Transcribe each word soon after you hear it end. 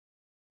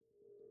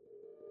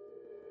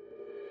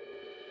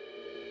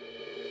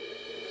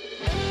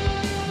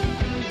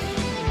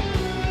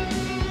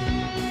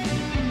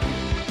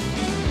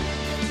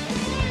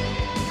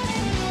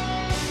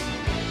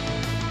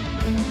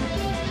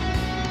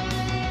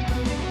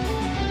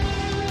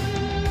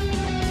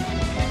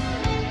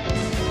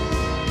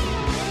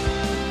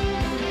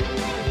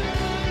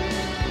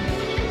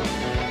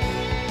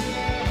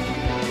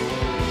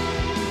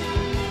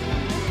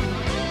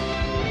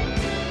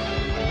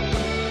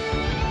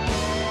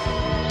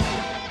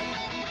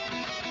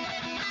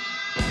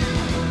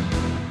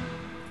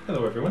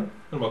everyone,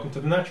 and welcome to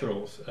The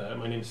Naturals.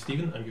 My name is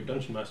Stephen, I'm your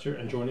Dungeon Master,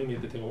 and joining me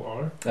at the table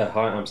are...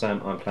 Hi, I'm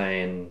Sam, I'm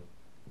playing,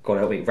 God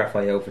help me,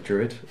 Raphael the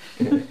Druid.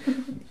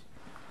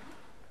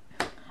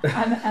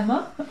 I'm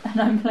Emma,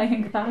 and I'm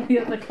playing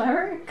Thalia the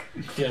Cleric.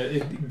 Yeah,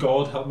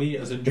 God help me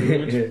as a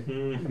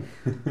druid.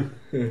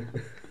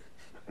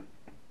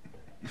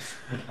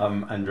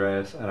 I'm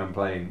Andreas, and I'm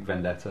playing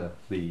Vendetta,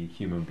 the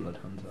human blood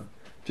hunter.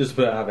 Just to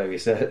put it out there, we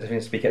said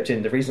to be kept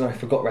in. The reason I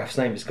forgot Raph's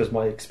name is because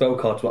my spell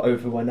cards were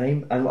over my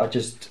name, and I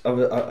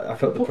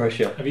felt the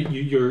pressure. I mean,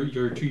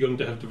 you're too young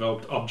to have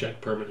developed object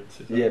permanence.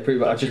 Yeah,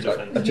 pretty much. You're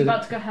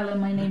about to go, Helen,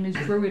 my name is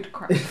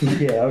Druidcraft.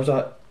 Yeah, I was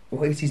like,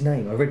 what is his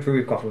name? I read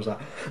Druidcraft and I was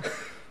like,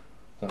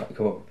 alright,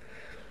 come on.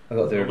 I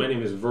got there. My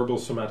name is Verbal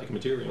Somatic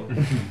Material.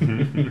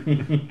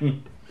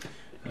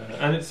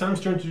 And it's Sam's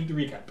turn to do the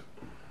recap.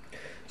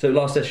 So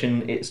last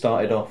session it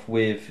started off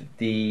with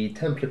the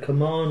Templar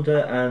Commander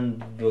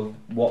and the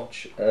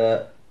Watch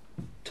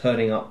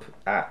turning up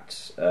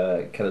at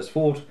Keller's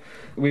Ford.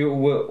 We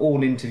were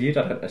all interviewed.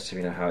 I don't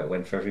necessarily know how it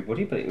went for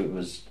everybody, but it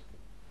was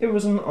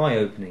an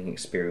eye-opening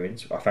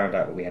experience. I found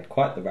out that we had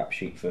quite the rap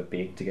sheet for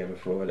being together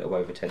for a little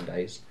over 10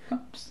 days.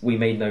 Oops. We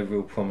made no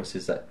real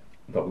promises that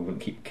we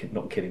wouldn't keep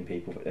not killing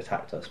people that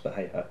attacked us, but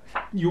hey ho.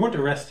 You weren't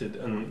arrested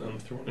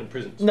and thrown in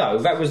prison. No,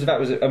 that was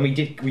it. And we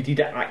did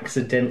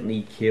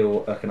accidentally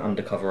kill like an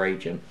undercover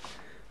agent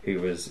who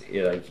was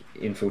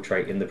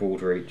infiltrating the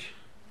Broadreach.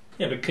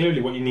 Yeah, but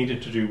clearly what you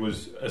needed to do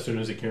was, as soon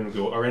as it came,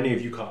 go, are any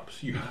of you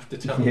cops? You have to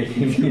tell me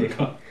if you're a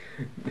cop.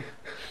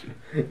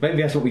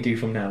 Maybe that's what we do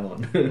from now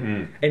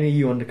on. Any of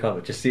you undercover,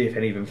 just see if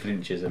any of them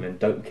flinches and then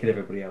don't kill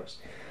everybody else.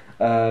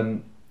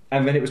 And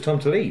then it was time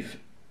to leave.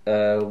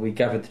 We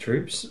gathered the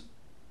troops.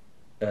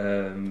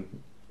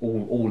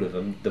 All of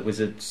them, the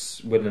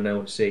wizards, Will and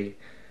LC. I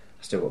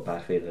still got a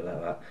bad feeling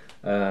about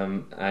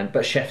that.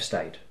 But Chef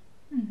stayed.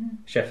 Mm-hmm.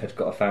 Chef had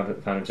found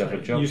himself a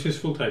job. Use his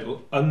full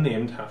title: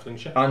 unnamed halfling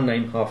chef.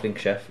 Unnamed halfling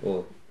chef,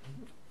 or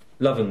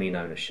lovingly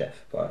known as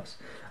Chef by us.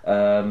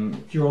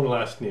 Your own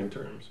last name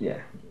terms.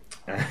 Yeah.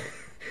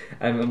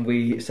 And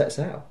we set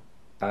sail,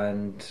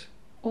 and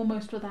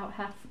almost without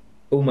Hef.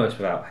 Almost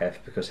without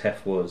Hef, because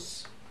Hef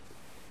was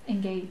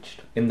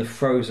engaged in the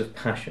throes of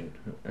passion.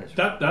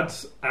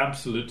 That's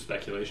absolute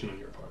speculation on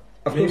your part.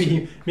 Of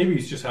maybe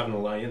he's just having a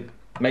lie-in.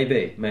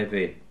 Maybe,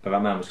 but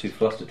that man was too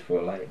flustered for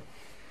a lie-in.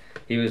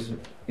 He was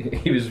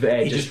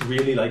there. He just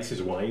really likes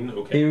his wine.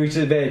 Okay. He was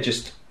there,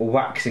 just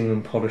waxing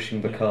and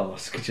polishing the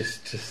cask,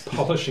 just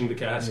polishing the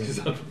cask. Is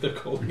that what they're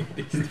calling it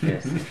these days?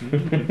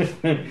 Yes.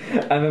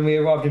 And then we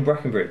arrived in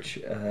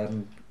Brackenbridge.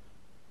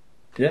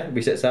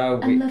 We set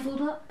sail and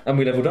levelled up. And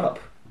we levelled up.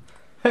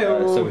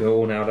 So we're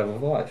all now level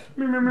 5.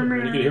 You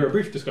can hear a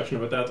brief discussion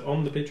about that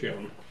on the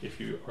Patreon if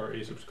you are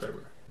a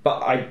subscriber.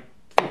 But I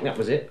think that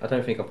was it. I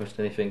don't think I've missed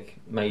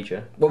anything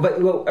major.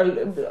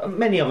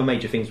 Many other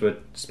major things were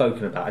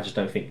spoken about. I just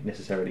don't think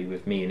necessarily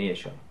with me and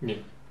earshot. Yeah.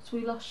 So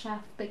we lost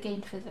Chef but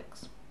gained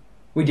physics.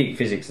 We did.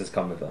 Physics has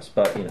come with us,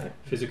 but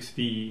physics,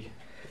 the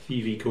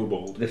Phoebe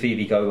Kobold. The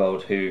Phoebe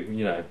Kobold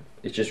who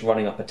is just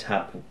running up a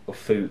tab of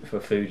food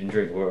and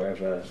drink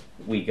wherever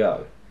we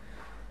go.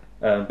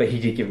 But he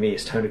did give me a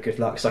stone of good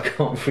luck, so I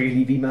can't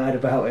really be mad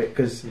about it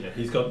because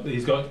he's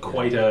got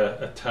quite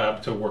a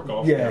tab to work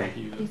off. Yeah,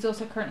 he's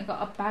also currently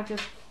got a bag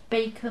of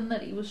bacon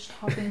that he was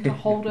having to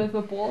hold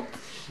overboard.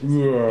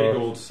 Yeah, big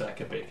old sack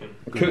of bacon,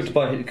 cooked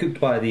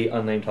by the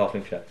unnamed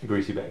halfling chef.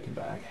 Greasy bacon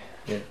bag.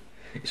 Yeah,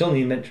 it's on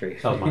the inventory.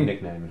 That was my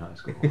nickname in high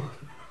school.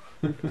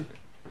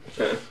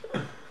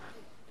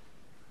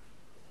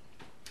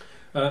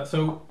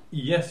 So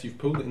yes, you've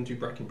pulled into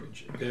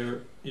Brackenbridge.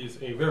 There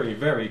is a very,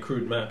 very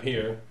crude map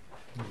here.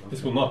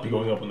 This will not be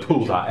going up on the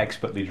Pull that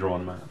expertly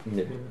drawn map.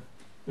 Yeah.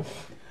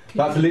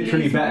 That's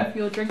literally better.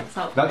 Your drinks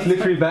out, that's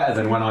literally better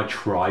than when I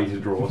try to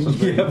draw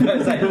something.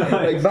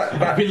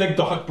 I feel like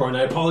Doc Brown.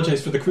 I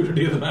apologise for the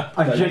crudity of the map.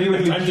 I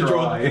genuinely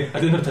try.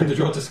 I didn't have time to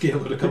draw to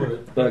scale to cover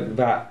it. Like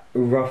that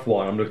rough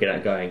one, I'm looking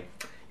at going.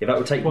 If that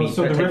would take me.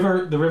 So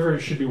the river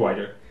should be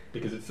wider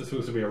because it's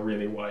supposed to be a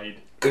really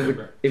wide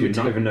river. It would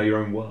not even know your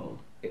own world.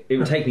 It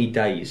would take me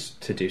days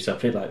to do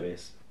something like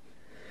this.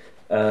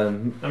 I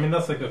mean,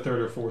 that's like the third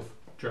or fourth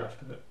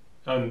draft of it,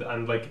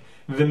 and like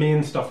the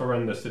main stuff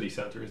around the city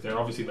centre is there.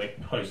 Obviously, like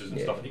houses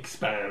and stuff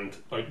expand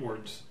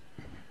outwards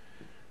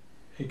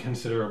a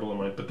considerable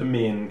amount, but the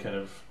main kind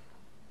of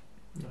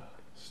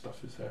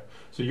stuff is there.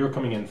 So you're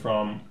coming in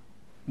from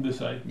this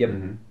side. Yep.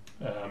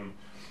 Mm-hmm.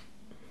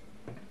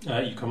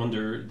 You come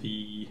under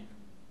the.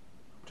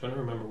 I'm trying to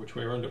remember which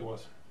way around it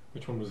was.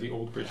 Which one was the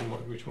old bridge and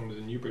which one was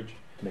the new bridge?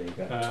 There you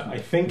go. I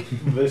think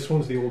this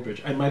one's the old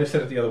bridge. I might have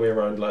said it the other way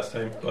around last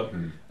time, but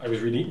I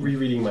was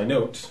rereading my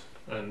notes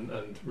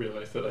and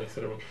realised that I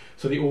said it wrong.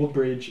 So the old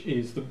bridge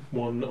is the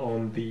one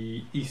on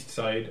the east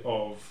side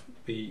of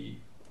the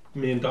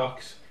main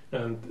docks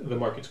and the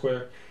market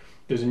square.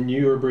 There's a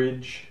newer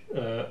bridge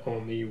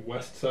on the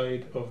west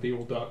side of the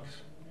old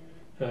docks.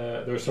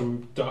 There are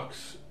some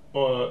docks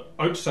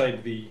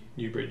outside the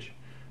new bridge,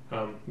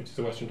 which is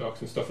the western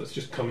docks and stuff that's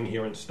just coming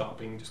here and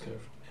stopping, just kind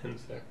of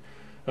ends there.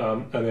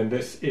 And then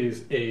this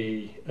is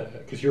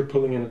because you're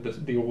pulling in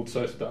at the old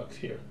south docks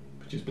here,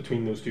 which is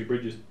between those two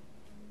bridges.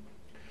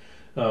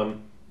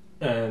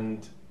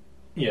 And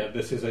yeah,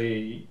 this is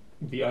the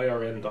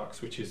IRN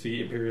docks, which is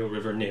the Imperial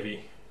River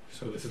Navy.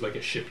 So this is like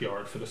a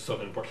shipyard for the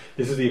southern part.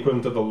 This is the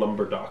equivalent of the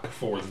lumber dock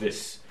for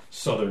this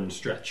southern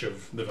stretch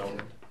of the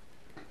Velland.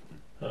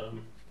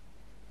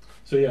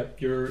 So yeah,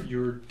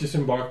 you're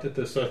disembarked at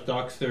the south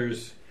docks.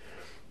 There's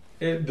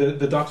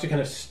the docks are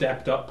kind of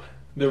stepped up.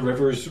 The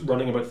river's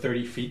running about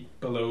 30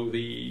 feet below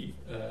the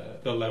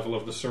level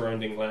of the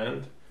surrounding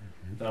land,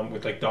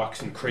 with like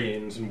docks and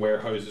cranes and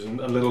warehouses and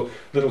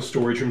little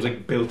storage rooms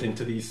like built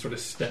into these sort of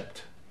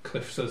stepped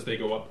cliffs as they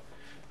go up.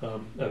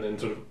 And then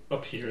sort of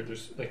up here,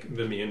 there's like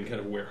the main kind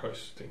of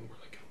warehouse thing where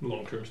like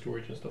long-term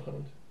storage and stuff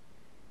happens.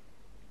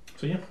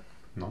 So yeah,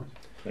 Nice.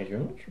 Thank you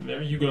very much.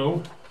 there you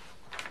go.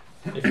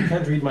 If you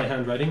can't read my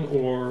handwriting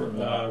or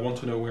want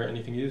to know where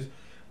anything is,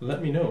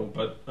 let me know.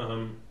 But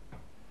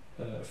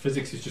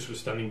physics is just was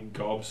standing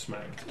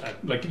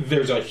gobsmacked. Like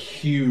there's a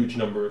huge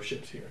number of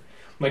ships here.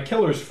 Like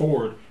Keller's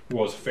Ford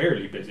was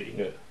fairly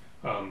busy,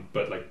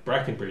 but like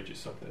Brackenbridge is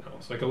something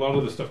else. Like a lot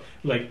of the stuff,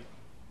 like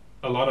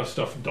a lot of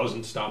stuff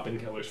doesn't stop in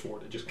Keller's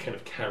Ford. It just kind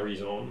of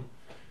carries on.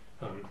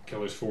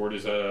 Keller's Ford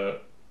is a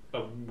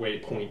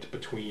waypoint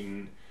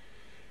between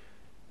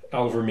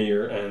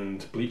Alvermere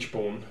and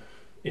Bleachbone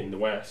in the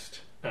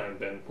west, and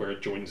then where it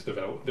joins where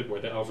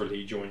the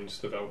Alverley joins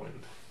the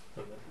Velwind,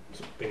 and then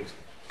so things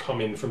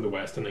come in from the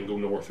west and then go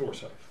north or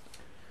south.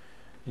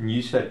 And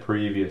you said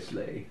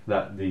previously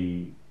that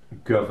the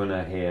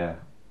governor here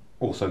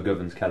also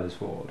governs Keller's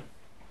Ford.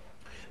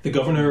 The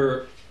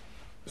governor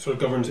sort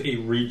of governs a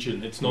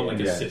region. It's not like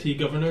a Yeah. city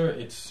governor.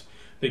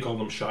 They call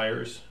them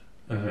shires.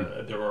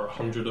 Mhm. There are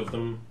 100 of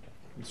them.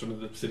 Sort of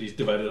the city's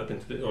divided up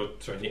into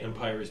the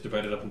empire is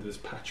divided up into this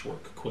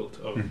patchwork quilt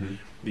of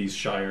these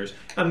shires,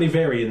 and they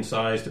vary in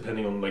size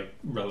depending on like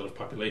relative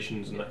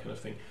populations and that kind of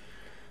thing.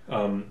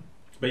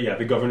 But yeah,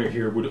 the governor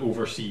here would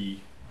oversee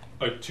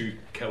out to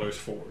Keller's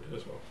Ford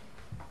as well,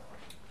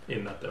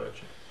 in that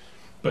direction,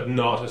 but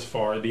not as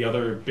far. The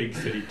other big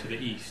city to the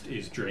east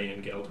is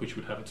Drayengeld, which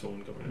would have its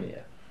own governor.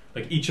 Yeah.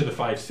 Like each of the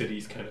 5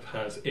 cities kind of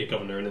has a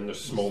governor, and then there's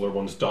smaller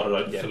ones dotted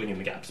out, filling in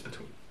the gaps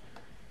between.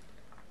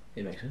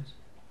 It makes sense.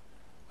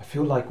 I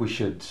feel like we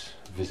should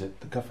visit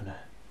the governor.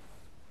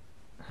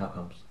 How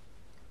comes?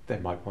 They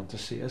might want to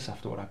see us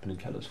after what happened in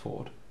Keller's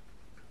Ford.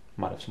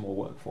 Might have some more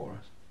work for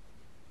us.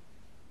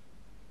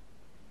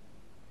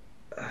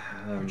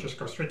 Just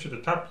go straight to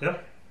the top, yeah.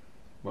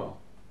 Well,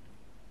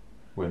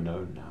 we're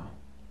known now.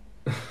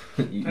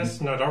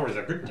 That's not always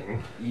a good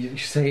thing. You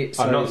say it.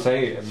 So I'm not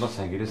saying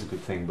it is a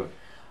good thing, but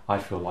I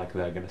feel like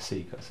they're going to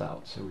seek us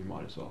out, so we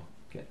might as well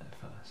get there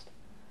first.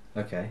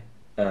 Okay.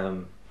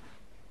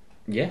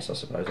 Yes, I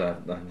suppose I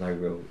have no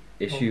real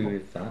issue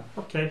with that.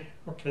 Okay,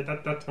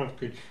 that sounds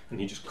good. And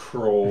he just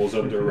crawls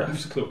under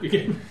Raf's cloak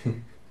again.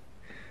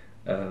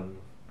 I don't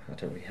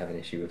really have an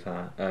issue with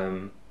that.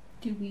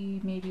 Do we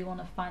maybe want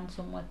to find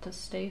somewhere to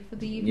stay for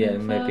the evening Yeah,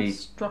 first? maybe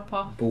Drop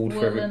off board for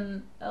Will every-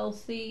 and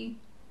Elsie.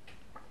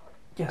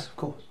 Yes, of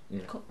course.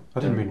 Yeah. Cool. I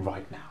didn't mean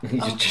right now.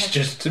 He Okay.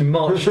 just to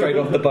march straight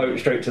off the boat,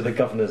 straight to the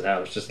governor's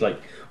house, just like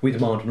we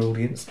demand an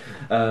audience.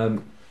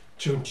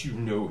 Don't you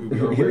know who we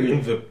are? We're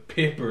in the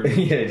paper.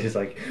 Yeah,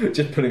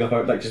 just pulling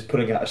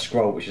out a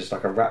scroll, which is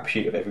like a rap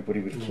sheet of everybody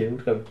we've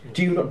killed.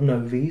 Do you not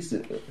know these?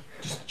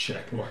 Just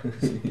check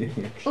marks.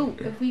 Oh,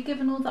 have we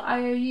given all the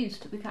IOUs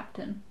to the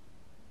captain?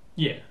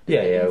 Yeah.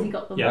 Has he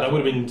got them Yeah, that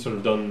would have been sort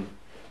of done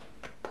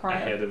prior?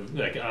 ahead of,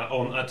 like,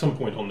 at some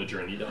point on the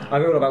journey down. I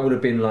feel like that would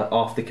have been like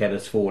after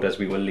Keller's Ford as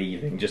we were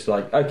leaving, just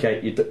like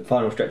okay, the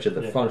final stretch of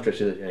the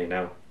journey.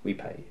 Now we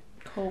pay.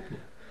 Cool.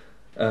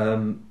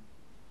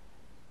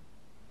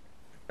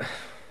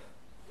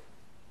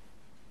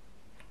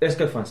 Let's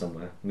go find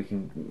somewhere. We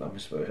can.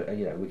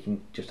 We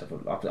can just have.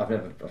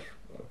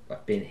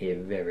 I've been here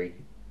very,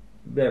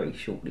 very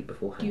shortly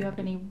beforehand. Do you have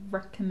any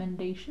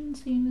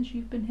recommendations, seeing as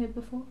you've been here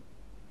before?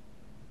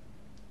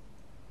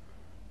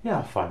 Yeah,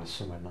 I'll find us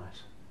somewhere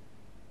nice.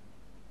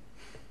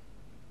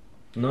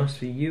 Nice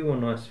for you or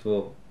nice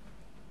for?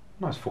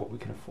 Nice for what we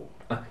can afford.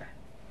 Okay.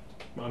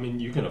 I mean,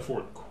 you can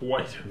afford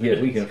quite a bit.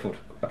 Yeah, we can afford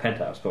a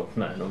penthouse, but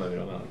no, maybe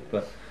not that.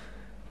 But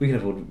we can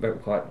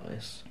afford quite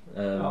nice.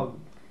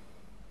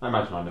 I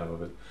imagine I know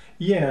of it.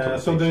 Yeah,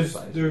 so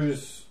Couple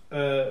there's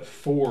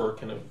 4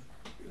 kind of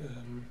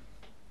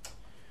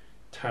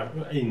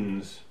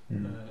inns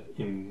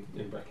in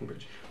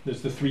Brackenbridge.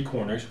 There's the 3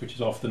 Corners, which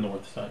is off the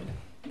north side.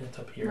 It's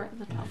up here, Right at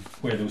the top.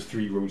 where those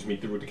 3 roads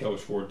meet: the road to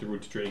Keller's Ford, the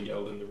road to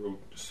Drayengeld, and the road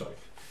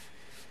south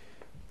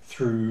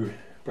through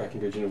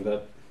Brackenbridge and over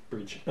that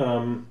bridge.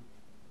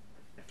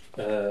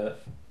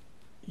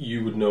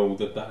 You would know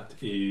that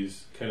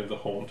is kind of the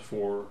haunt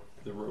for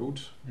the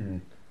road.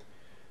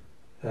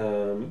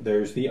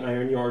 There's the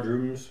Iron Yard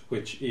Rooms,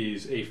 which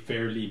is a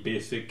fairly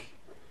basic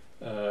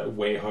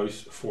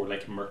wayhouse for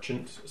like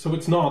merchants. So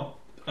it's not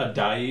a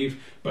dive,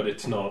 but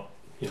it's not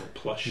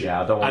plush.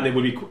 Yeah, I don't want. And it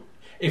would be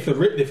if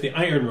the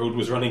Iron Road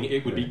was running,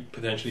 it would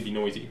potentially be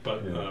noisy.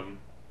 But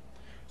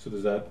so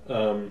there's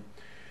that.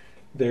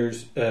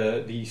 There's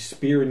the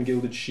Spear and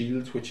Gilded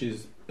Shields, which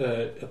is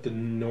at the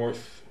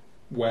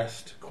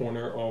northwest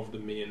corner of the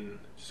main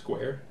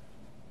square,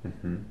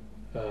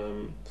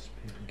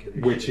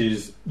 which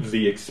is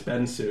the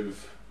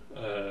expensive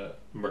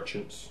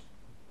merchant's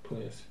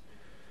place.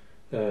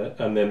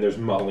 And then there's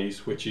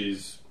Molly's, which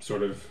is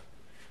sort of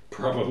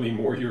probably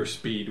more your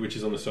speed, which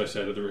is on the south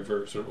side of the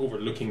river, sort of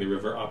overlooking the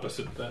river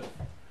opposite that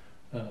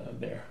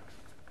there.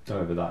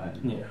 Over that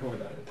end. Yeah, over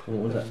that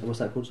end. What's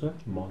that called, sorry?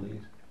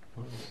 Molly's.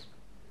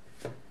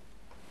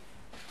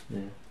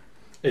 Yeah.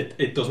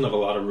 It doesn't have a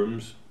lot of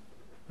rooms.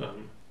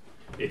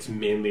 It's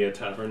mainly a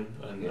tavern,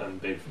 and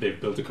they've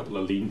built a couple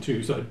of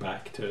lean-tos out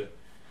back to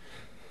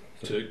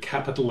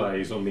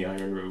capitalise on the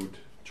Iron Road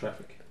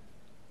traffic.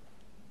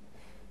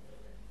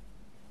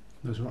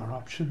 Those are our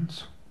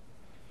options.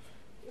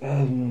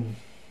 We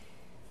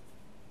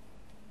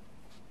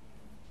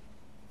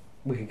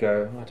could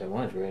go. I don't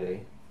mind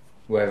really.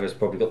 Wherever's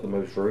probably got the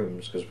most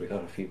rooms, because we've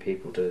got a few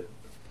people to.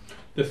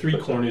 The Three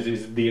Corners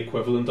is the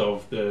equivalent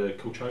of the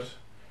coach house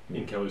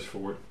in Keller's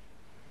Ford.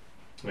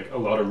 Like a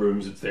lot of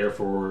rooms, it's there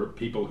for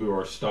people who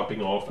are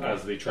stopping off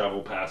as they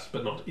travel past,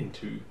 but not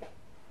into.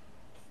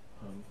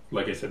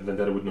 Like I said,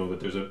 Vendetta would know that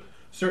there's a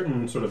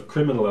certain sort of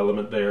criminal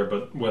element there,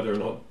 but whether or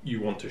not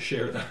you want to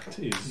share that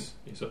is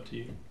up to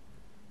you.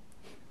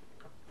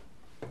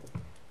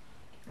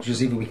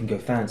 Just either we can go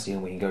fancy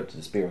and we can go to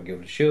the Spear and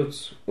Gilded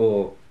Shields,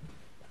 or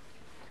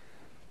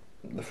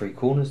the Three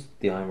Corners,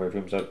 the Iron Road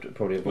rooms. I'd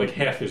probably avoid. Like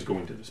Heth is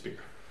going to the Spear.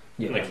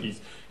 Yeah, like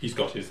he's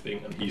got his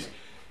thing, and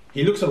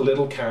he looks a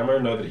little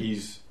calmer now that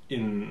he's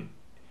in.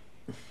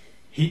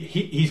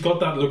 He's got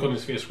that look on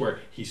his face where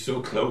he's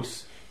so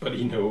close, but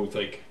he knows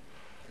like,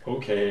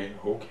 okay,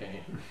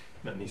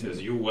 and he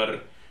says, "You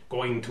were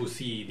going to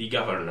see the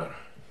governor,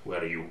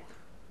 were you?"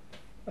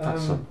 At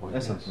some point.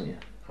 At some point,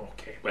 yeah.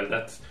 Okay, well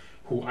that's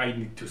who I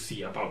need to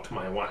see about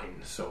my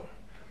wine. So,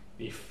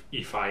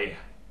 if I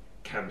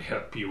can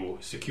help you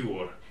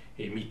secure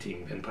a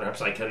meeting, then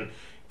perhaps I can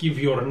give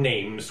your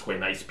names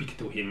when I speak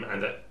to him,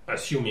 and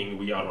assuming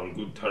we are on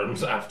good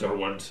terms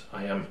afterwards.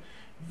 I am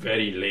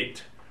very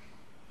late.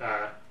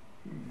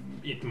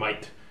 It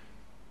might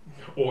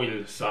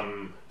oil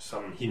some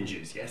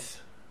hinges, yes?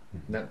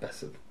 That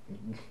would be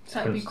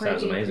Sounds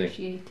greatly amazing.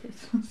 appreciated.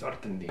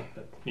 Certainly.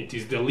 It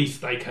is the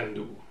least I can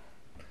do.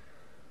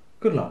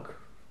 Good luck.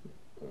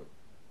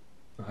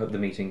 I hope the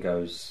meeting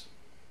goes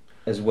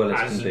as well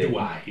as As can be. do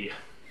I.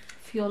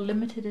 For your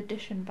limited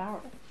edition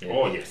barrel. Yeah.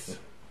 Oh, yes.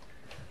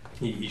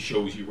 He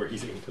shows you where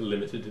he's into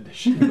limited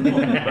edition. on the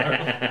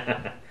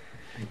barrel.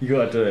 You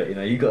gotta do it, you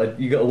know. You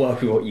gotta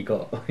work with what you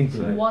got.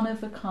 So One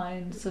of a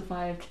kind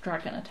survived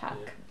dragon attack.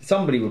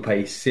 somebody would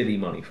pay silly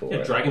money for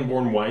it.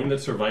 Dragonborn wine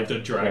that survived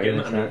a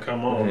dragon. I mean,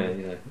 come on.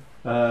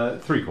 Yeah.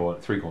 Three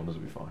corners will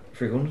be fine.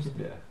 3 corners.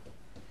 Yeah.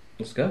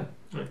 Let's go.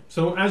 Right.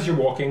 So as you're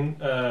walking,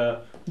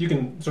 you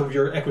can sort of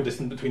you're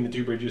equidistant between the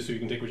two bridges, so you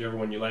can take whichever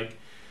one you like.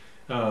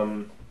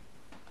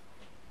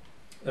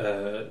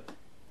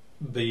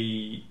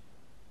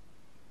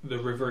 The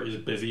river is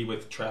busy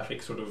with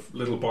traffic, sort of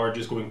little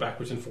barges going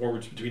backwards and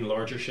forwards between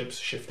larger ships,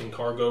 shifting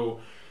cargo.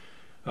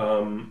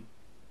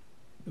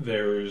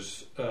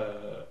 There's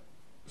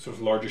sort of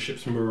larger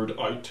ships moored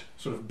out,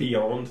 sort of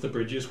beyond the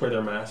bridges where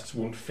their masts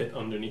won't fit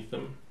underneath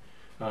them.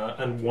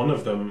 And one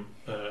of them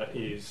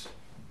is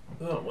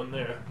one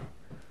there,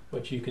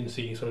 which you can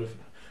see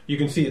you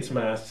can see its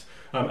masts,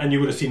 and you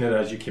would have seen it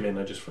as you came in.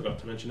 I just forgot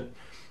to mention it.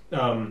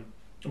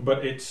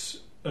 But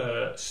its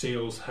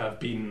sails have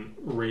been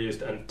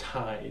raised and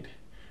tied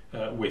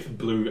with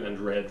blue and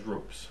red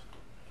ropes,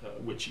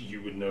 which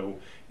you would know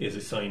is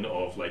a sign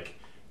of like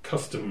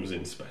customs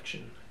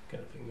inspection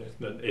kind of thing.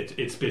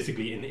 It's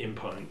basically an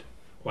impound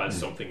while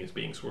something is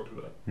being sorted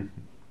out. I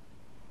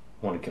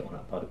want to get on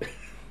that boat.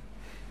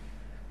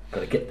 Got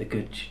to get the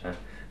goods.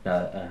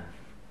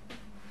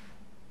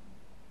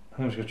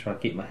 I'm just going to try to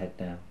keep my head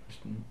down.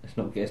 Let's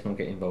not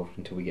get involved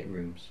until we get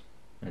rooms.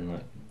 And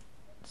like,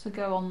 So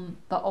go on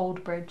the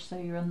old bridge, so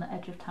you're on the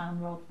edge of town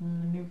rather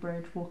than the new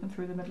bridge, walking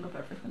through the middle of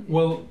everything.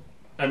 Well,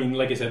 I mean,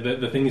 like I said,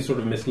 the thing is sort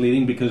of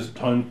misleading because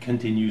town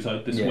continues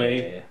out this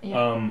way.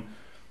 Yeah.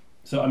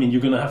 So, I mean,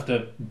 you're going to have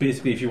to,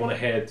 basically, if you want to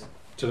head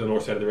to the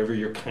north side of the river,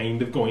 you're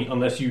kind of going,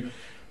 unless you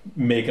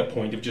make a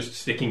point of just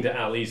sticking to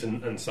alleys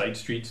and side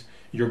streets,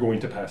 you're going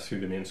to pass through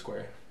the main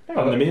square.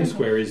 And the main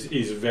square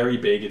is very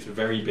big, it's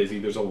very busy,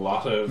 there's a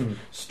lot of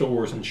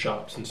stores and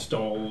shops and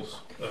stalls.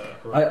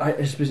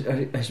 I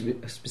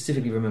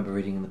specifically remember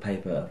reading in the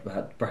paper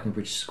about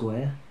Brackenbridge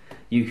Square.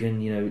 You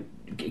can,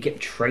 get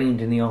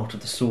trained in the art of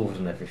the sword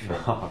and everything.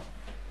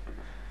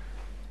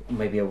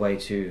 Maybe a way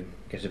to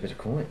get a bit of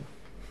coin.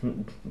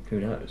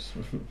 Who knows?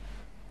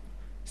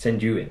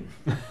 Send you in.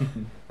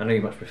 I know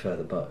you much prefer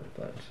the bow,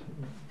 but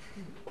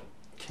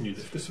Can you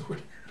lift the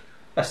sword?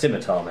 a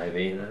scimitar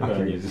maybe. I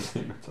can use a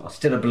scimitar.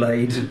 Still a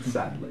blade.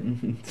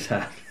 Sadly.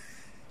 Sad.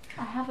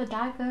 I have a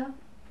dagger.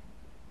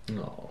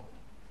 Oh,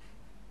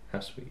 how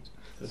sweet.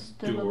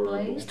 Still a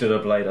blade. Still a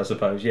blade, I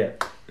suppose. Yeah.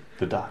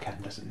 The dark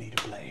hand doesn't need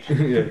a blade.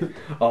 Yeah.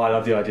 Oh, I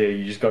love the idea.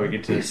 You just going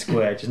into the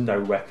square, just no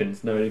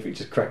weapons, no anything,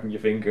 just cracking your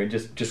finger and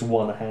just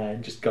one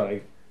hand, just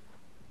going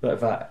like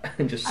that,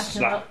 and just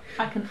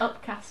I can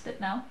upcast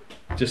it now.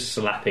 just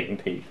slapping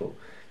people.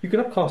 You could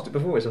upcast it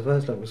before. It's a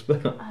first level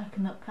spell. I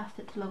can upcast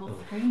it to level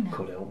 3 now.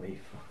 God help me.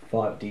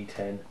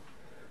 5d10.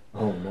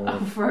 Oh no. I'll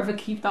forever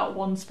keep that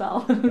one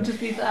spell. It'll just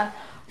be there.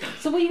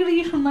 So what are you going to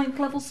use your 9th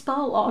level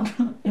spell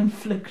on?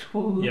 Inflict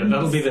wounds. Yeah,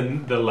 that'll be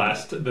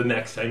the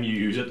next time you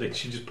use it.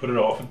 Like, you just put it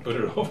off and put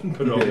it off and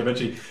put it off, and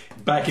eventually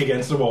back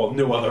against the wall.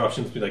 No other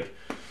options. Be like,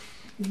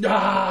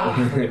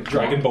 like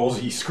Dragon Ball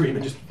Z scream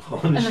and just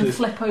punch and then this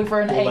flip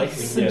over an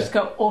ace and just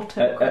go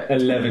auto.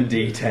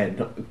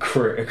 11d10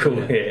 critical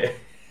hit.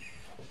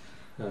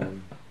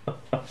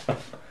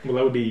 Well,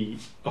 that would be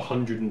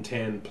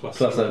 110 plus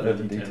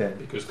 11d10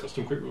 because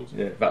custom crit rules.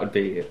 Yeah, that would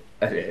be.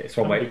 It's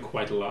one That would way. be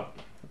quite a lot.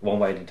 One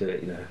way to do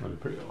it, you know. That'd be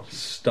pretty awesome.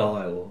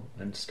 Style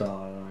and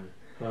style.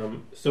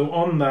 So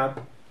on that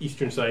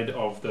eastern side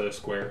of the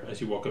square,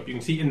 as you walk up, you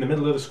can see in the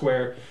middle of the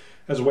square,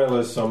 as well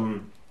as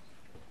some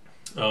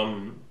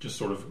just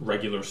sort of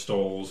regular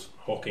stalls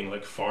hawking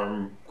like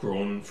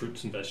farm-grown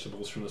fruits and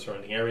vegetables from the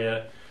surrounding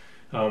area.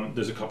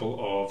 There's a couple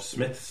of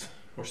smiths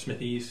or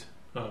smithies.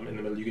 In the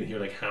middle, you can hear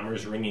like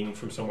hammers ringing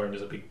from somewhere, and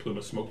there's a big plume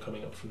of smoke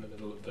coming up from the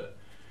middle of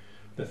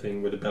the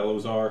thing where the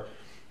bellows are.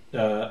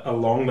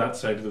 Along that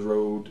side of the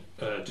road,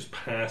 just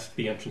past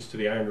the entrance to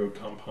the Iron Road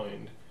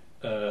compound,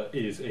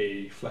 is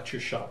a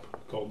Fletcher's shop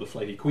called the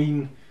Flighty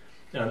Queen,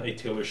 and a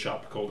tailor's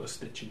shop called A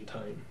Stitch in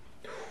Time.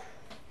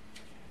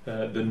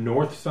 The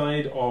north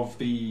side of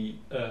the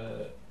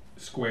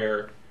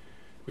square,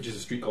 which is a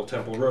street called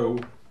Temple Row,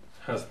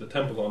 has the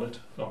temple on it,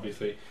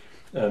 obviously.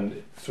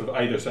 And sort of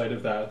either side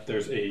of that,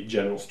 there's a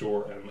general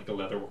store and like a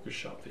leatherworker's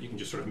shop that you can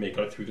just sort of make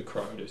out through the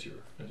crowd as you're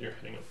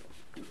heading up.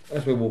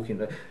 As we're walking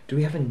there, do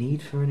we have a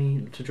need for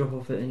to drop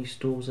off at any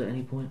stores at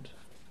any point?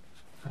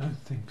 I don't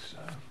think so.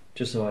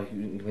 Just so I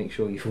can make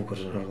sure you've all got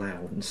an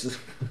allowance.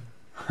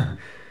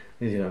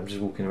 You know, I'm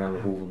just walking around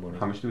with all the money.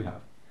 How much do we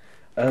have?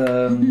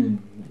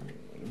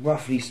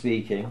 Roughly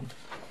speaking,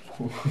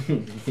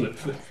 flip.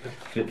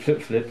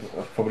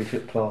 I'll probably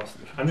flip past.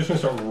 I'm just going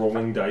to start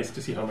rolling dice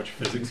to see how much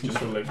physics just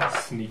sort of like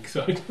sneaks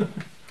out.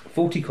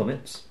 40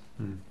 comets,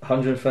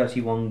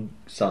 131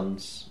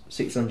 suns,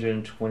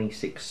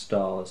 626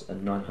 stars,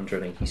 and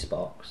 980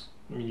 sparks.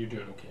 I mean, you're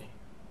doing okay.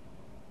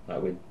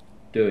 Like, we're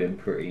doing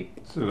pretty.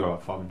 Still got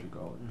about 500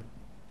 gold.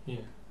 Yeah.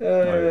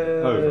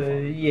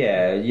 Over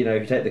Yeah, you know,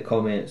 if you take the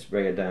comments,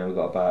 bring it down, we've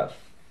got about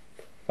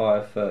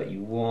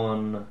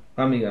 531.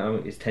 I mean,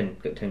 it's 10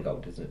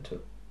 gold, isn't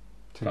it?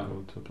 10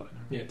 gold to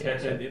platinum. Yeah,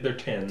 they're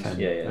tens. 10.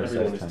 Yeah.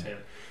 Everyone is 10.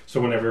 So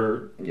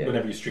whenever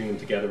Yeah. you string them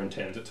together in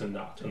tens, it's a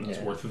knot, and that's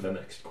worth the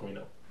next coin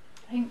up.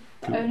 I think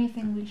the only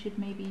thing we should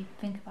maybe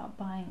think about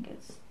buying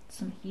is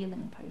some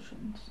healing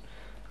potions.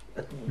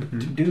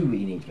 Do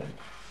we need them?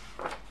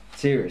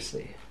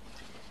 Seriously?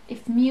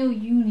 If Mio,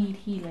 you need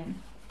healing,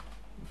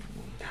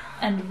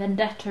 and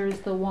Vendetta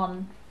is the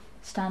one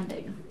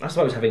standing. I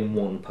suppose having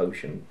one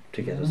potion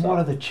to get us What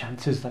are up. the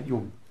chances that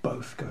you'll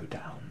both go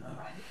down, though?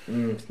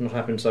 It's not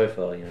happened so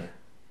far, you know.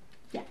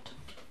 Yet.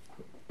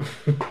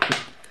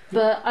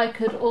 But I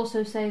could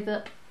also say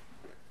that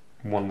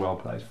One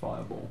well-placed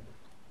fireball.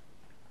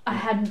 I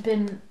hadn't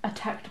been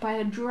attacked by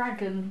a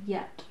dragon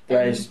yet,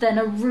 That and is- then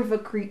a river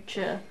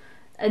creature,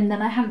 and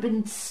then I hadn't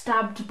been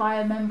stabbed by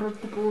a member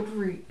of the Broad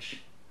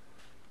Reach.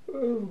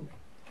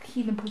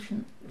 Healing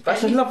potion.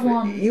 That's a At least lovely.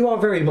 one. You are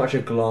very much a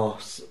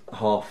glass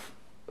half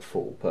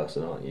full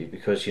person, aren't you?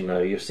 Because you know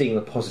you're seeing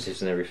the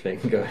positives and everything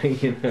going.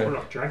 You We're know.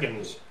 not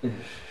dragons.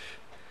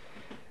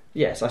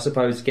 Yes, I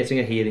suppose getting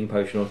a healing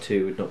potion or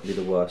two would not be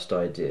the worst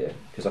idea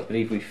because I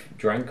believe we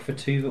drank for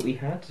 2 that we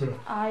had.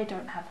 I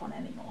don't have one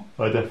anymore.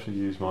 I definitely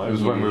used mine. It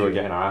was when we were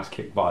getting our ass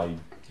kicked by,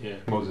 Yeah.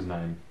 what was his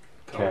name?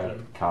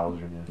 Cauldron.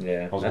 Cauldron, yeah.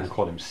 Yeah. I was going to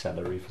call him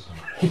Celery for some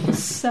reason.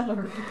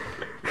 Celery.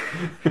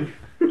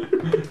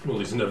 Well,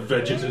 he's in a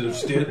vegetative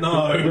state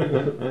now.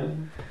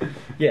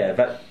 Yeah,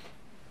 but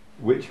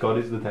Which god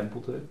is the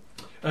temple to?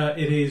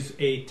 It is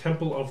a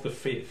temple of the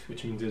faith,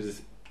 which means it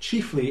is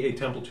chiefly a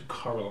temple to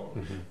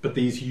Carlon. But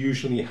these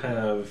usually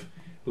have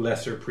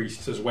lesser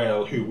priests as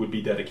well who would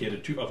be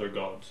dedicated to other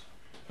gods.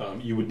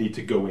 You would need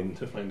to go in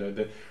to find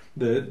out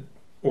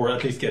or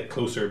at least get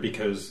closer,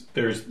 because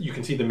you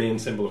can see the main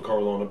symbol of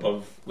Carlon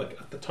above, like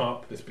at the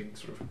top, this big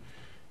sort of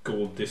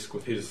gold disc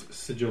with his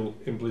sigil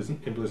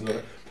emblazoned on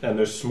it, and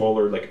there's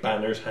smaller like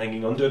banners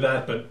hanging under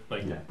that, but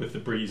like with the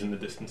breeze in the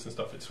distance and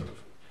stuff, it's sort of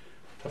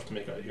tough to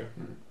make out here.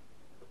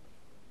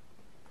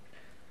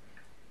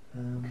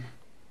 do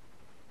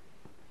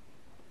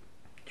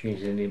you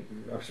need any?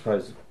 I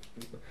suppose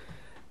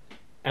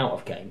out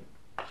of game,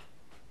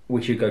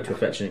 we should go to a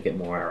fletcher and get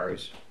more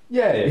arrows.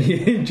 Yeah.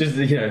 Just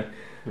you know.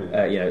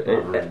 I've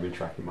really been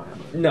tracking my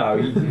ammo. No,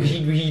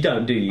 you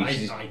don't, do you? I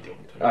 'Cause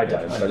don't. I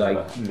don't, but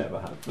like never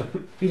have.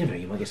 you never know,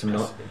 you might get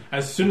some.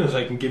 As soon as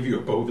I can give you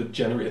a bow that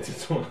generates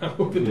its own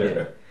ammo, the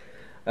better.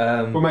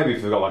 Well, maybe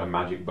if we've got like a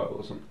magic bow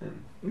or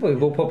something.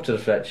 We'll pop to the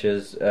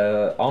Fletchers. I might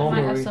have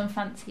Armory. some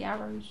fancy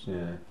arrows.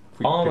 Yeah. If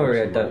we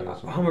Armory, I pick up some don't. money or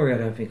something. Armory, I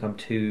don't think I'm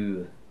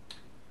too.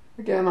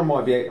 Again, I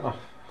might be. I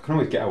can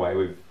always get away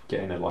with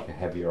getting a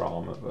heavier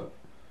armour, but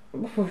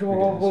We've got. I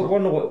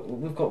don't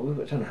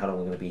know how long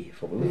we're going to be here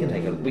for, but we can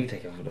take a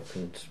look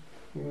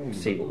and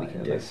see what we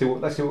can do. Let's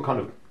see what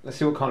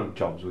kind of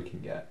jobs we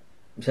can get.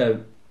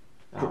 So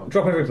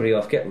drop everybody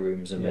off, get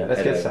rooms, and then let's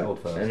head get over, settled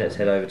first. and let's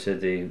head over to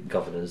the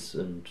governor's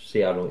and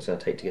see how long it's going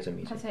to take to get a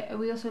meeting. I say, are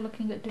we also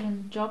looking at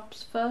doing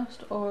jobs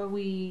first, or are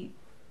we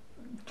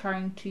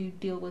trying to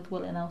deal with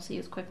Will and Elsie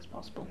as quick as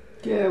possible?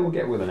 Yeah, we'll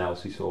get Will and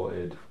Elsie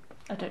sorted.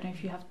 I don't know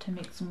if you have to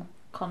make some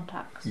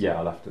contacts. Yeah,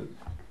 I'll have to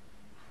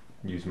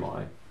use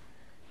my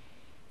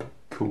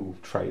cool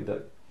trait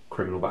that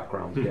criminal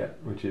backgrounds get,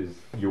 which is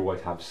you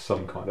always have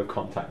some kind of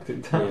contact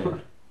in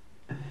town.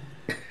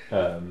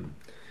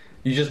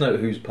 You just know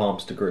whose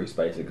palms to grease,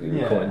 basically,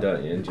 with coin,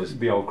 don't you? And just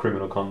the old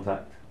criminal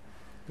contact.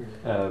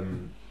 So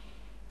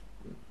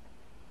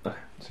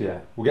yeah,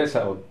 we'll get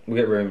settled, we'll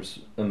get rooms,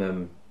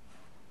 and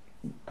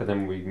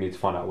then we need to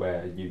find out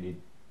where you need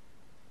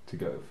to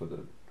go for the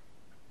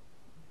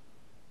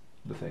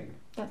thing.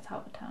 That's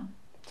out of town.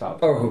 It's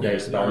out. Oracle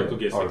Gate's Oracle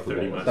Gate's like Oracle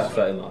 30 Gate. miles. about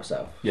 30 miles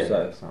south. Yeah,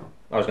 So so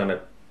I was going to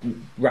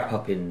wrap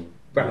up in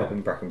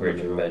Brackenbridge,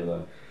 and then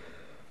there.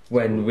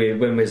 when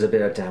there's a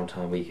bit of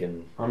downtime, we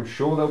can. I'm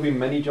sure there'll be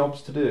many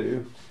jobs to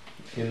do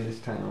in this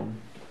town.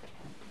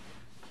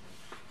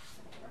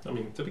 I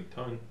mean, it's a big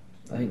town.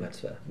 I think that's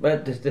fair.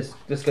 But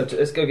let's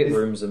go get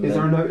rooms and. Is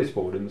there a notice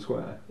board in the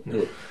square?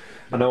 Yeah.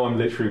 I know I'm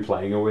literally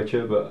playing a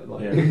Witcher, but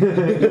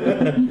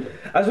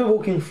As we're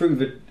walking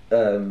through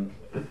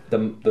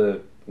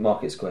the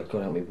market square,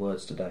 God help me,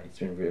 words today. It's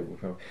been really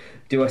problem.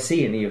 Do I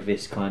see any of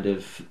this kind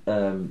of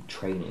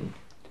training?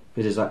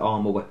 Because there's like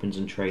armor, weapons,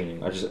 and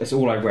training. It's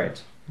all I read,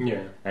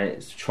 Yeah. and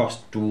it's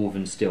trust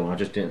dwarven steel. And I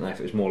just didn't know if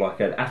it was more like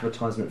an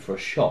advertisement for a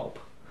shop,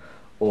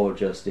 or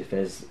just if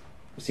there's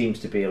seems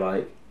to be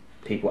like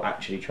people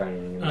actually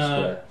training in the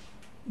square.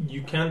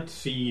 You can't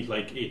see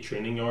like a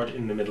training yard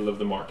in the middle of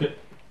the market,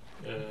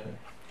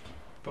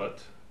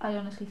 but I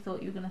honestly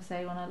thought you were going to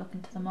say, when I look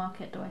into the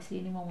market, do I see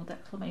anyone with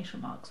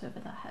exclamation marks over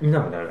their head?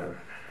 No.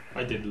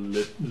 I did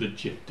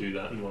legit do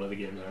that in one of the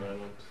games I ran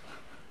once.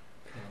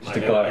 Just a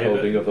guy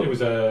holding up. It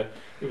was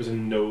a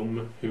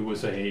gnome who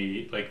was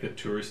the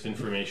tourist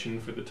information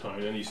for the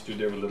town, and he stood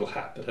there with a little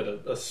hat that had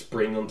a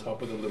spring on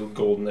top with a little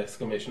golden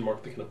exclamation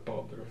mark that kind of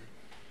bobbed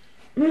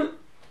around.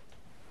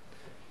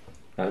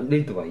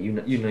 Lead the way. You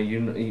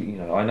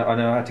know. I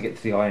know how to get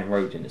to the Iron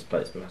Road in this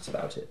place, but that's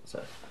about it.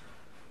 So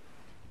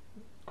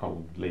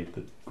I'll lead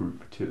the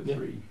group to the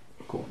three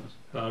corners.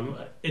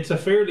 It's a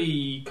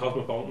fairly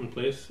cosmopolitan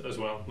place as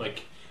well.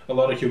 Like a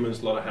lot of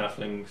humans, a lot of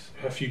halflings,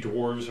 a few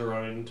dwarves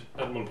around.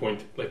 At one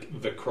point,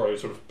 like the crowd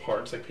sort of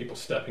parts, like people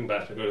stepping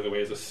back to go to the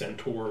way as a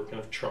centaur kind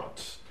of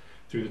trots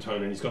through the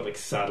town, and he's got like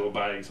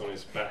saddlebags on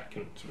his back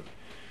and sort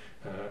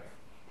of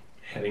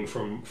heading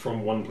from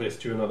one place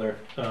to another.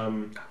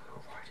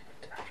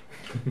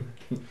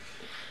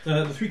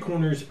 The Three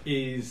Corners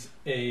is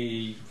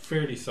a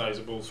fairly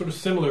sizable, sort of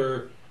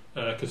similar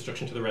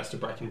construction to the rest of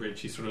Brackenbridge.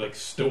 He's sort of like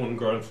stone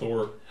ground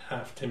floor,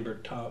 half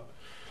timbered top.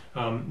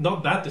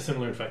 Not that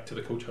dissimilar, in fact, to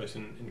the coach house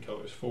in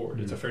Keller's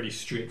Ford. It's a fairly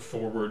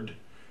straightforward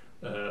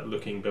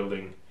looking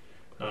building,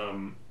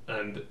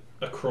 and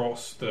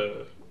across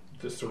the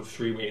sort of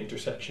three-way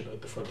intersection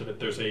at the front of it,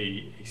 there's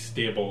a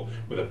stable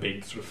with a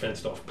big sort of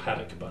fenced off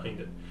paddock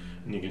behind it,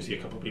 and you can see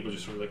a couple of people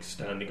just sort of like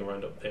standing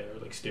around up there,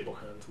 like stable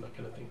hands and that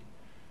kind of thing.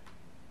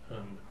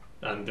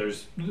 And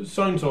there's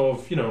sounds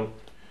of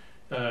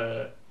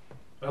a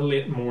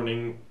late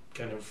morning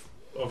kind of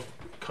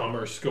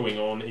commerce going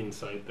on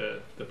inside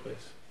the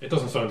place. It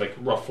doesn't sound like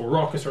rough or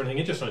raucous or anything.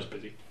 It just sounds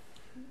busy.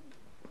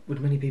 would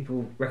many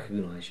people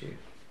recognise you?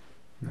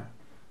 No.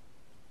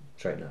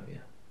 Straight no, yeah.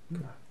 No.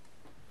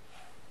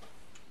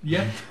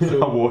 Yeah. I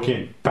So walk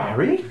in,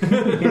 Barry?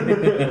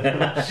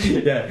 Yeah,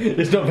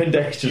 it's not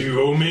Vindex.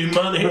 you owe me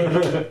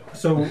money.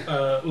 So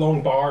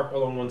long bar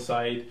along one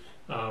side,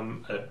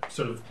 a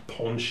sort of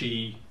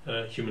paunchy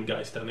human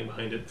guy standing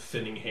behind it,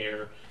 thinning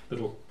hair,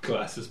 little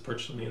glasses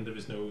perched on the end of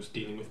his nose,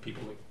 dealing with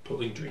people like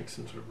pulling drinks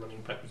and sort of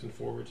running backwards and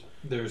forwards.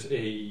 There's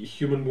a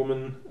human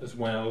woman as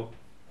well,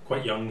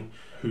 quite young,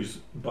 who's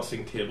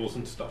bussing tables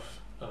and stuff.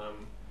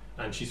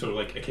 And she sort of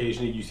like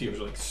occasionally you see her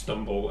like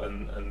stumble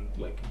and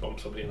like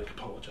bump somebody and like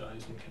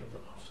apologise and kind of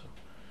run off.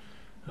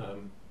 So,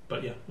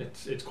 but yeah,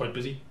 it's quite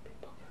busy.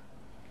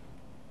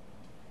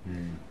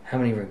 How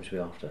many rooms are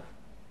we after?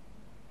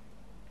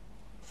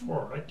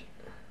 All right.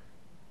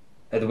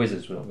 The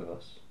wizards were not with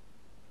us.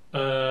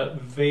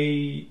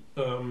 They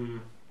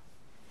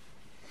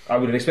I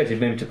would have expected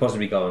them to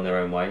possibly go on their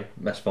own way.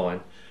 That's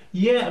fine.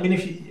 yeah, I mean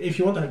if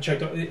you want to have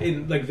checked out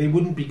like they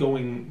wouldn't be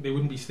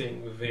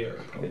staying there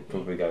probably. They'd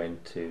probably go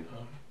into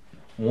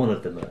one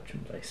of the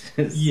merchant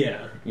places.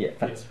 Yeah. Yeah,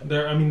 that's Yeah.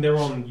 They're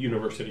on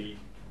university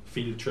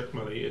field trip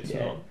money. It's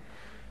Yeah. not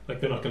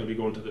like they're not going to be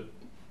going to the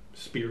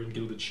Spear and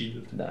Gilded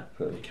Shield. no, They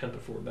probably. can't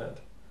afford that.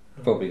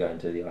 Probably going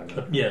to the Iron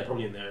Room. Yeah,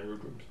 probably in the Iron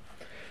Road rooms.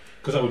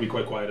 Because that would be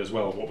quite quiet as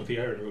well. What with the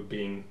Iron Road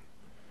being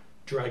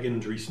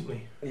dragoned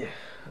recently.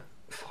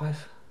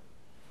 5?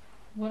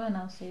 Will and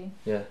Elsie,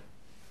 Yeah.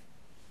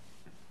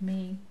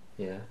 me,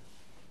 Yeah.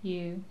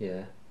 you,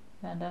 Yeah.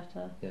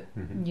 Vendetta.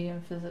 Mhm. You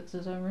and Physics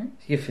his own room.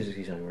 Give physics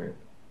his own room.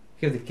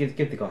 Give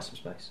the guy some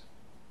space.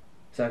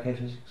 Is that okay,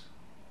 physics?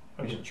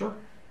 I mean, sure.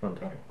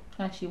 Wonderful.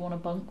 Unless you want to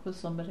bunk with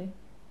somebody.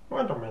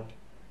 I don't mind.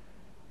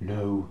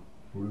 No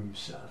room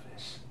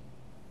service.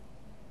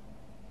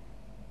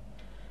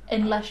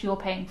 Unless you're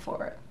paying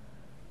for it.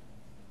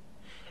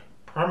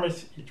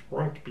 Promise it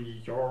won't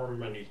be your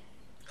money.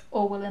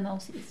 Or Will and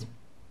Elsie's.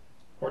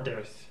 Or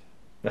theirs.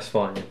 That's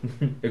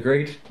fine.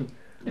 Agreed?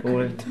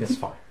 All in? It's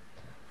fine.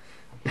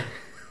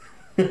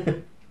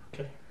 Okay.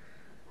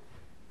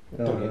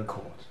 Don't get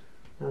caught.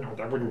 No,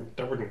 that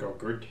wouldn't go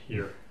good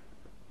here.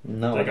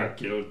 No. They got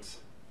guilds.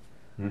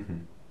 Mm-hmm.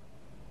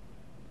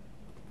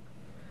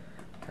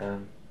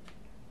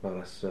 Well,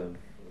 that's.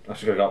 I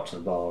should go up to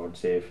the bar and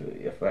see if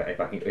I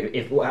can.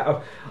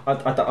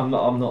 I'm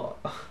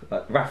not.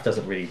 Raph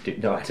doesn't really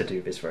know how to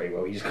do this very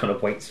well. He just kind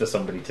of waits for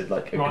somebody to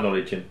like Right.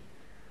 acknowledge him.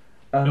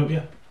 Oh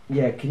yeah.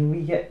 Yeah. Can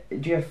we get?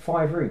 Do you have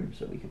 5 rooms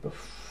that we could book?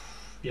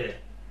 Yeah.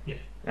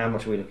 How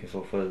much are we looking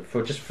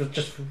for just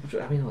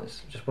how many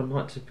nights? Just one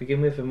night to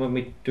begin with, and when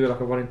we do like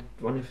a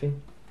running thing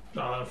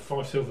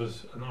 4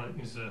 silvers a night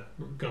is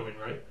going,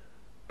 right?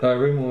 per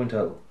room or in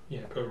total?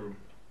 Yeah, per room.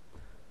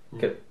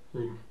 Okay.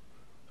 Room.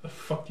 The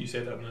fuck do you say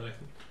that in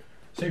Nathan?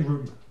 Say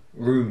room.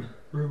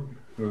 Room.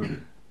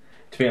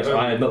 To be honest,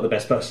 I am not the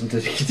best person to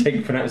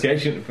take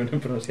pronunciation.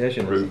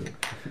 Room.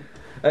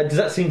 Does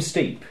that seem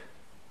steep?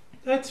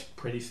 That's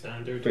pretty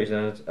standard. Pretty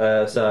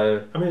standard.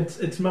 So I mean,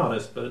 it's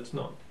modest, but it's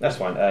not. that's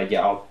fine.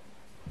 Yeah, I'll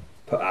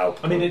put out.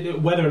 I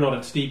mean, whether or not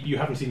it's steep, you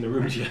haven't seen the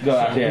rooms yet. No,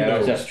 so who yeah,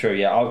 knows? that's true.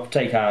 Yeah, I'll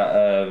take out.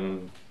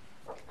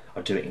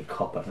 I'll do it in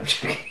copper.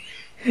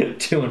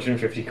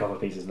 250 copper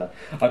pieces now.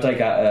 I'll take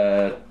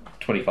out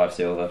 25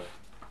 silver.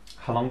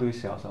 How long do we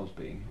see ourselves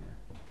being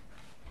here?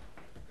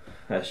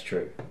 That's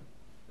true.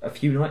 A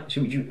few nights.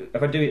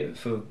 If I do it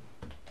for,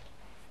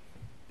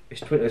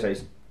 it's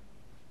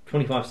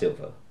 25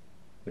 silver,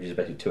 which is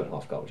basically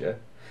 2.5 gold. Yeah.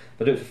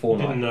 If I do it for 4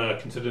 You nights. didn't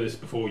consider this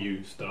before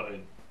you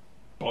started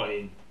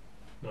buying.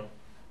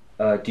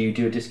 Do you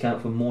do a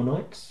discount for more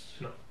nights?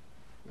 No.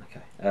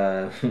 Okay.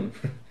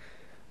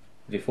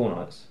 Do 4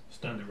 nights.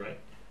 Standard rate.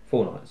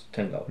 4 nights.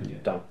 10 gold. Yeah.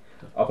 Done.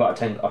 I'll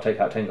take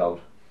out 10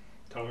 gold,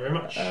 Thank you very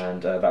much.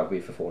 and that will be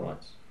for 4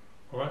 nights.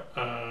 Alright,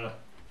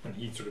 and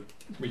he sort of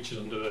reaches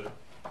under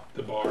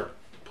the bar,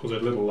 pulls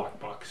out a little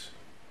lockbox,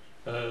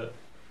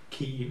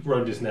 key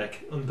round his neck,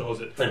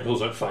 undoes it, then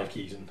pulls out 5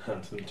 keys and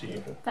hands them to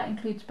you. That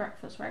includes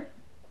breakfast, right?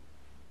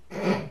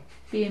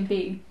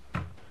 B&B.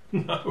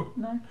 No,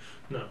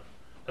 No?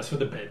 that's for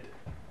the bed.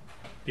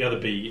 The other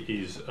B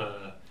is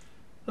a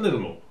little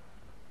more.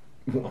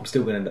 I'm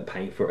still going to end up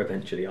paying for it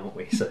eventually, aren't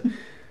we? So,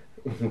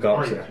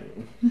 regardless.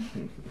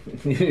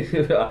 I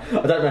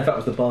don't know if that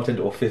was the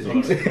bartender or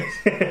physics.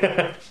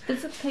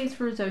 Physics pays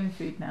for his own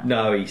food now.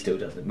 No, he still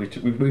doesn't.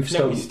 We've No,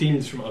 stolen. he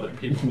steals from other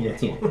people. Yeah,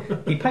 yeah.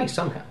 He pays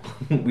somehow.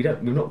 We've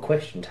not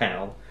questioned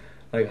how.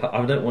 Like,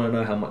 I don't want to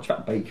know how much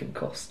that bacon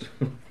cost.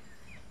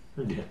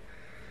 Yeah.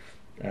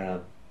 Yeah,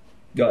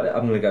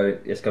 I'm going to go.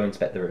 Let's go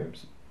inspect the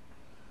rooms.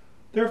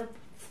 They're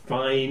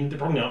fine. They're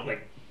probably not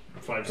like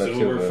 5 But silver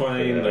silver,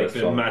 fine. yeah, Like that's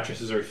the fine.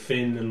 mattresses are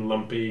thin and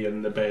lumpy,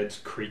 and the beds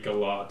creak a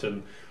lot,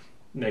 and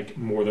like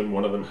more than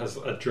one of them has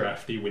a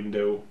drafty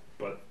window.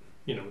 But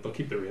you know they'll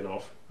keep the rain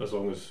off as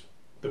long as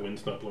the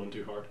wind's not blowing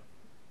too hard.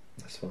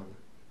 That's fine.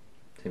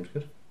 Seems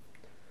good.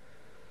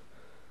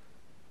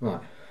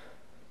 Right.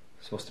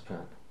 So what's the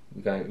plan?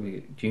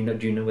 Do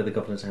you know where the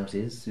governor's house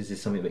is? Is this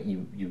something that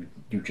you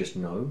just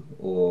know,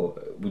 or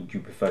would you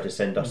prefer to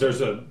send us?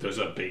 There's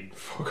a big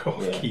fuck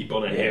off Yeah. keep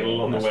on a Yeah,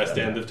 hill on the that's west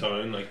fair. end of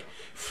town, like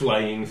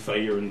flying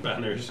fire and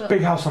banners. But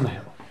Big house on the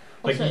hill.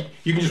 Like also,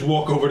 you can just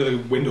walk over to the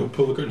window,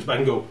 pull the curtains back,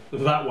 and go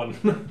that one.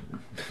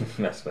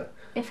 That's fair.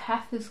 if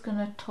Hef is going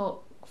to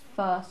talk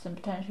first and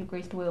potentially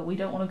agrees to Will, we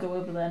don't want to go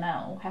over there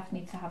now. Hef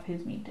needs to have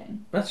his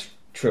meeting. That's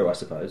true, I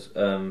suppose.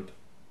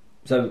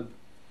 So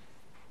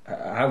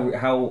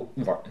how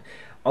right?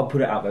 I'll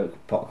put it out there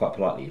quite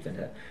politely,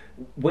 then.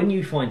 When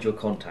you find your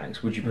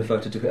contacts, would you prefer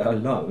to do it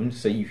alone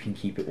so you can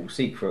keep it all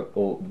secret,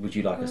 or would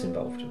you like us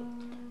involved?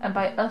 And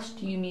by us,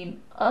 do you mean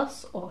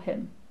us or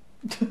him?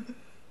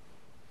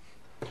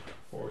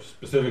 Or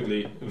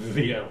specifically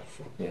the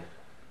elf.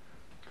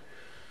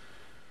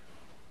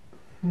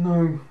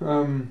 No,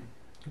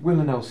 Will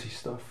and Elsie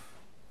stuff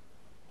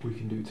we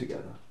can do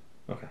together.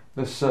 Okay.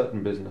 There's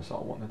certain business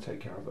I'll want to take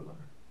care of alone.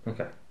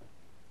 Okay.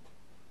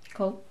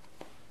 Cool.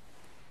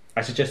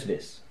 I suggest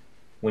this: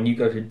 when you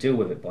go to deal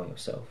with it by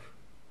yourself,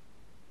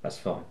 that's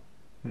fine.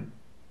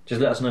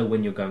 Just let us know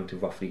when you're going to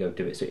roughly go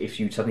do it. So if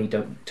you suddenly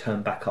don't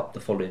turn back up the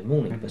following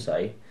morning, per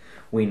se,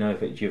 we know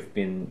that you've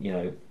been,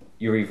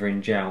 you're either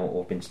in jail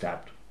or been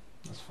stabbed.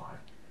 That's fine.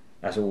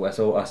 That's all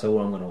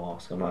I'm going to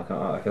ask.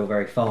 I feel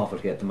very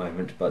fatherly at the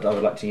moment, but I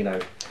would like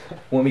to,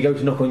 when we go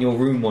to knock on your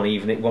room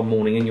one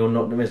morning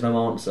and there's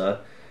no answer.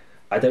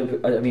 I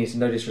mean, it's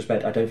no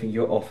disrespect. I don't think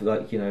you're off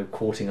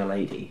courting a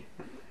lady.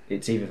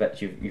 It's either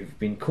that you've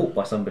been caught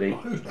by somebody,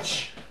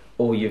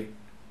 or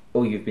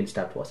you've been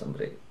stabbed by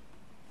somebody.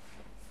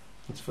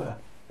 That's fair.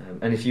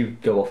 And if you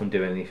go off and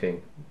do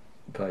anything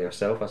by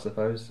yourself, I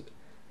suppose,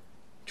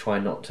 try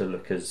not to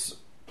look as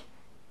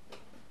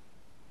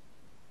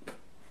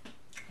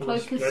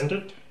Cloak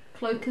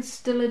is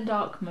still in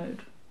dark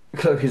mode.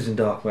 Cloak is in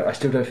dark mode. I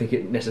still don't think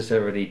it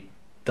necessarily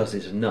does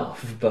it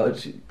enough,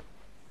 but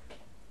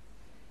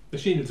the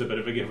shield's a bit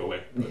of a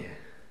giveaway. Yeah.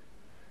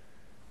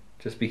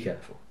 Just be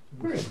careful.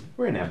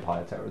 We're in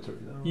Empire territory,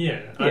 though.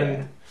 Yeah,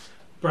 and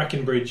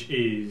Brackenbridge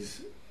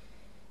is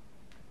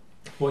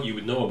what you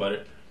would know about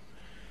it.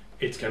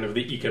 It's kind of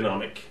the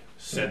economic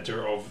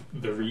centre of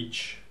the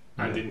Reach,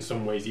 and in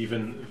some ways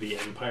even the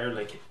Empire.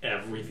 Like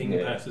everything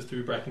passes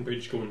through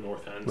Brackenbridge, going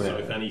north and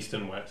south and east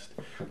and west.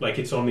 Like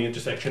it's on the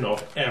intersection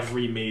of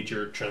every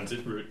major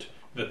transit route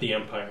that the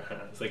Empire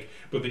has. Like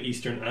both the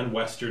eastern and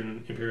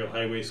western Imperial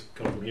highways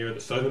come from here.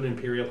 The southern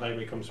Imperial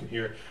highway comes from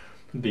here.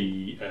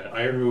 The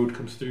Iron Road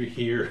comes through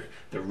here.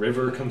 The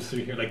river comes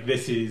through here. Like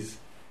this is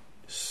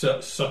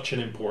such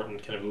an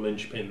important kind of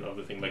linchpin of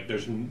the thing. Like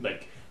there's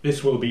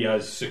this will be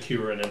as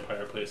secure an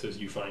Empire place as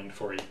you find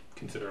for a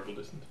considerable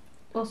distance.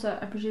 Also,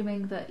 I'm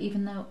presuming that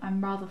even though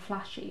I'm rather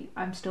flashy,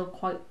 I'm still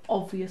quite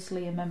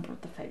obviously a member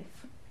of the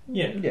faith.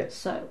 Yeah. Yes.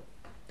 So.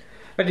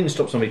 I didn't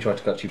stop somebody trying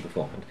to cut you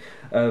beforehand.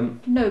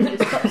 No,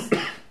 but it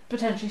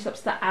potentially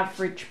stops the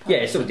average person. Yeah,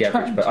 it stops the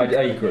average person.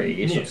 I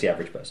agree. It stops the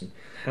average person.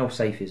 How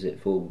safe is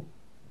it for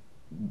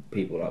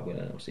people like Will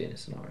and Elsie in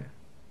this scenario?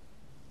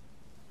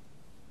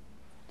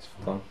 It's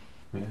fine.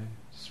 Yeah,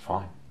 it's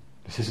fine.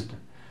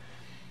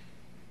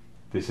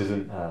 This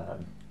isn't a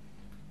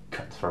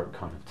cutthroat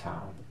kind of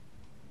town.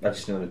 I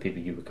just know the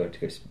people you were going to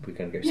go speak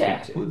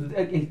to. Well,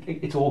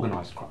 it's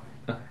organised crime.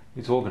 Okay.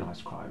 It's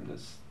organised crime.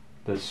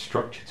 There's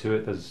structure to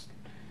it. There's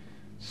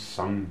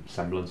some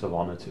semblance of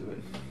honour to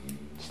it.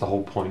 It's the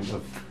whole point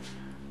of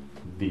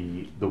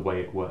the way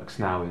it works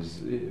now. Is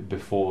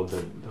before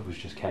there was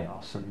just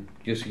chaos, and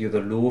You're the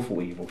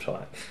lawful evil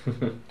type.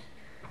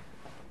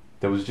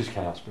 there was just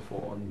chaos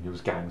before, and there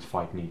was gangs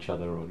fighting each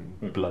other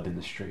and blood in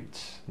the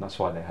streets. And that's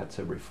why they had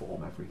to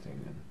reform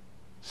everything and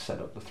set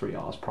up the 3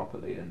 Rs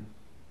properly and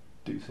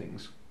do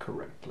things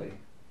correctly.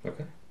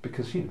 Okay.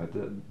 Because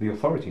the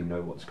authority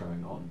know what's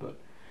going on, but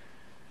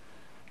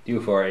The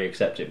authority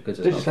accept it because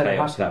they there's just not let it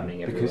chaos happen.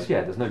 happening everywhere. Because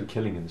there's no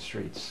killing in the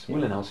streets. Yeah.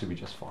 Will and Elsie will be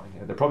just fine.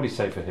 Yeah, they're probably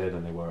safer here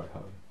than they were at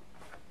home.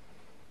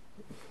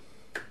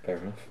 Fair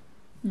enough.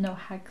 No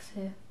hags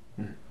here.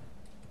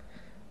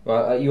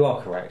 Well, you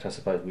are correct. I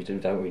suppose we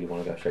don't really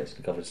want to go straight to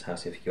the governor's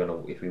house if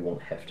we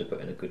want Hef to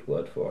put in a good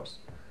word for us.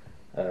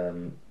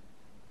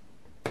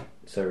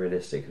 So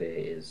realistically,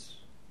 it is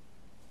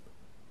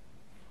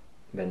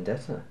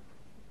vendetta.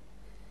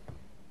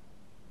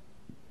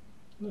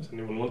 Unless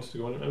anyone wants to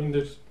go on. I mean,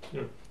 there's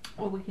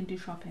Or we can do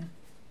shopping.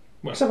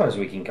 I suppose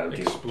we can go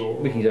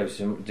explore. do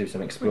some I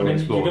mean, exploring.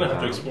 you're going to have to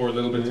town. explore a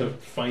little bit to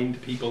find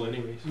people,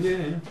 anyways.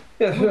 Yeah.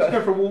 Yeah, Let's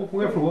go for a walk.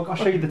 We'll go for a walk. I'll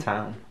show you the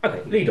town.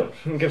 okay, lead on.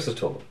 Give us a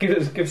tour.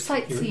 Give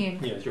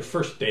Sightseeing. Yeah, it's your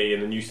first day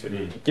in a new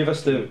city. Give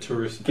us the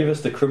Tourist. Give us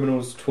the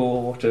criminals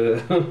tour to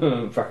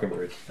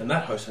Brackenbridge. And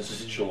that house has a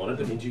sigil on it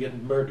that means you get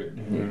murdered.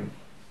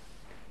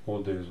 What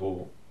we'll do is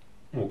we'll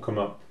come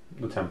up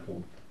the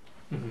temple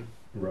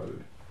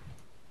road,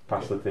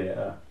 past the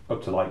theatre,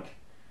 up to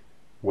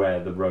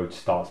where the road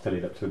starts to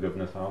lead up to the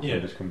governor's house. Yeah.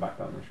 And just come back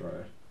down this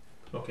road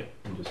Okay.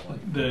 and just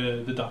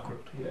The dock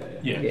road.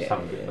 yeah. Just have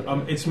a bit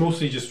of- It's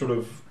mostly just sort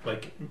of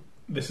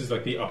this is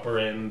the upper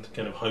end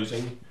kind of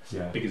housing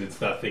yeah. because it's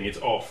that thing. It's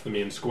off the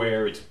main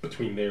square. It's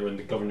between there and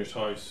the governor's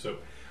house. So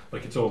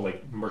it's all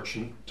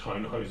merchant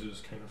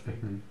townhouses kind of thing.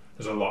 Mhm.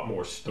 There's a lot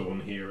more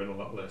stone here and a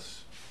lot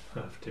less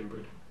half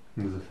timbered.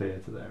 And there's a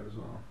theatre there as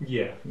well.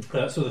 Yeah.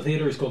 So the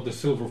theatre is called the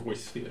Silver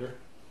Voice Theatre,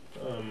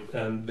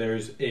 and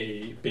there's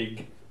a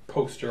big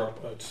poster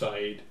up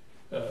outside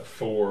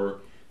for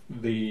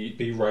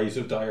the Rise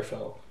of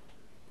Direfell,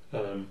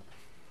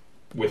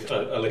 with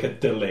a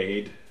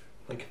delayed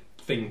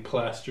thing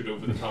plastered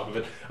over the top of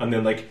it, and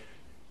then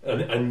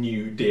a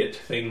new date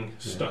thing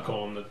stuck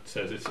on that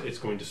says it's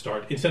going to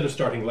start, instead of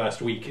starting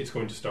last week, it's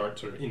going to start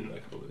sort of in a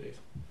couple of days.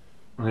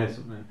 And here's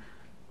something.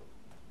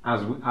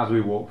 As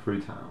we walk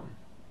through town,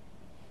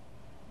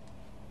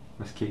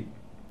 let's keep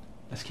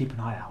an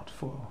eye out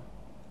for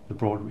the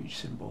Broadreach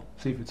symbol.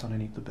 See if it's on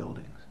any of the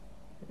buildings.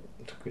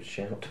 It's a good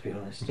shout, to be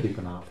honest. Keep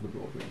an eye out for the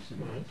Broadreach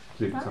symbol. Right.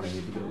 See if it's on any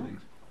of the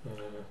buildings.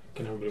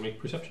 Can everybody make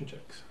perception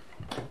checks?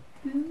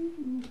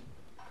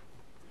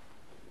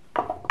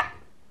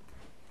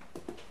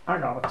 I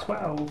got a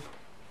 12.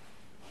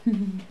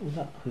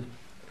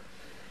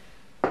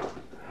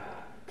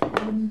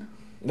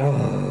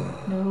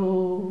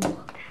 No.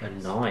 A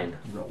 9.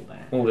 Roll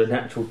there. Oh, the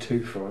natural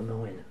 2 for a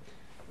 9.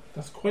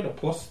 That's quite a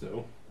plus,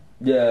 though.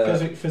 Yeah.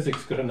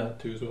 Physics got a nat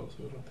 2 as well,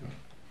 so I don't think.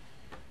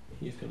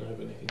 he's going to have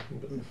anything.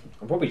 But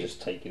I'm probably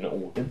just taking it all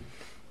with him.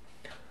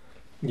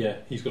 yeah,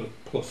 he's got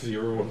a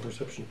 +0 on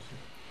perception.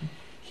 So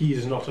he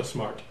is not a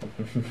smart.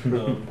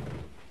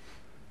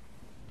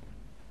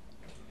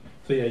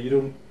 So yeah, you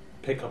don't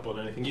pick up on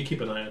anything. You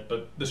keep an eye out,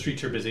 but the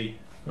streets are busy.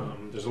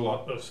 There's a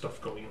lot of stuff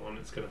going on.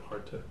 It's kind of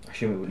hard to. I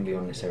assume it wouldn't be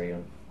unnecessary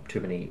on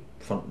too many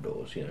front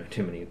doors,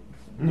 too many.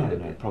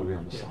 No, probably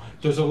on the Yeah. side.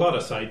 There's a lot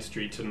of side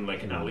streets and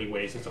like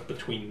alleyways and stuff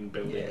between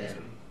buildings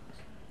and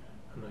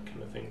that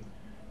kind of thing.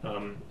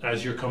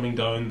 As you're coming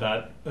down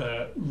that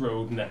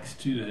road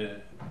next to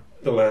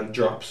the land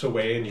drops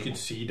away and you can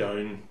see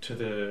down to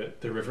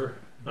the river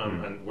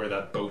and where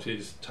that boat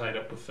is tied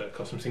up with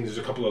customs things. There's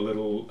a couple of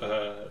little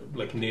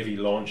like navy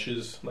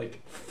launches,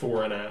 like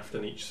fore and aft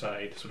on each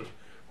side, sort of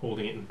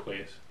holding it in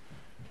place.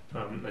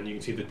 And you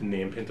can see that the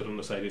name painted on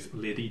the side is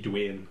Lady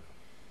Duane.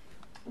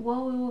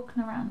 While we're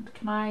walking around,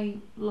 can I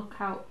look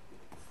out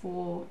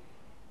for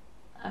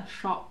a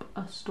shop,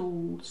 a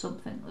stall,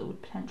 something that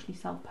would potentially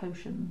sell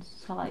potions?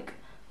 So, like,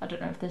 I don't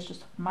know if there's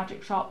just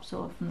magic shops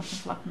or if I'm looking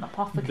for like an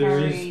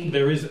apothecary.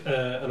 There is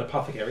an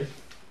apothecary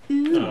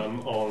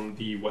on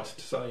the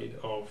west side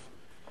of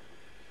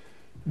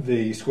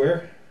the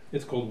square.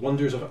 It's called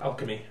Wonders of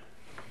Alchemy.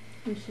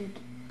 We should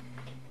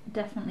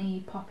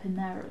definitely pop in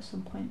there at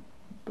some point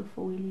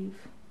before we leave.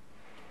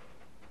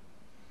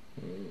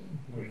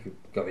 We could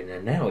go in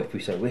there now if we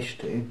so wish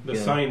to. The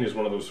sign is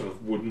one of those sort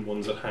of wooden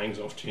ones that hangs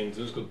off chains.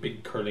 It's got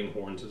big curling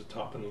horns at the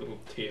top and a little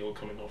tail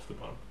coming off the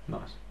bottom.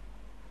 Nice.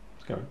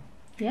 Let's go.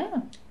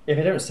 Yeah. If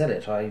I don't sell it,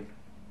 if I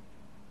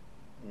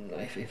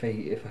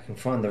can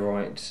find the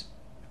right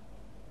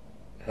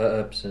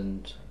herbs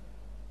and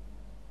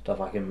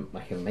stuff, I can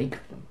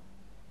make them.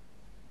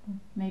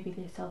 Maybe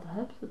they sell the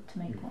herbs to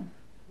make one.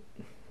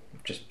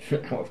 Just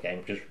out of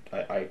game,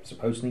 I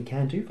supposedly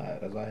can do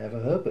that as I have a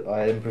herb.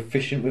 I am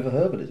proficient with a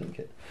herbalism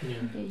kit. Yeah.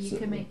 Okay, you So-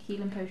 can make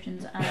healing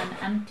potions and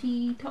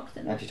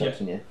antitoxin.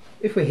 Antitoxin, yeah.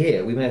 If we're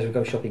here, we may as well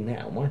go shopping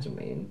now, mightn't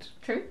we? And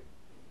True.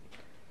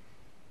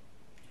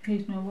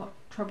 Who's know what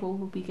trouble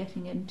we'll be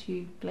getting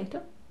into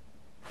later?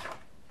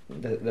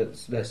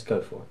 let's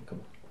go for it.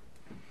 Come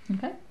on.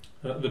 Okay.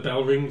 The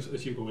bell rings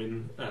as you go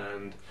in,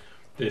 and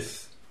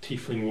this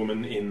tiefling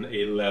woman in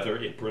a leather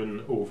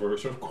apron over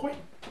sort of quite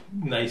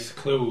nice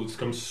clothes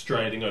comes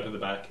striding out of the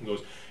back and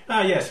goes,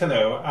 yes,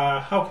 hello,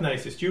 how can I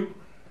assist you?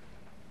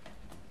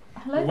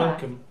 Hello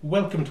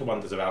Welcome to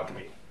Wonders of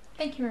Alchemy.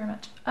 Thank you very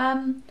much.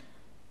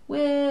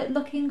 We're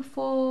looking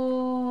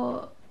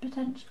for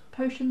potential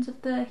potions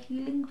of the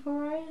healing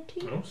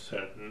variety. Oh,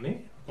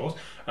 certainly, of course.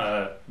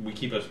 We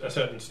keep a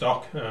certain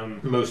stock.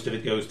 Most of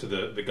it goes to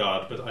the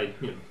guard, but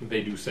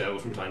they do sell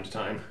from time to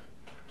time.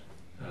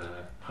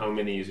 How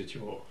many is it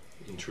you're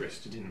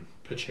interested in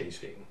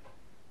purchasing?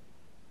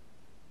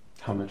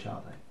 How much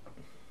are they?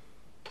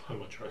 How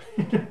much are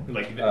they?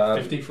 Like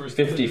 50 for a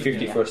standard?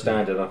 50 for a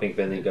standard. I think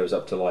then it goes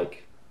up to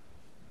like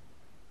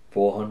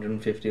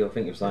 450. I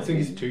think it's like. I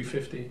think it's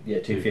 250. Yeah,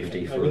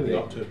 250 I for really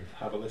the ought to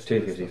have a list.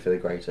 250 for the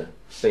greater.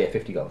 But yeah,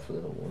 50 gold for the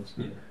normal ones.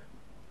 Yeah.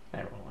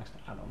 Everyone likes to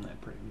add on their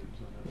premiums.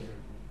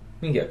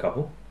 We can get a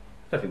couple.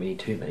 I don't think we need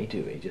too many,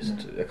 do we?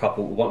 Just a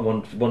couple.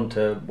 One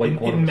to wait.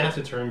 In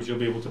meta terms, you'll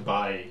be able to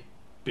buy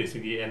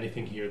basically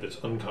anything here that's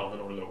uncommon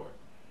or lower.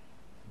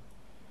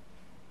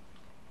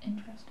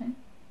 Interesting.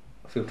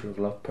 Filter of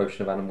love,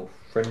 potion of animal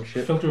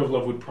friendship. Filter of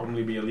love would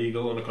probably be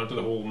illegal on account of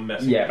the whole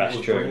mess. Yeah, that's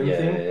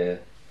true.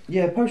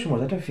 Yeah, potion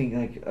wise, I don't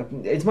think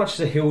as much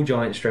as a hill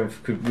giant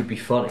strength would be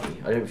funny.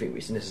 I don't think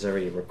it's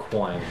necessarily a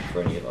requirement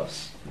for any of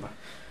us.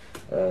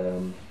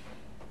 So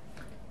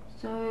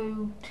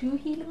 2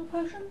 healing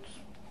potions.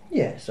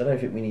 Yes, I don't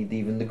think we need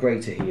even the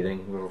greater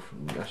healing.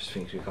 I just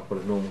think a couple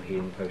of normal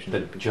healing potions.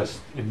 They're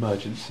just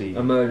emergency.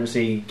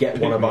 Get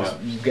one of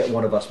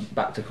us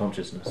back to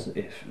consciousness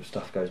if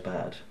stuff goes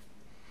bad.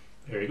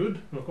 Very good,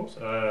 of course.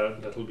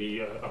 That'll be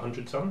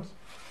 100 suns.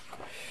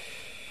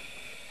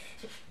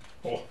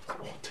 Or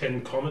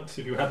 10 comets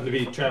if you happen to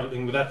be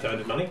travelling with that kind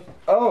of money.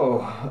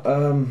 I'll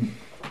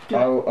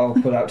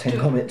put out 10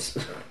 comets.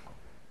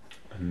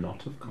 A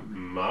knot of comets.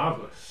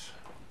 Marvellous.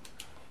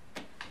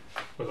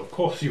 Well, of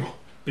course, your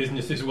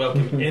business is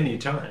welcome any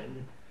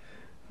time.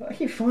 I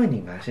keep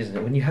finding that, isn't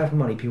it? When you have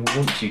money, people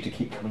want you to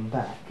keep coming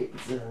back.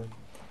 It's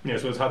Yeah,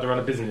 so it's hard to run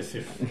a business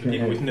if the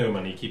people with no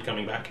money keep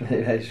coming back.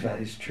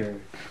 that is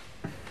true.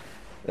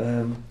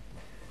 Well,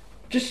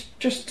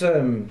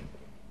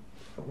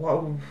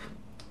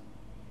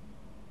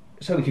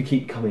 so we could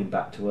keep coming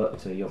back to work.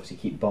 So you obviously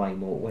keep buying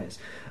more wares.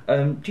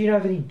 Do you know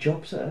of any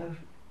jobs that are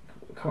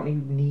currently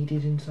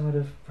needed inside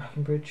of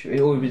Brackenbridge,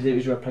 or is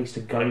there a place to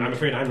go? I'm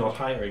afraid I'm not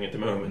hiring at the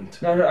moment.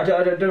 No, I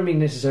don't mean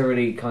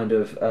necessarily kind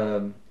of.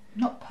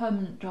 Not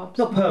permanent jobs.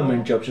 Not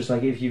permanent jobs, just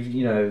like if you've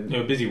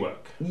No, busy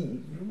work.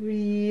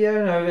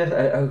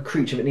 a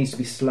creature that needs to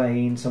be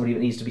slain, somebody that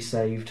needs to be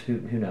saved. Who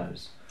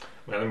knows?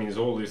 Well, I mean, there's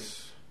all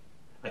this.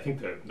 I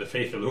think the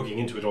faith are looking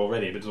into it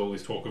already, but there's all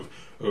this talk of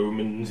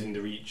omens in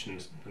the reach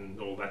and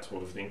all that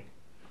sort of thing.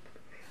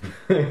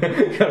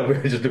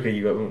 We're just looking at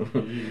you.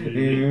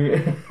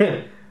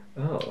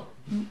 Oh.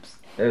 Oops.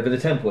 But the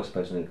temple, I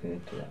suppose, is looking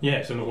into that.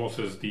 Yes, and of course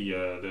there's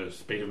the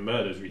spate of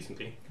murders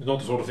recently. It's not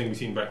the sort of thing we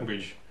see in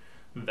Brackenbridge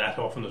that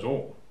often at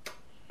all.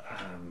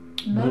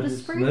 Murder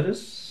spree?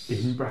 Murders?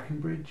 In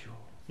Brackenbridge? Or?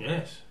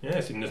 Yes.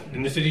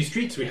 In the city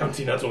streets, we haven't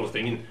seen that sort of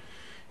thing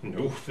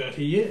in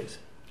 30 years.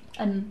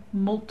 And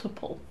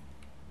multiple.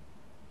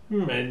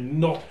 And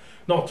not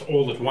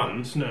all at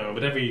once, no.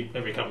 But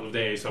every couple of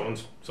days,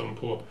 some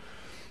poor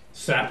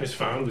sap is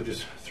found with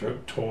his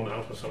throat torn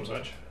out or some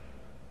such.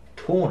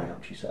 Torn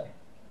out, you say?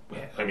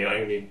 Well, I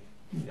mean,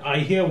 I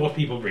hear what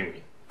people bring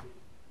me.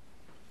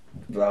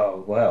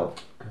 Oh, well.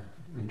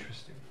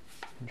 Interesting.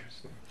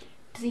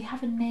 Does he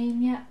have a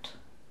name yet?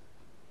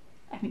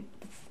 I mean,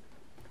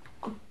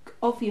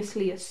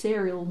 obviously a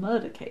serial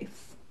murder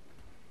case.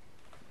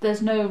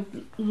 There's no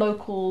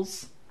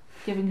locals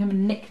giving him a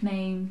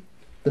nickname.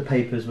 The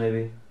papers,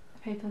 maybe?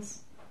 Papers.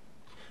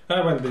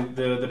 Well,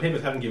 the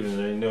papers haven't given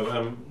any.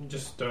 No,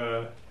 just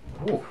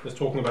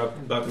talking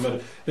about the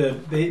murder.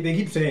 They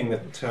keep saying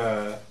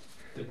that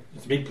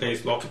it's a big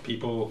place, lots of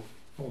people,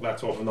 all that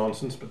sort of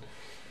nonsense. But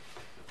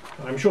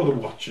I'm sure the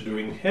Watch are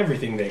doing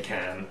everything they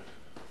can.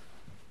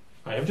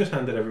 I have just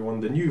handed everyone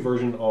the new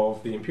version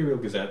of the Imperial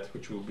Gazette,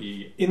 which will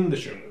be in the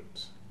show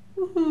notes.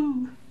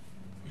 Woohoo!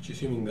 Which,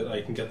 assuming that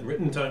I can get them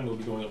written in time, will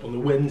be going up on the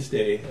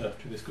Wednesday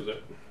after this goes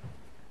out.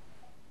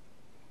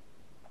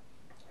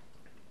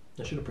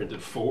 I should have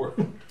printed 4.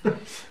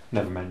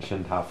 Never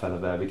mentioned how Fella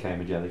Bear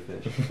became a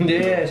jellyfish.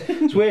 Yes,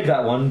 it's weird,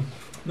 that one.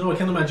 No, I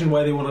can't imagine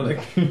why they want to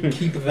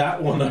keep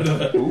that one out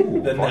of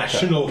the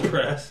national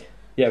press.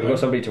 Yeah, we've got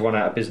somebody to run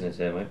out of business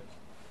here, mate.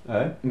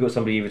 Eh? We've got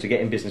somebody either to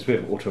get in business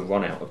with or to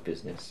run out of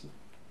business.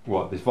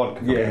 What, this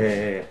vodka?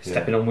 Yeah.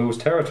 Stepping on Will's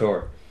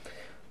territory.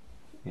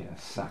 Yeah,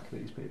 sack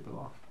these people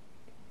off.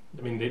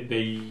 I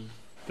mean,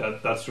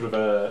 that's sort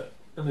of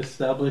an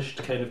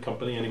established kind of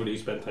company. Anybody who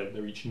spent time in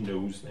the Reach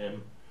knows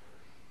them.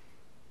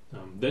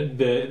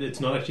 It's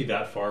not actually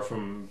that far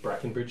from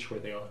Brackenbridge where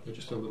they are. They're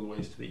just a little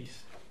ways to the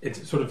east.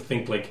 It's sort of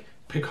think like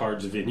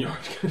Picard's Vineyard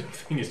kind of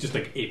thing. It's just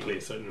like a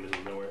place out in the middle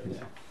of nowhere.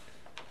 Yeah.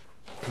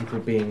 People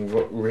being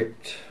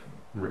ripped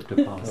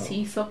apart.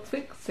 See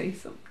something, say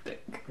something.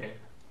 Yeah.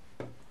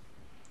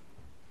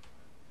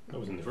 That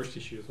was in the first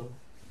issue as well.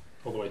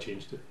 Although I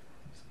changed it.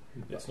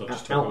 It's not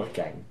just out of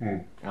game.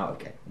 Out of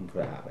game. I'm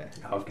put it out there.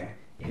 Out of game.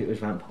 If it was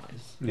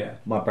vampires, Yeah.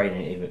 my brain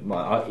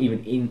ain't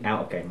even in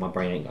out of game. My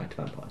brain ain't going to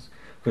vampires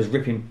because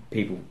ripping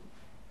people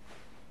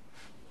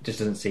just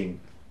doesn't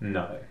seem.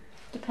 No.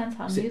 Depends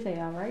how new they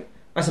are, right?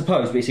 I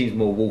suppose, but it seems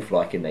more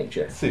wolf-like in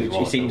nature.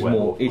 It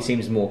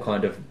seems more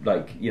kind of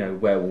like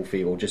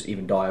werewolfy or just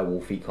even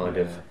direwolfy kind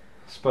of. I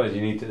suppose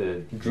you need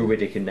to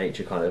druidic in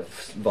nature kind of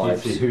vibes.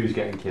 See who's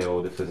getting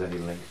killed, if there's any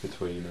link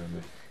between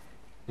them,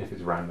 if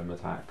it's random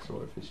attacks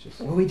or if it's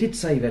just. Well, we did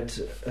say that.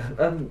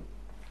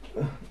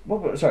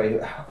 Sorry,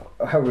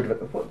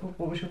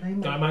 what was your name?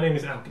 My name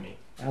is Alchemy.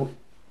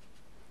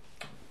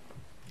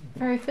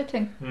 Very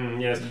fitting.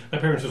 Yes, my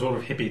parents are sort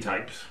of hippie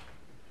types.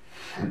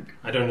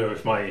 I don't know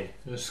if my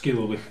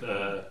skill with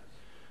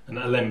an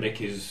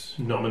alembic is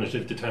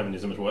nominative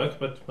determinism at work,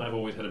 but I've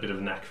always had a bit of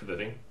a knack for the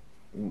thing.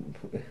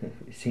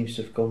 It seems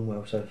to have gone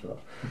well so far.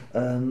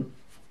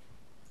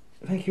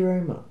 Thank you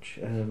very much.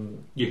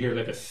 You hear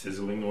like a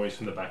sizzling noise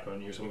from the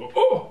background. You hear someone go,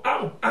 "Oh,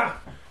 ow, ah!"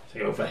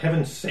 So, "Oh, for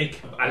heaven's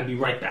sake, I'll be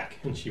right back."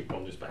 And she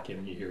wanders back in,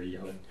 and you hear her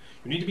yelling,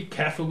 "You need to be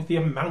careful with the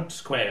amount,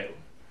 Square."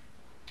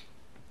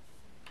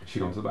 Has she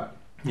gone to the back?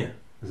 Yeah.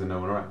 Is there no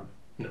one around?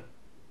 No.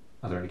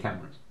 Are there any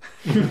cameras?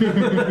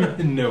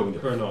 No,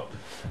 there are not.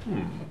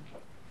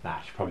 Nah,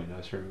 she probably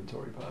knows her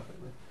inventory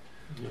perfectly.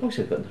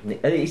 Also got nothing.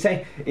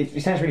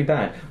 It sounds really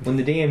bad when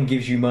the DM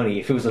gives you money.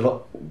 It feels a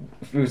lot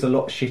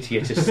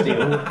shittier to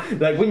steal.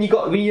 Like when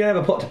you have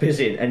a pot to piss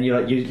in, and you're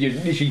like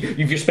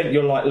you've just spent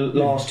your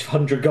last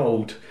 100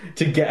 gold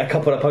to get a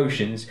couple of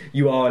potions.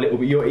 You are a little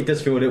bit. It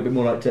does feel a little bit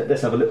more like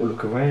let's have a little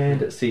look around,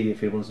 let's see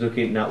if anyone's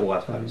looking. Now, I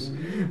suppose.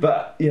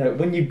 But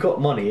when you've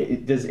got money,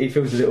 it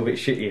feels a little bit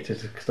shittier to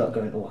start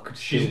going. Oh, I could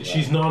steal that.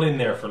 She's not in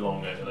there for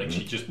long. Like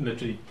she just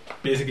literally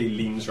basically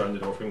leans around the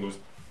door and goes,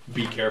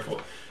 "Be careful."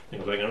 And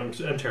goes like,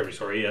 I'm terribly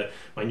sorry.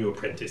 My new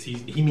apprentice.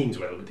 He means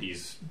well, but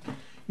he's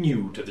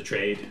new to the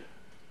trade.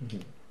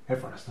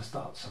 Everyone has to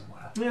start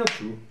somewhere. Yeah,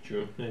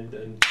 true.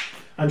 And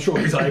I'm sure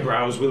his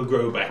eyebrows will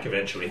grow back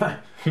eventually. I've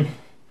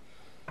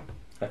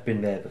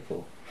been there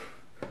before.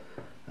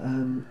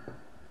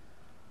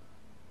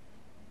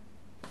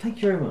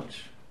 Thank you very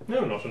much.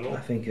 No, not at all.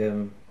 I think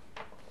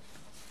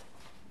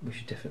we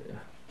should definitely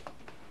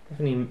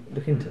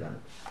look into that.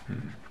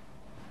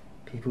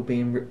 People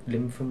being ripped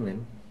limb from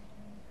limb.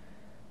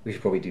 We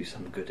should probably do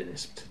some good in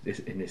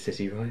this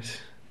city,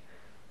 right?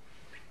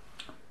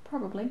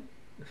 Probably.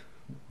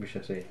 We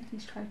shall see. At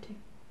least try to.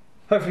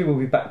 Hopefully we'll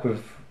be back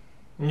with...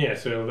 Yeah,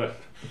 so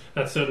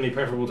that's certainly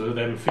preferable to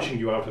them fishing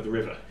you out of the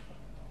river.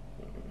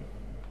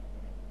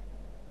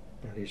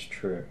 That is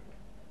true.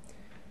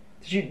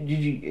 You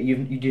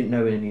didn't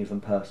know any of them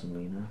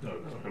personally, no? No.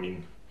 I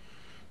mean,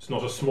 it's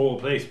not a small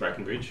place,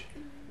 Brackenbridge.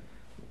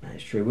 That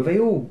is true. Were they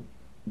all...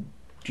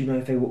 Do you know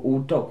if they were all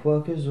dock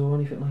workers or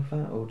anything like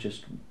that, or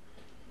just...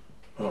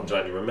 Oh, I'm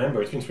trying to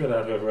remember. It's been spread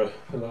out over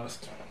the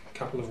last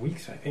couple of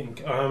weeks, I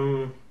think.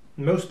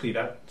 Mostly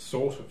that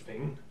sort of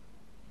thing.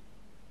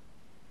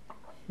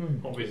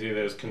 Obviously,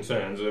 there's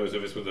concerns. Those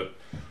of us with a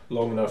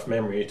long enough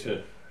memory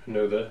to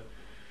know the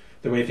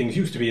way things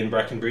used to be in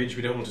Brackenbridge,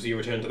 we don't want to see a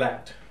return to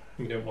that.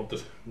 We don't want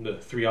the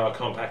 3R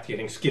compact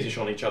getting skittish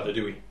on each other,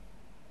 do we?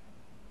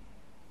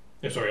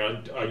 Sorry,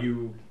 are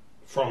you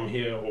from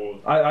here or?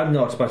 I'm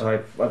not, but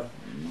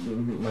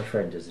my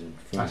friend has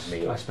informed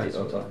me I of spent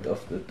some time.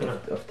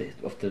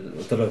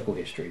 the local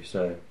history.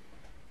 So,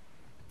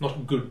 not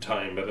a good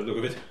time by the look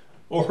of it,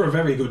 or a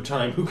very good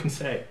time. Who can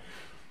say?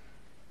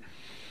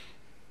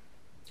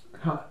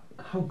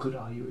 How good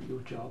are you at your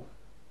job?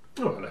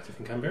 Oh, I like to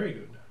think I'm very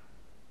good.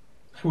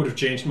 I would have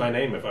changed my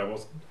name if I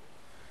wasn't.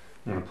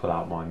 I'm going to pull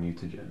out my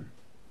mutagen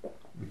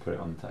and put it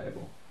on the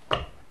table.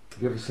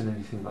 Have you ever seen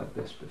anything like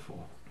this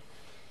before?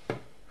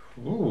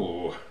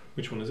 Ooh,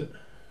 which one is it?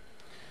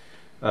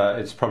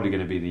 It's probably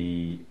going to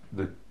be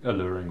the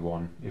alluring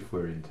one if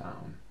we're in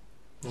town.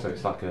 So Okay.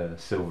 it's like a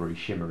silvery,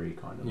 shimmery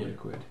kind of Yeah.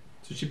 liquid.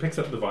 So she picks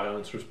up the vial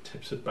and sort of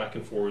tips it back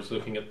and forwards,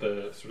 looking at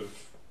the sort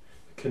of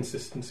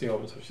consistency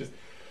of it. So she says,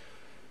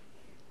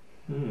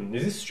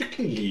 is this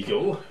strictly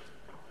legal?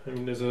 I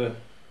mean, there's a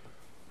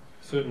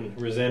certain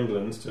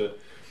resemblance to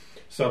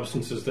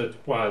substances that,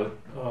 while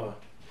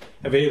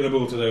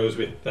available to those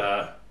with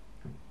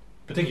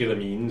particular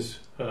means,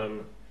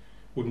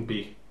 wouldn't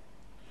be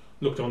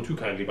looked on too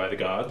kindly by the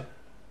guard.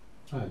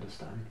 I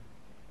understand.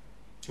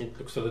 It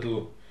looks a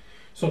little...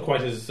 It's not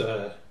quite as...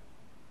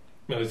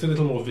 it's a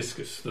little more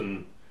viscous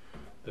than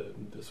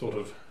the sort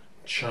of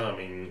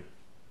charming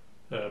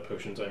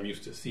potions I'm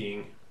used to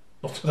seeing.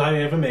 Not that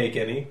I ever make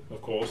any,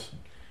 of course.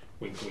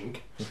 Wink,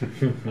 wink.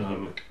 You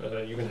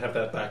can have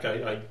that back.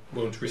 I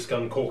won't risk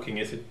uncorking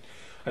it.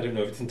 I don't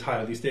know if it's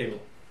entirely stable.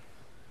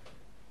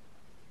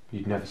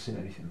 You'd never seen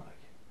anything like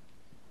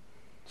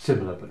it.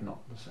 Similar, but not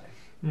the same.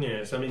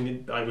 Yes, I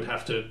mean, I would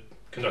have to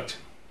conduct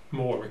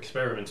more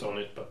experiments on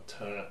it, but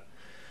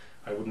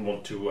I wouldn't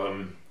want to.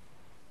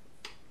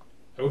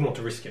 I wouldn't want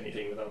to risk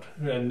anything without.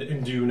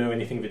 And do you know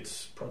anything of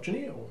its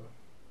progeny or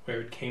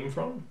where it came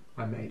from?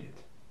 I made it.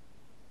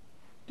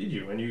 Did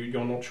you? And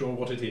you're not sure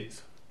what it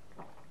is?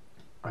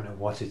 I know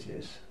what it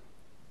is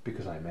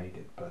because I made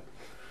it, but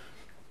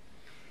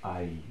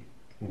I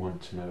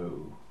want to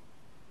know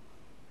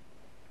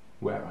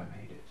where I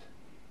made it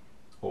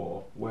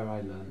or where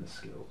I learned the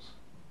skills.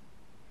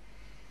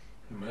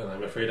 Well,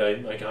 I'm afraid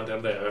I can't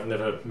help there. I've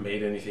never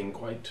made anything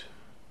quite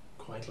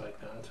like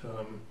that.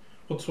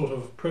 What sort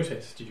of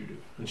process did you do?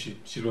 And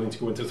she's willing to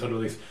go into sort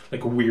of this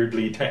like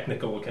weirdly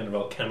technical kind of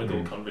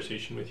alchemical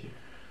conversation with you.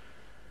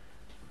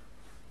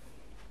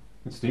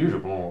 It's the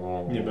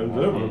usual. Yeah,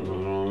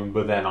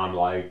 but then I'm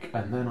like,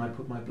 and then I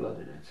put my blood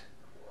in it.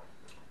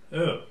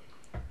 Oh,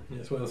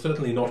 yes. Well,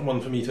 certainly not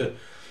one for me to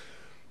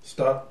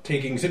start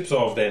taking sips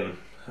of. Then,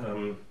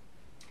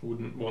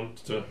 wouldn't want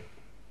to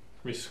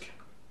risk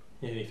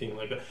anything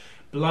like that.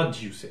 Blood,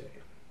 you say?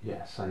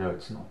 Yes, I know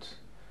it's not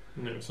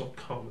No, it's not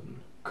common.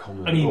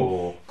 common. I mean,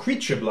 or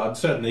creature blood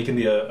certainly can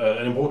be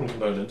an important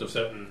component of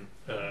certain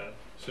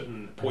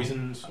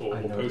poisons or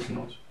I know it's potions.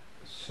 not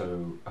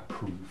so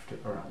approved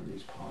around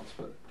these parts,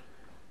 but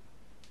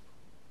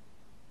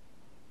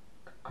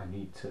I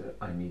need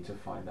to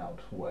find out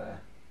where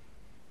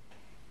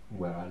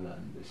I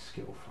learned this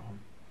skill from.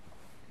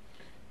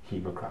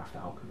 Hemocraft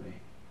alchemy.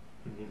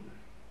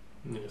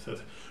 Yes,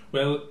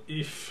 well,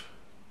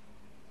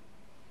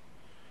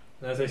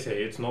 as I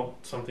say, it's not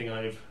something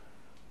I've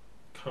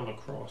come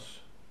across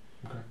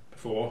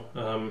before.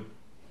 I've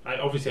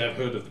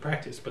heard of the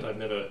practice, but I've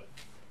never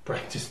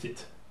practiced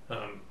it.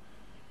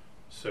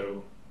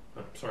 So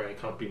I'm sorry I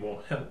can't be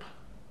more help.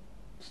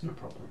 It's no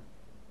problem.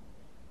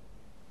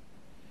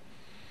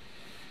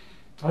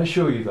 I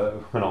assure you,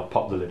 though, and I'll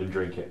pop the lid and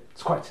drink it.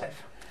 It's quite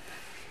safe.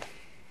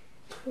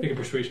 Make a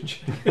persuasion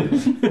check.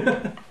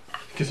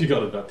 Because you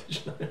got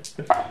advantage.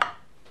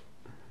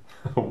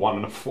 1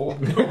 and a 4.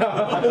 it would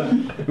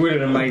have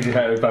been amazing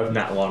how it was both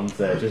nat ones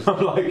there. Just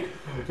I'm like,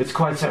 it's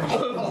quite safe.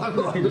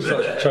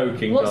 such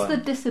choking. What's the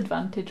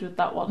disadvantage with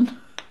that one?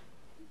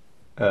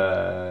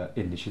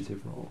 Initiative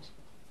rolls.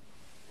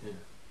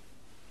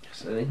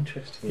 It's an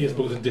interesting. He is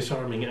both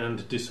disarming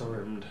and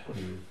disarmed.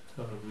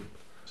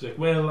 She's like,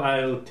 well,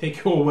 I'll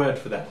take your word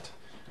for that.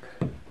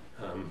 It's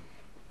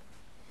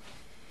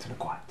an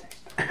acquired taste.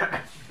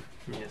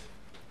 Yes,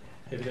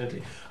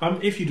 evidently.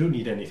 If you do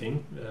need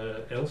anything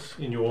else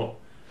in your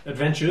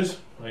adventures,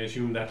 I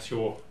assume that's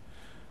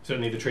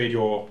certainly the trade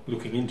you're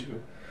looking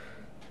into.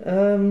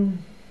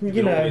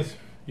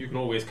 You can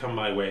always come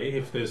my way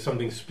if there's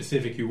something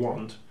specific you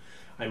want.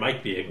 I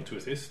might be able to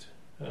assist,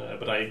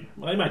 but I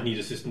might need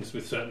assistance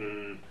with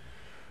certain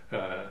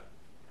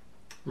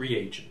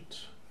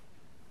reagents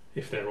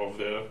if they're of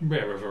the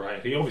rarer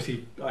variety.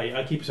 Obviously,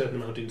 I keep a certain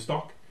amount in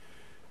stock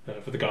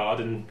for the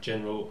guard and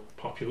general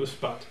populace,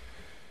 but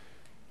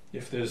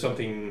if there's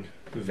something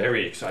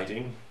very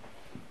exciting,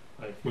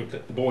 I won't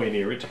let the boy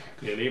near it,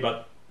 clearly,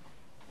 but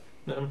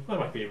I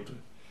might be able to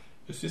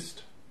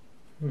assist.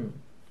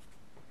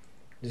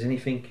 Does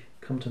anything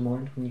come to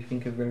mind when you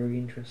think of very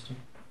interesting?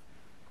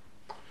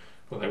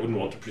 Well, I wouldn't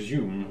want to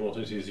presume what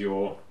it is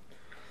you're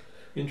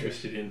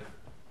interested in.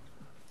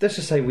 Let's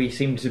just say we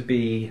seem to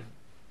be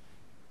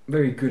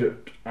very good at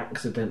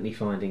accidentally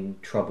finding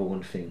trouble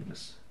and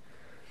things.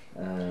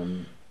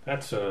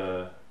 That's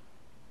a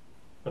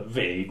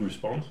vague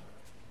response.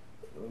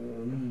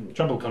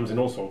 Trouble comes in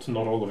all sorts, and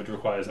not all of it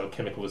requires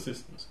alchemical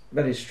assistance.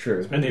 That is true.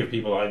 There's plenty of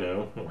people I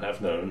know, or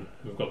have known,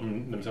 who've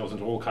gotten themselves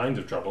into all kinds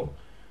of trouble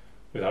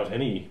without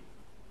any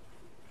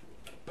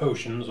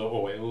potions or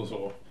oils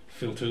or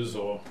filters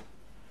or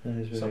That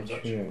is very some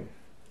such. true.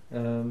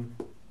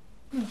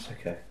 That's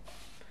okay.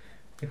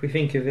 If we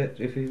think of it,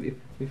 if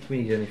we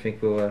need anything,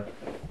 we're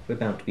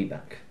bound to be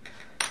back.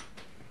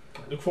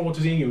 I look forward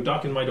to seeing you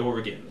darken my door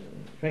again.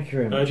 Thank you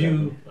very much.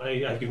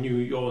 I've given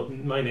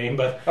you my name,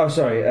 but... Oh,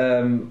 sorry.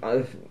 I'm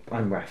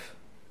Raph.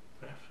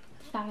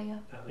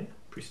 Thalia. Thalia,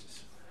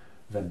 priestess.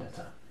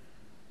 Vendetta.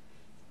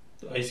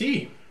 I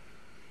see.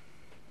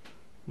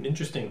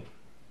 Interesting.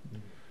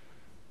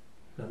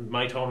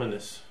 Might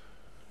ominous,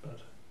 but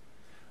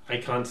I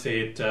can't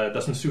say it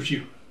doesn't suit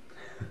you.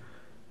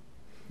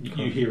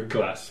 You hear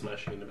glass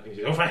smashing in the back. You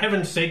say, "Oh, for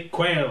heaven's sake,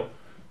 quail!"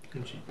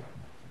 And she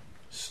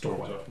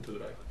storms off into the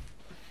back.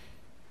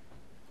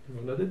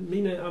 I didn't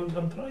mean it. I'm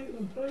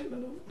trying. I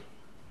don't.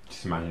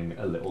 Just imagining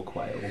a little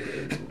quail.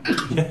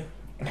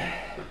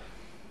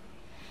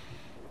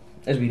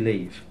 As we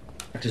leave,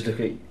 I just look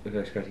at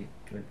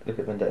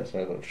Vendetta. So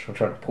I'm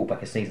trying to pull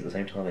back a sneeze at the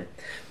same time.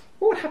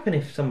 What would happen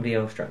if somebody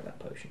else drank that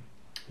potion?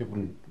 It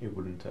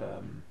wouldn't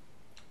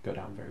go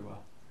down very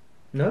well.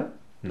 No?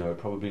 No,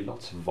 probably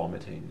lots of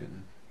vomiting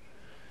and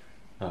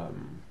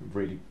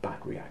really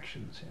bad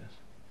reactions. Yes,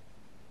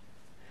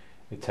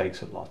 it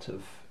takes a lot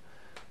of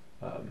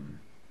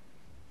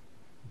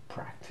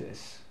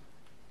practice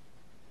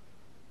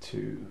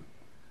to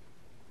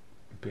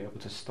be able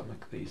to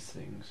stomach these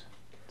things.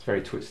 It's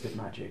very twisted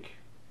magic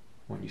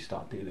when you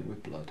start dealing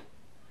with blood.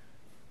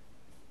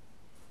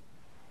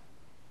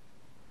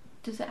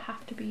 Does it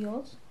have to be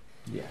yours?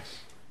 Yes.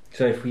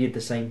 So if we did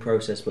the same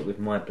process but with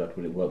my blood,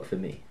 will it work for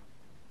me?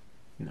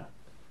 No.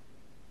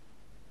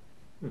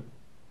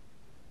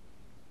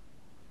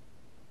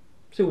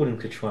 Still willing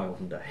to try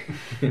one day.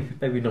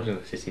 Maybe not in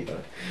the city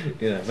though.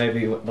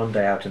 Maybe one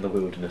day out in the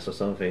wilderness or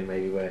something.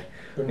 Maybe where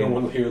no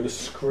one will hear the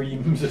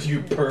screams as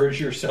you purge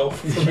yourself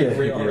from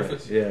every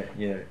orifice.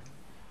 Yeah.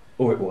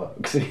 Or it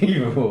works.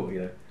 Either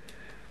or,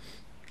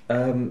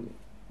 I'm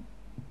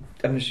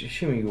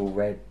assuming you all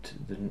read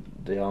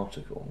the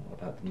article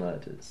about the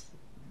murders.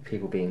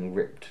 People being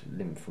ripped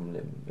limb from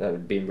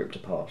limb, being ripped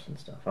apart and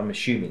stuff. I'm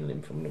assuming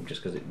limb from limb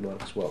just because it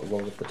works well,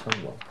 rolls off the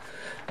tongue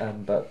well.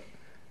 But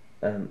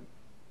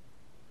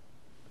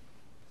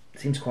it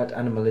seems quite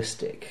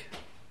animalistic.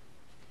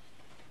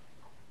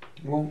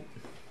 Well,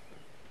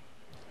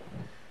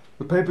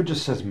 the paper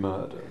just says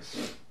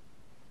murders.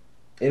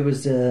 It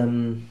was,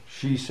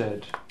 She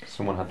said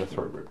someone had their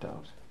throat ripped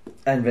out.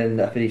 and then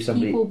I believe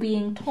somebody, People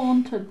being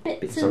torn to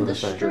bits in the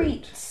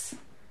streets.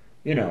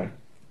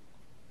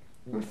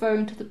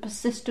 Referring to the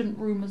persistent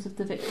rumours of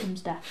the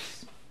victims'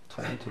 deaths.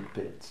 Torn to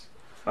bits.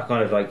 I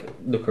kind of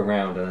look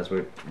around and as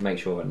we make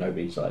sure that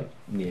nobody's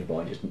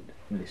nearby, just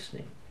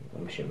listening.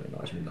 I'm assuming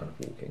as we're kind of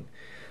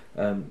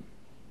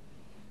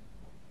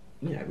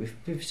walking.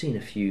 We've seen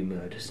a few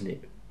murders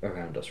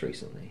around us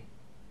recently.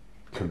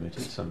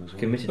 Committed some as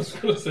well. I was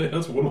going to say,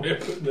 that's one way of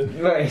putting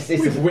it. Right,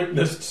 We've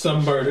witnessed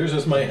some murders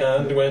as my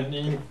hand went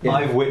in. Yeah.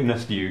 I've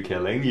witnessed you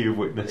killing, you've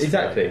witnessed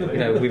exactly.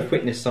 killing. We've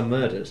witnessed some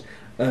murders,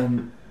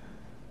 but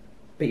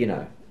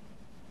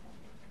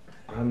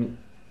I'm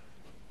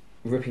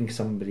ripping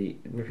somebody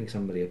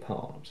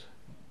apart.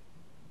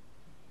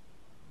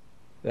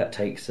 That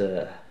takes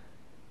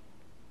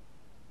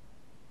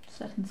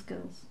Certain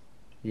skills.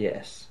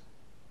 yes,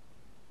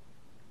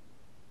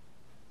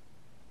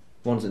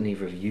 ones that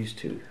neither of you used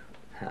to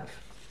have,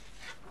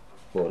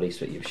 or at least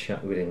that you've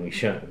willingly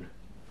shown.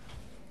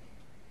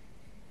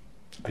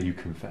 Are you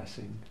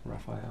confessing,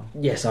 Raphael?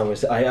 Yes, I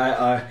was.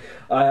 I'm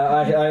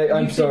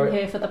You've sorry. been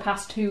here for the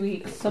past 2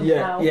 weeks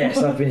somehow. Yes,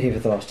 I've been here for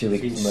the last 2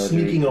 weeks. She's been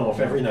sneaking off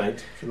every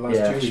night for the last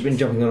 2 weeks. She's been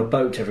jumping on a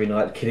boat every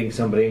night, killing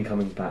somebody and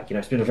coming back.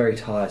 It's been a very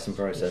tiresome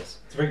process.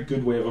 It's a very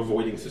good way of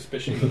avoiding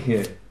suspicion.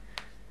 Yeah.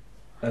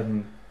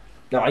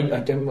 No, I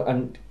don't.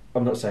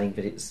 I'm not saying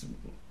that it's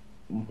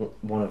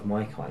one of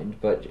my kind,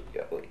 but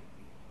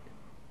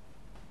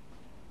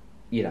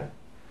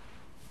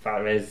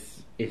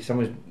if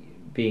someone's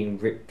being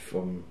ripped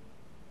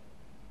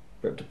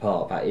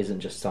apart, that isn't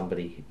just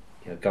somebody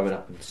going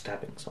up and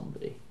stabbing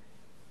somebody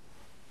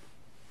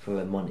for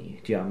their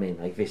money. Do you know what I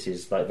mean? This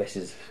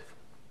is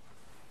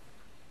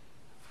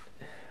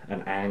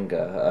an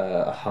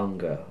anger, a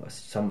hunger, or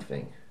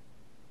something.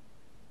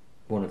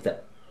 One of the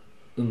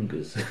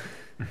ungers,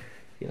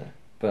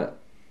 But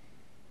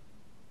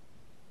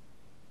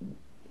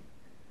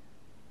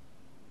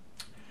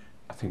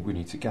I think we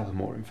need to gather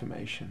more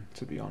information,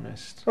 to be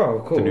honest. oh,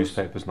 of course. The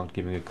newspaper's not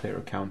giving a clear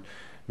account.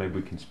 Maybe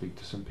we can speak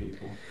to some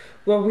people.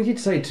 Well, we did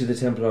say to the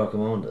Templar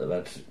commander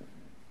that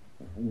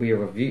we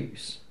are of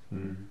use.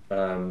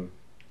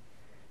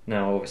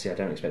 Now, obviously, I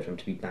don't expect them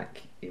to be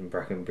back in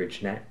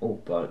Brackenbridge now,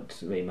 but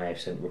they may have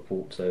sent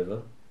reports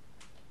over.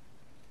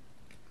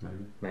 Maybe.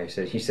 May have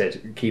said, he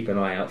said, keep an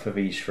eye out for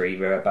these three.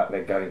 They're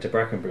going to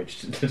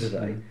Brackenbridge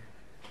today.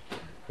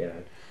 You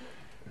know.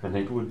 And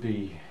it would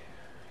be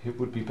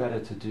better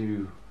to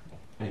do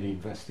any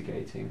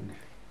investigating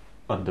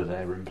under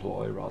their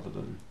employ rather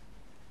than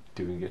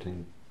doing it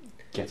and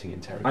getting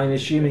interrogated. I'm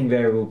assuming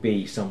there will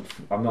be some.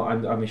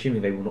 I'm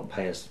assuming they will not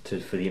pay us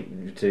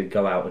to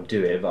go out and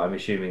do it. But I'm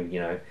assuming,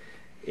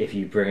 if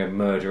you bring a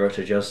murderer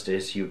to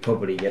justice, you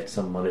probably get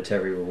some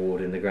monetary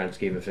reward in the grand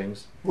scheme of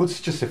things. Well, it's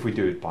just if we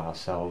do it by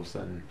ourselves,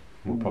 then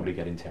we'll probably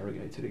get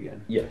interrogated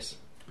again. Yes.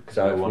 Because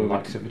So no if one we were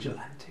likes to- a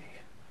vigilante.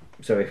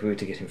 So if we were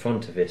to get in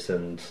front of this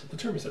and The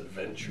term is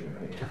adventure.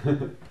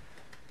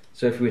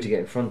 so if we were to get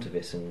in front of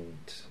this and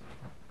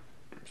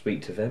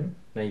speak to them,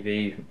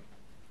 maybe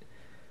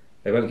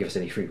they won't give us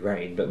any free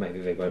rein, but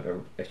maybe they won't,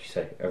 as you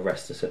say,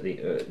 arrest us at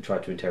the try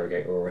to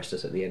interrogate or arrest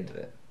us at the end of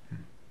it.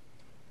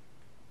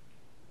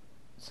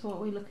 So what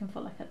are we looking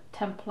for, like a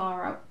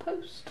Templar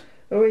outpost?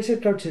 Oh, he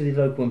said go to the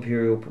local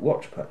Imperial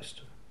watch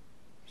post.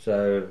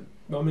 So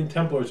Well, I mean,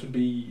 Templars would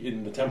be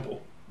in the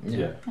temple.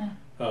 Yeah.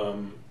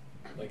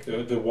 Like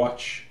the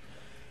watch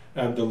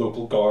and the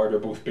local guard are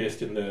both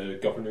based in the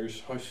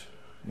governor's house.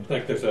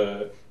 Like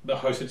the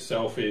house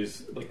itself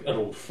is like an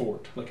old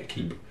fort, like a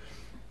keep.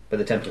 but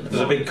the Templar.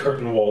 There's a big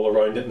curtain wall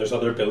around it, and there's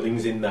other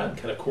buildings in that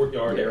kind of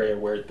courtyard area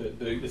where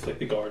it's like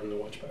the guard and the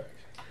watch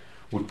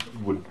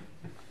barracks.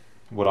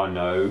 Would I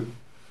know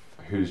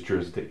whose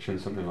jurisdiction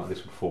something like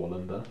this would fall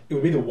under? It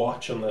would be the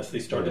watch unless they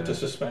started Yeah. to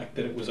suspect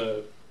that it was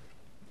a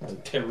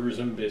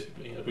terrorism,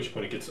 basically. At which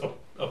point it gets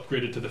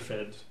upgraded to the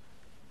feds.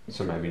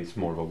 So maybe it's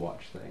more of a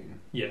watch thing.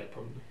 Yeah,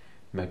 probably.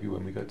 Maybe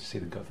when we go to see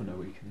the governor,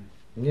 we can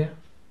Yeah.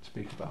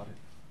 speak about it.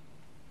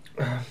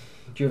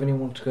 Do you have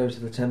anyone to go to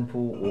the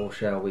temple, or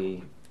shall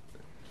we?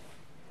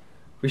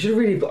 We should have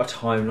really got a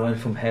timeline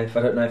from Hef.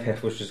 I don't know if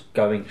Hef was just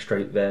going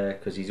straight there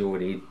because he's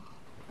already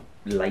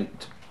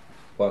late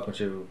by a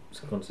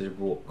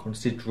considerable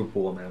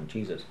amount.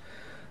 Jesus.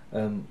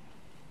 I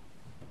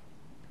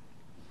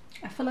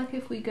feel like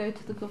if we go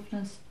to the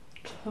governor's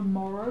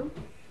tomorrow,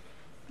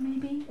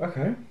 maybe.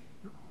 Okay.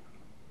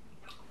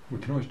 We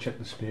can always check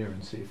the spear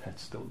and see if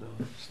Head's still there.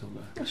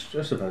 I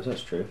suppose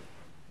that's true.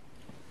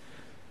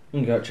 We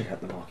can go check out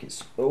the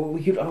markets. Oh,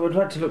 I would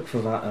like to look for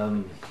that. I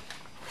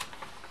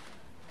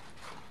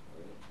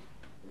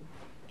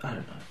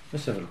don't know.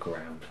 Let's have a look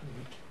around.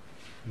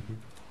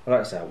 I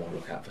like to say I want to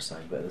look out for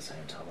something, but at the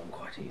same time, I'm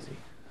quite easy.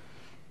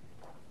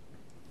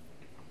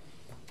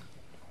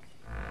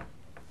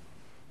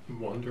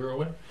 Wander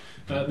away.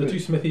 The two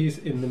smithies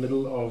in the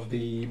middle of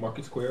the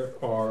market square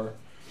are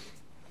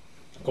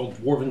called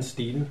Dwarven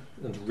Steel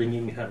and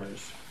Ringing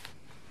Hammers.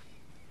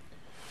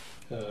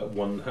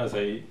 One has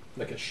a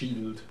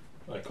shield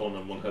icon,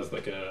 and one has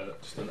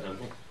just an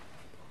anvil.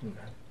 Okay.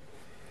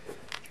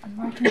 I'm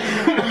writing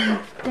down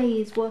a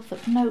day's worth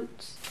of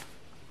notes.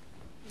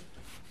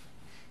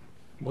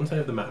 Once I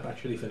have the map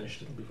actually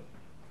finished, it'll be fun.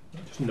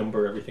 I'll just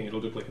number everything.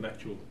 It'll look like an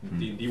actual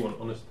D&D one,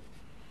 honest.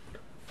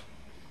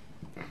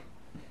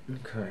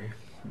 Okay.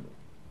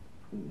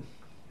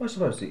 I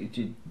suppose were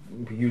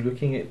you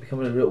looking at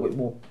becoming a little bit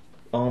more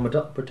armoured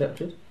up,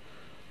 protected?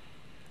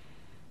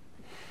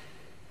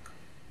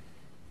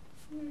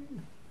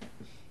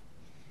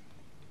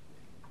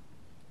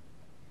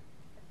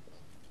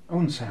 I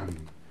wouldn't say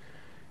I'm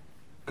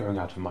going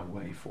out of my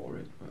way for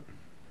it,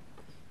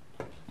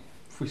 but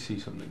if we see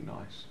something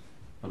nice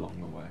along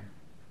the way,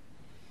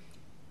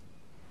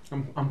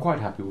 I'm quite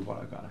happy with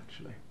what I got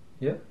actually.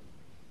 Yeah.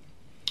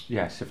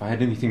 Yes, if I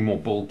had anything more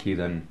bulky,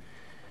 then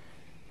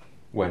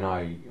when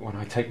I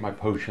take my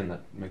potion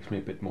that makes me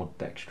a bit more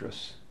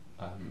dexterous,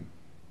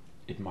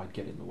 it might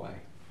get in the way.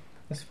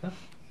 That's fair.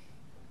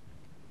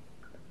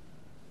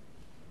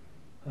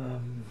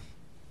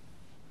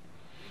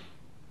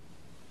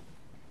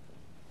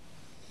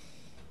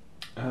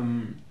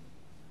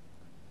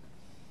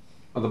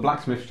 Are the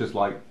blacksmiths just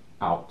like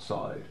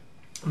outside,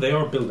 They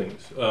are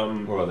buildings.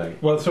 or are they?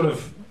 Well, sort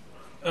of.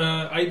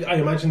 I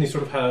imagine they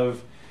sort of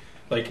have,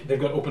 like, they've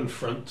got open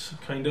front,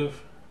 kind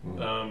of,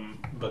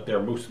 but they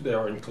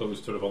are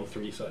enclosed sort of on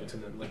three sides,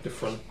 and then like the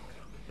front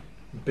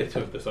bit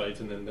of the sides,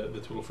 and then the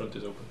total front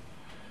is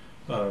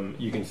open.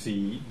 You can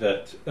see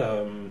that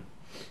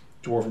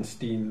Dwarven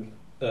Steel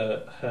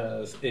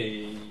has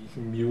a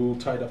mule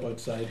tied up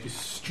outside who's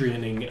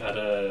straining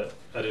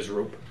at his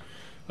rope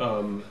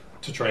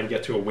to try and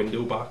get to a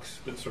window box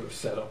that's sort of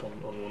set up on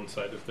one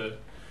side of the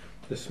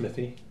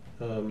smithy.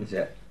 Is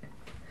it?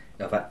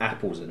 I've had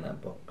apples in that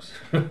box.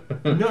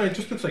 No, it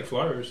just looks like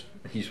flowers.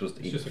 You're supposed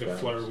to It's eat just like a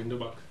flowers. flower window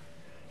box.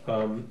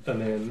 And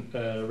then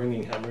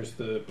Ringing Hammers,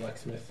 the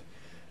blacksmith.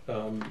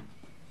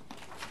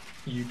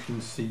 You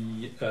can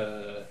see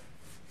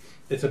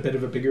it's a bit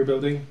of a bigger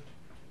building.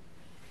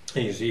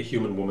 And you see a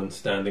human woman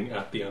standing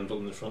at the anvil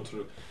in the front,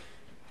 sort of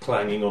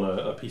clanging on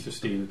a piece of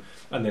steel.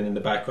 And then in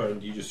the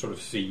background, you just sort of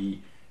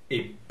see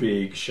a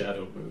big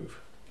shadow move,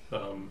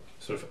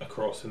 sort of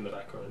across in the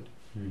background.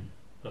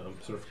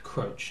 sort of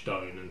crouched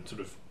down and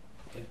sort of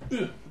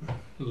like,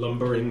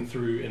 lumbering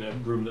through in a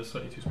room that's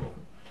slightly too small.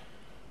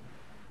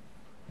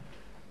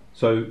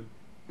 So,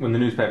 when the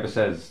newspaper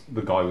says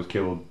the guy was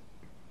killed,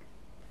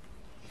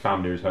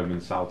 found near his home in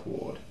the South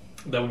Ward,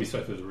 That would be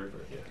south of the river,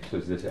 yeah. so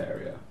it's this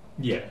area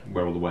Yeah.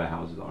 where all the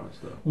warehouses are and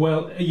stuff.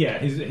 Well, yeah,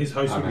 his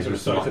house would be sort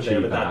of south of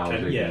there, but that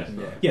kind of, yeah.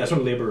 Yeah,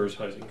 sort of labourers'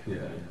 housing.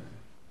 Yeah.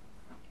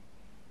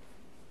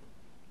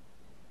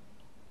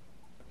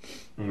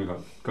 And we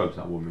go to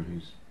that woman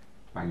who's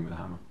banging with a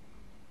hammer.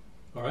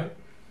 Alright.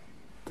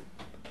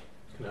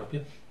 Can I help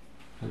you?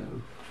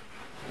 Hello.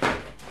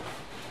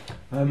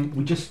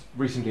 We just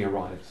recently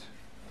arrived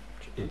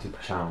into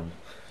town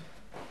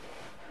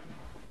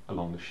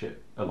along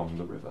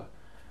the river.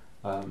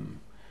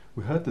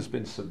 We heard there's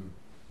been some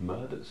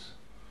murders.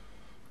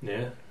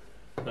 Yeah.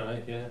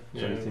 Aye, yeah.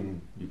 Is there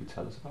anything you could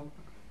tell us about?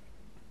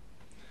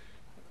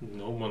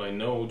 No one I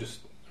know,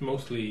 just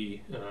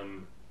mostly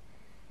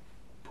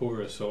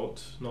poor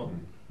assaults,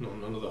 none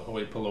of the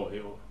hoi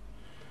polloi or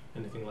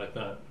anything like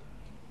that.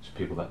 Just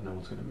people that no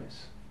one's going to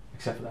miss,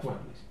 except for their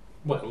families.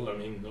 Well, I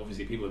mean,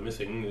 obviously people are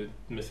missing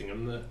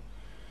them.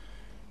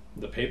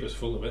 The paper's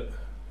full of it.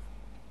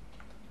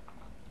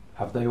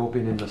 Have they all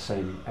been in the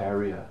same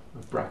area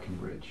of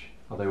Brackenbridge?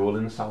 Are they all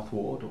in the South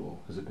Ward, or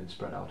has it been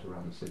spread out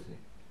around the city?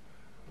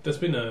 There's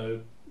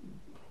been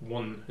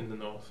one in the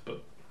north,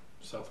 but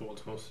South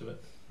Ward's most of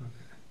it. Okay.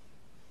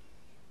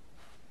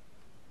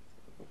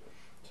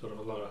 Sort of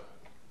a lot of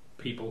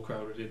people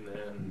crowded in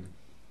there, and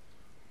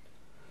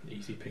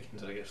easy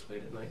pickings, I guess,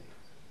 late at night.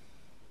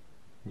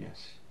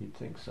 Yes, you'd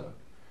think so.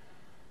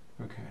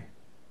 Okay.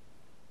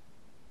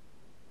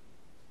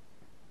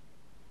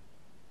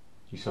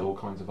 Do you sell all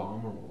kinds of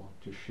armour, or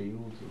just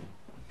shields,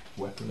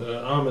 or weapons?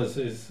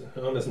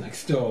 Armour's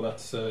next door.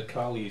 That's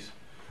Carly's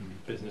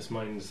business.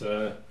 Mine's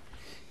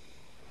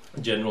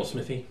general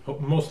smithy,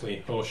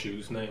 mostly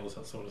horseshoes, nails,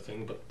 that sort of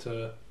thing. But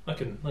I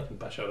can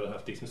bash out a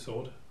half decent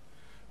sword.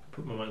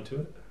 Put my mind to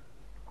it.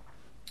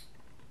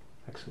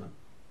 Excellent.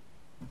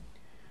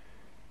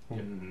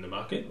 In the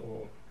market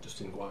or just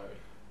inquiry?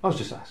 I was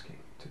just asking,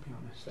 to be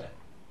honest. Yeah.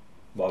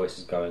 While this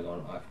is going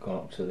on, I've gone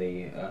up to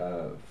the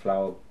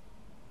flower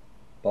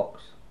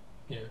box.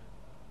 Yeah.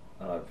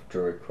 And I've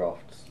Druid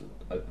Crafts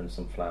opened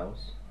some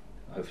flowers.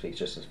 Hopefully it's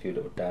just a few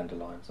little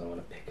dandelions. I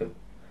want to pick them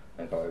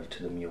and go over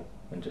to the mule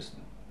and just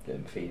let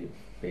him feed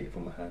it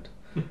from my hand.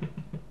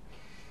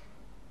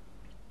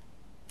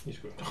 He's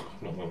going,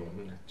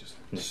 just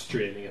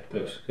straining at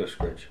the... Go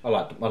Scritch. I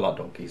like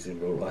donkeys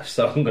in real life,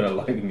 so I'm going to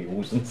like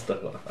mules and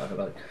stuff like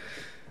that.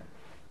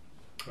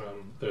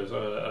 There's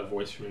a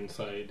voice from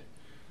inside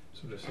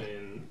sort of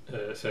saying,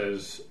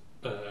 says,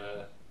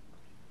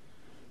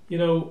 he's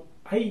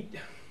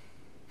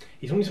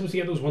only supposed to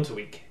get those once a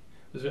week.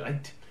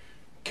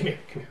 Come here.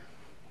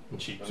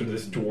 And she, sort of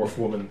this dwarf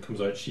woman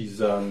comes out.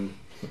 She's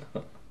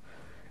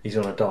He's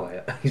on a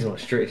diet. He's on a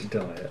strict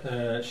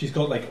diet. she's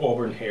got like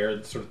auburn hair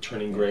that's sort of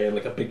turning grey and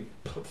like a big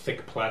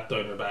thick plait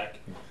down her back,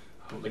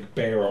 like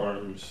bare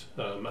arms,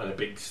 and a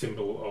big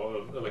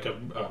symbol, like a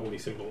holy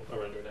symbol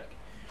around her neck.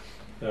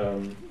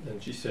 And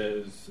she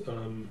says,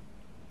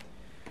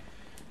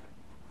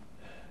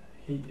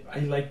 I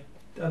like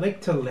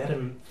to let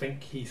him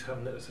think he's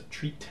having it as a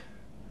treat.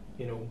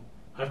 You know,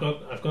 I've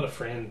got a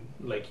friend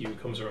like you who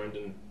comes around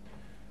and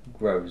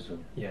grows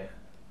them. Yeah.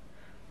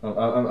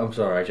 I'm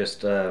sorry. I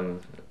just no,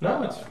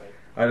 it's fine.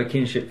 I have a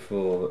kinship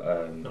for.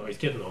 No, he's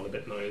getting on a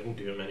bit now. It won't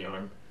do him any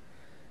harm.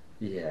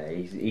 Yeah,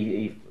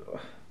 he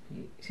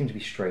seems to be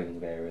straining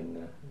there,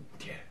 and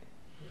yeah,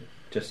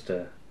 just.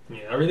 Yeah,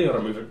 I really ought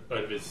to move it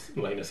out of his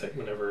line of sight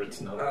whenever it's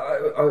not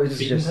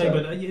feeding time.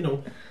 But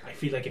I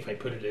feel like if I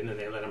put it in and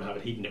then let him have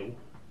it, he'd know.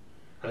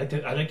 I'd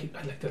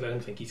like to let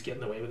him think he's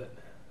getting away with it.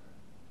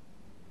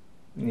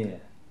 Yeah,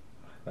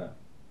 but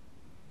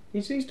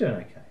he's doing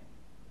okay.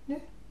 Yeah.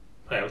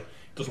 Well,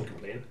 doesn't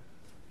complain.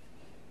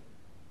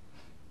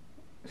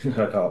 I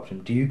can't ask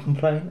him. Do you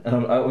complain?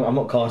 I'm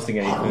not casting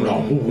anything.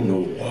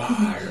 No.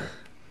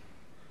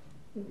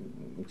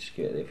 Just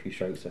get a few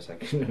strokes a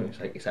second. It's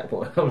like, is that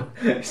what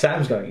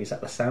Sam's going? Is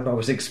that the sound I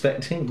was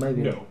expecting?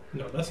 Maybe. No,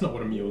 that's not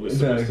what a mule is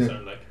supposed to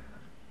sound like.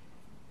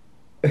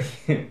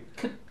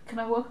 Can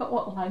I work out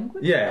what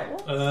language? Yeah.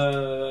 That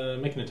was?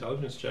 Make an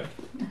intelligence check.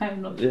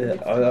 I'm not.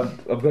 Yeah,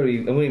 I've got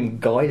to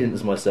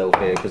guidance myself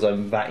here because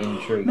I'm that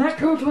intrigued.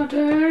 Natural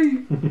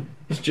 20.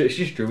 It's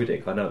just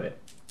druidic. I know it.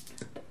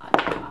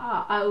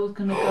 I was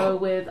gonna go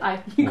with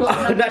you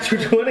got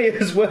natural 20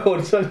 as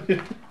well. So.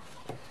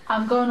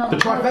 I'm going on the a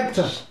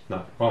trifecta.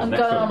 No, I'm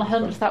going on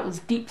 100. That was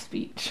deep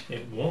speech.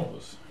 It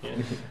was. Yeah.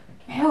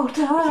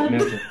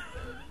 Milton.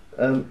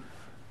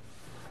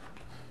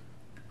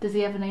 Does he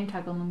have a name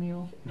tag on the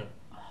mule? No.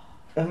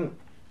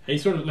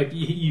 He's sort of like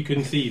you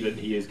can see that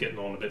he is getting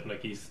on a bit,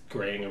 like he's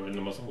greying around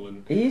the muzzle,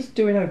 and he is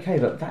doing okay,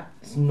 but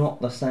that's not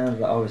the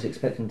sound that I was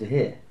expecting to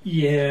hear.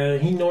 Yeah,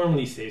 he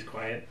normally stays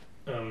quiet.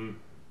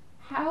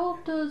 How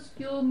does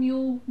your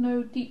mule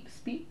know deep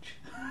speech?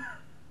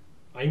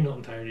 I'm not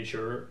entirely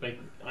sure. Like,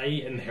 I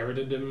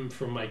inherited him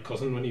from my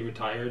cousin when he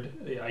retired.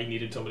 I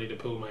needed somebody to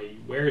pull my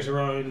wares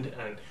around,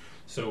 and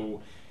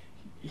so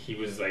he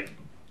was like,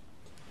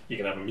 "You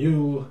can have a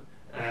mule,"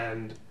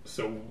 and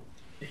so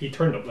he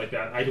turned up like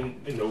that. I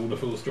don't know the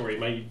full story.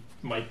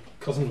 My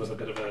cousin was a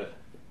bit of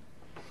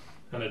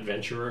an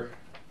adventurer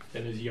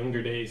in his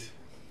younger days.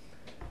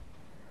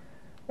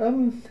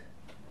 I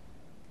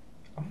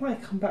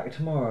might come back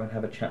tomorrow and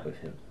have a chat with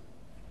him.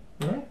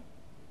 Alright.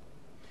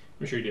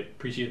 I'm sure he'd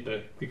appreciate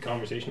the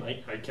conversation.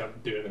 I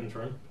can't do anything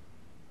for him.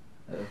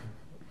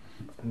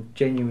 I'm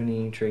genuinely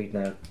intrigued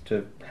now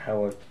to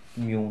how a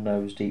mule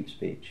knows deep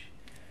speech.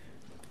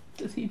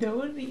 Does he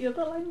know any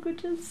other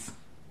languages?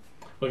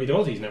 Well, if he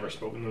does, he's never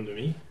spoken them to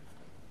me.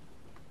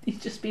 He's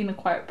just being a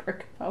quiet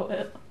prick about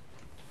it.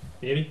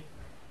 Maybe.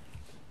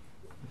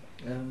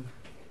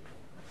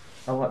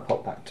 I might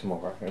pop back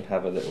tomorrow and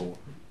have a little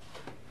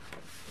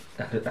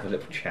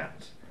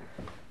chat.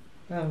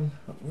 I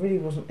really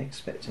wasn't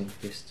expecting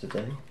this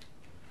today.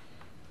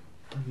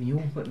 A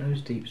mule that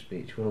knows deep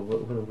speech. What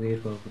a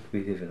weird world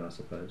we live in, I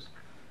suppose.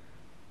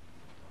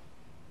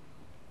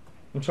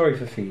 I'm sorry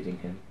for feeding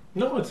him.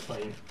 No, it's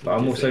fine. But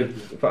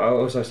I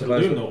also suppose It'll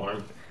do him no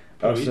harm.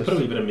 Put a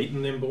wee bit of meat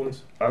in them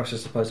bones. I also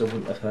suppose I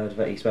wouldn't have heard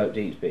that he spoke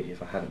deep speech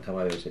if I hadn't come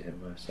over to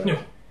him. So. No.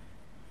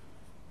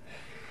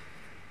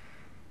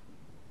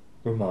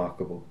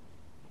 Remarkable.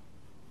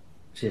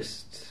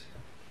 Just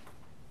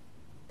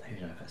don't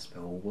even know if that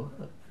spell will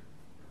work.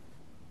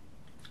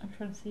 I'm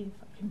trying to see if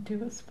I can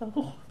do a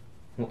spell.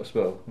 What a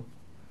spell?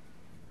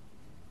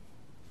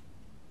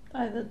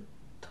 Either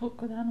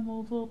talk with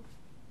animals or...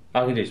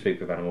 I can do speak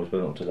with animals,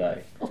 but not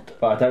today.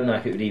 But I don't know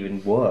if it would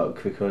even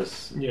work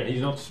because Yeah,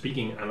 he's not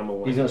speaking animal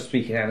language. he's not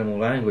speaking animal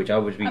language. I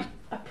would be.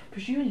 I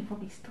presume he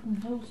probably still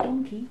knows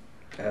donkey.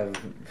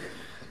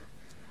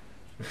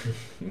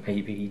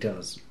 Maybe he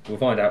does. We'll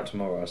find out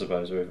tomorrow, I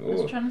suppose. I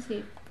was trying to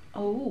see.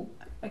 Oh,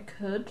 I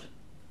could.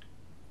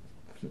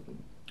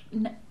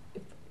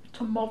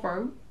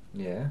 Tomorrow,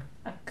 Yeah.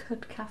 I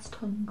could cast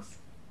tongues.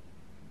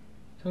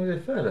 Tongues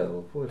is third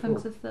level.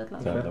 Tongues is third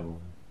level. Third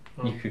level.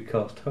 You could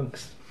cast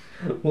tongues.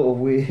 What a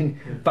weird.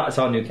 That's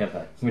our new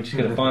campaign. We're just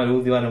going to find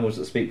all the animals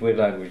that speak weird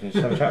language and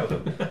just have a chat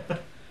with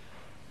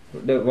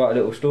them. Write a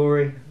little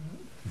story,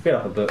 fill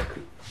up a book.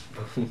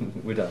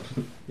 We're done.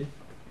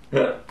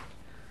 I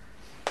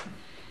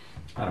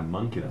had a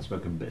monkey that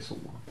spoke abyssal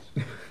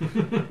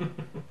once.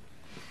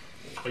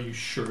 Are you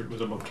sure it was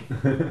a monkey?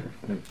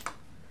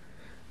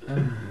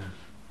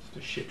 Just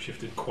a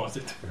shape-shifted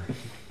quasit.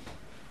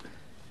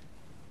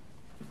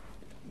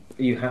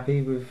 Are you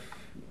happy with?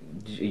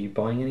 Are you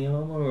buying any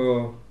armour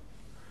or?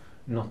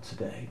 Not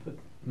today, but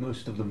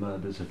most of the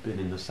murders have been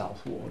in the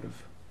south ward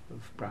of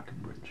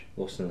Brackenbridge.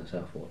 What's in the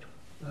south ward?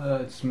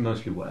 It's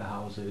mostly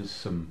warehouses,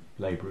 some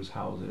labourers'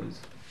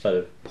 houses,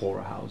 So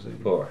poorer housing.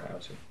 poorer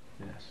housing.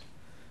 Yes.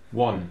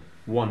 One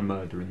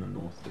murder in the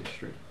North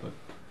District, but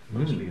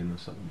mostly in the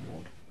Southern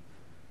Ward.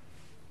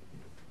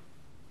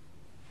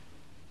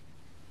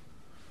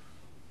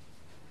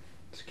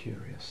 It's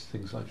curious.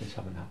 Things like this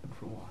haven't happened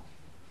for a while.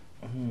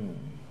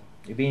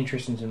 It'd be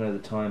interesting to know the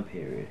time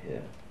period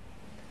here.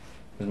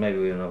 Because maybe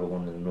we have another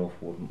one in the North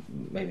Ward.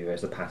 Maybe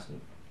there's the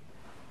pattern.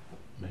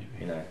 Maybe.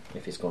 You know,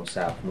 if it's gone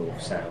south,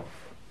 north, south.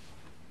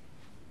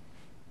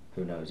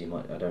 Who knows? He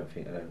might.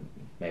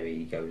 Maybe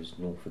he goes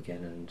north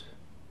again and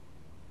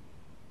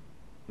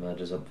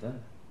murders up there.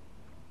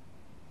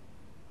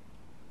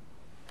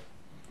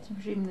 So I'm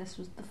presuming this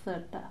was the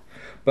third death.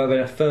 But then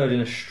a third in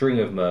a string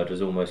of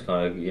murders, almost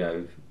kind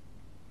of,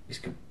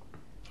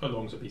 How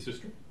long's a piece of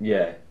string?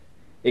 yeah.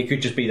 It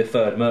could just be the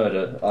third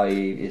murder,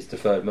 i.e., is the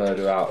third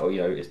murder out, or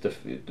it's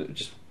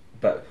just.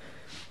 But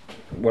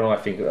when I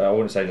think, I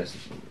wouldn't say this.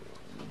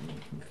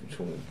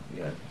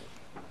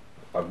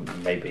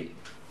 Maybe.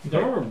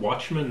 There are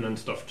watchmen and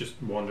stuff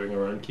just wandering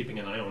around, keeping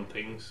an eye on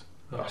things.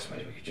 I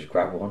suppose we could just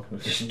grab one.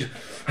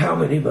 How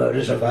many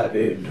murders have I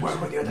been? Where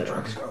were the other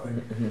drugs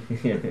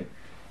going?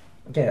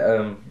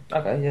 Yeah.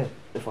 Okay. Yeah.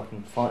 If I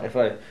can find,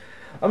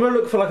 I'm gonna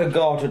look for like a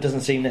guard that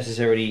doesn't seem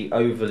necessarily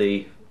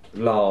overly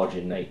large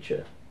in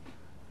nature.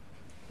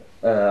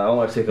 I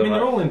want to take. I mean,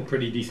 they're all in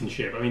pretty decent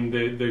shape. I mean,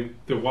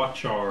 the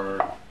watch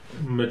are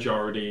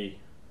majority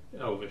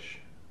Elvish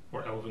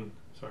or Elven.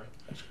 Sorry.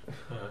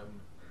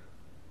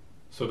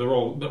 So they're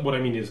all. What I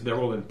mean is they're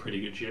all in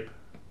pretty good shape.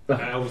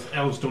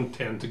 Elves don't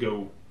tend to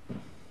go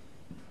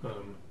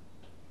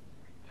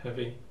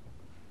heavy.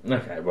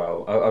 Okay,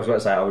 well, I was about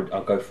to say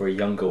I'll go for a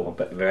younger one,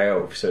 but they're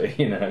elves, so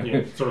Yeah,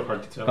 it's sort of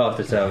hard to tell. hard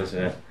to tell,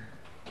 isn't it?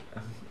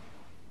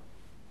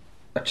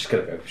 I'm just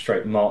gonna go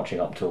straight marching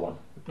up to one.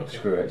 Okay.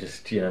 Screw it,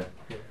 just You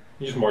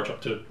just march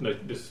up to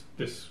like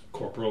this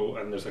corporal,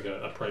 and there's like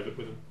a private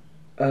with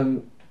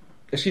him.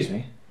 Excuse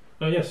me.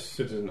 Oh yes,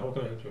 citizen. How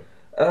can I help you?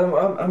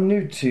 I'm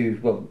new to.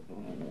 Well,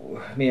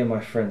 me and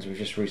my friends were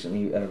just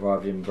recently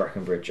arrived in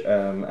Brackenbridge,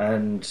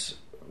 and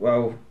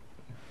well.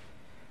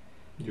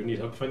 Do you need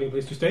help finding a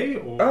place to stay?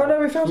 Or Oh no,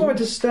 we found food? somewhere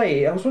to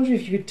stay. I was wondering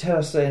if you could tell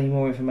us any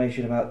more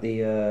information about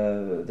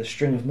the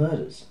string of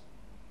murders.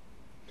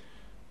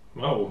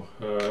 Wow,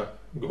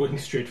 going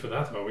straight for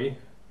that, are we?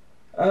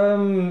 Are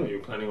Um, you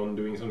planning on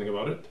doing something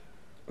about it?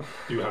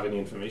 Do you have any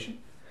information?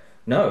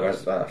 no,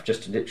 I've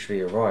just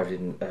literally arrived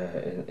in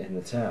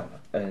the town,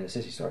 in the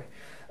city. Sorry,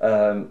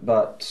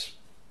 but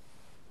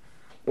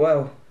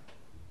well,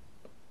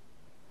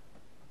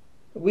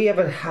 we have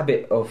a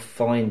habit of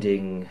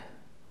finding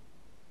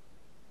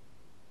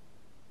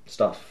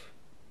stuff.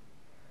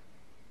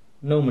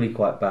 Normally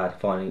quite bad,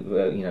 finding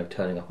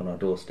turning up on our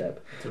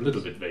doorstep. It's a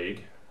little bit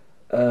vague.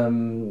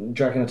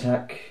 Dragon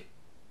attack,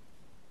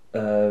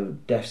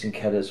 deaths in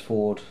Keller's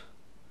Ford.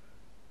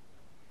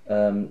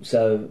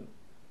 So,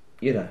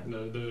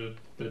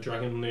 The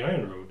dragon on the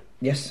Iron Road.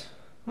 yes.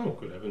 Oh,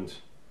 good heavens.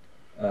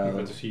 Um,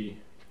 Glad to see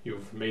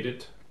you've made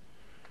it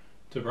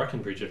to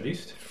Brackenbridge at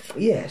least.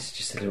 yes,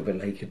 just a little bit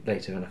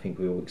later than I think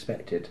we all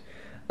expected.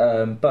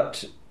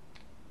 But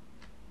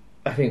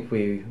I think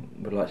we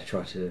would like to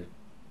try to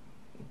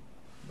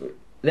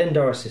lend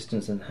our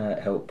assistance and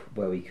help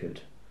where we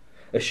could,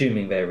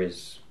 assuming there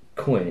is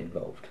coin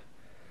involved.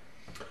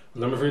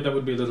 Well, I'm afraid that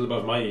would be a little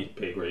above my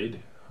pay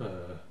grade.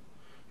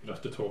 You'd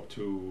have to talk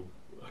to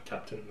a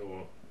captain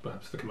or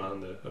perhaps the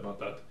commander about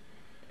that.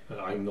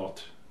 I'm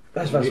not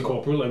That's a what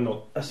corporal. I'm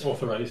not that's-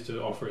 authorised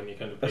to offer any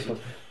kind of that's payment.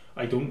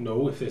 what- I don't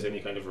know if there's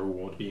any kind of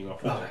reward being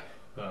offered.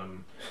 Oh.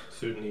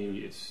 Certainly,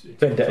 it's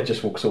Vendetta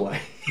just walks away.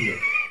 Yeah.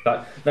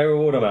 Like, no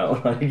reward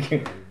amount.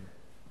 Like,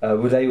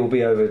 would they all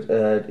be over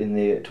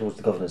towards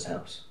the governor's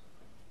house?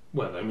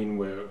 Well, I mean,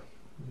 where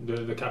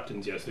the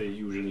captains, yes, they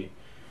usually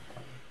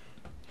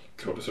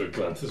sort of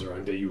glances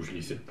around. They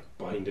usually sit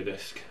behind a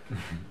desk.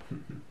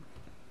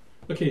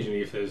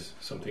 Occasionally, if there's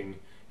something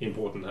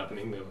important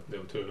happening,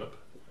 they'll turn up.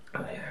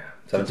 Oh, yeah.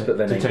 Someone to To put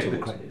their take names the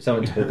towards. credit.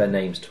 Someone to put their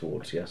names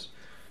towards. Yes.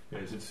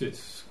 Yes,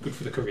 it's good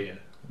for the career.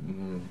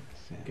 Mm,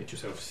 Get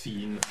yourself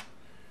seen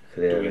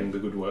clearly. doing the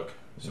good work.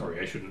 Sorry,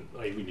 I shouldn't.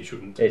 I really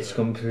shouldn't. It's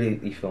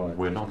completely fine.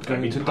 We're not I've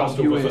going been to passed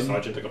dub you over for in.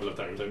 sergeant a couple of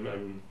times.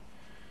 I'm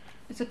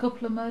Is a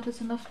couple of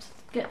murders enough to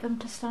get them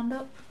to stand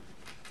up?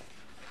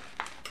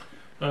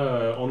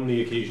 on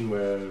the occasion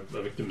where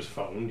a victim is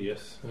found.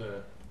 Yes,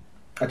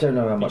 I don't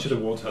know how each much. of the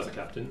wards has a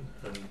captain,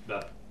 and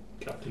that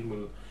captain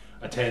will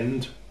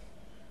attend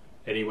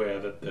anywhere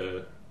that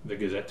the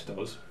Gazette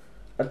does.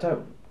 I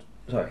don't.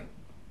 Sorry.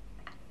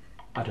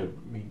 I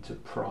don't mean to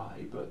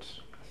pry, but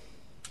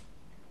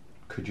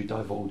could you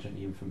divulge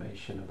any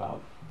information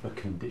about the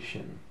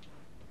condition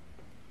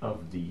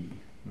of the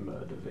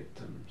murder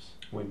victims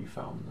when you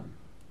found them?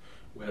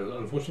 Well,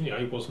 unfortunately,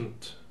 I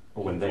wasn't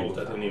Or when they were involved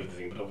at found? any of the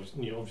things, but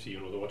obviously,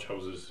 the watch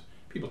houses,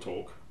 people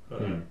talk,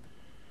 and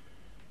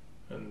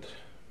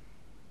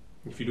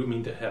if you do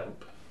mean to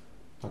help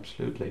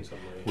Absolutely. in some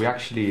way, We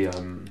actually,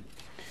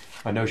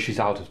 I know she's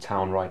out of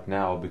town right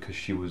now because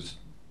she was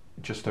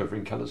just over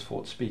in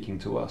Kellersford speaking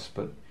to us,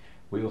 but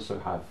we also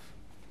have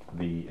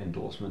the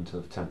endorsement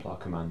of Templar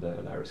Commander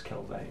Ilaris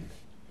Kelvane.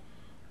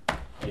 I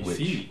which-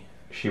 see.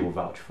 She will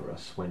vouch for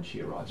us when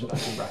she arrives back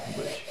in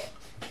Brackenbridge.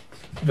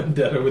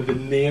 Vendetta with the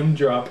name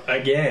drop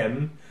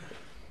again.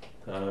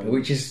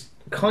 Which is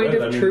kind well,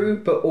 of I mean- true,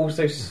 but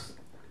also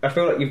I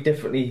feel like you've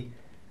definitely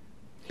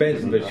bent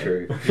doesn't the know.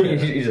 true.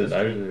 He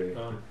doesn't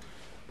know.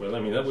 Well, I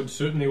mean, that would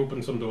certainly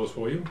open some doors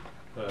for you.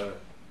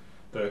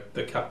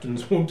 The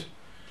captains won't,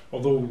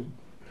 although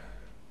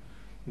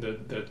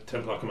the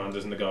Templar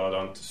commanders and the guard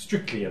aren't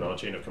strictly in our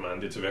chain of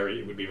command. It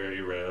would be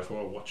very rare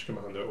for a watch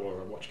commander or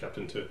a watch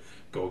captain to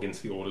go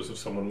against the orders of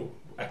someone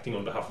acting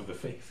on behalf of the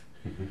faith.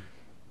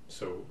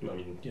 So, I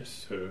mean,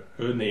 yes,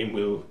 her name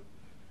will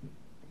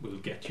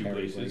get you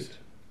Carry places.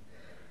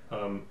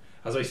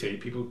 As I say,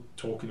 people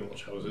talk in the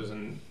watch houses,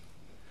 and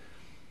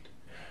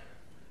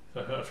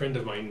a friend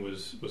of mine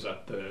was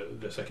at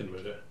the second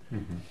murder.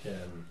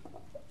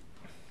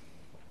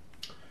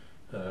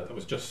 That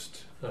was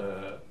just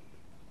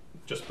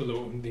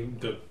below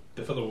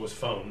the fellow was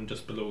found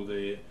just below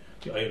the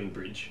Iron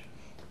Bridge,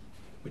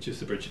 which is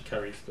the bridge that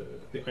carries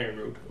the Iron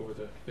Road over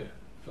the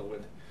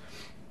Fellwood.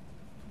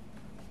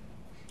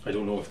 I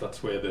don't know if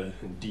that's where the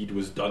deed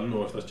was done,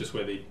 or if that's just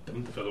where they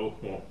dumped the fellow,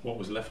 or what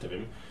was left of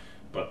him.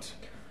 But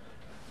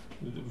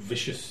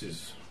vicious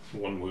is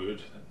one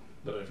word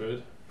that I've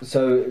heard.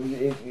 So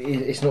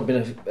it's not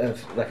been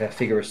like a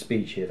figure of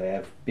speech here. They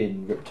have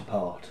been ripped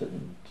apart,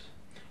 and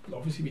Well,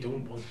 obviously, we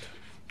don't want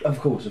of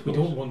course. we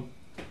don't want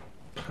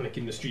panic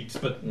in the streets.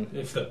 But Mm.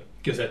 if the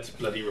Gazette's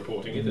bloody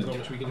reporting it, there's not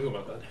much we can do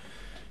about that.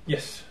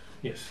 Yes,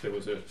 there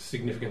was a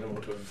significant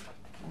amount of.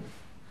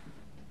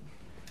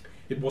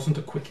 It wasn't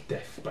a quick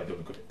death, by the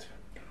look of it.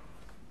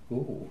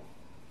 Ooh.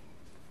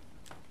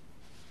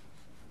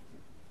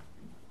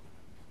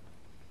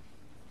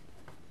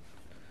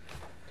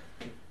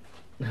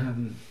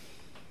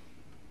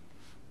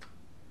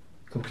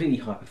 Completely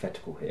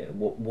hypothetical here.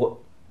 What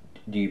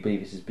do you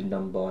believe this has been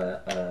done by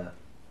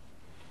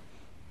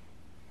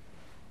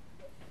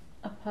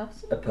A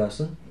person? a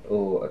person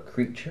or a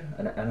creature,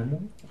 an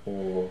animal,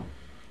 or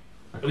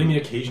But I mean,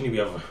 occasionally we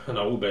have an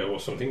owlbear or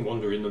something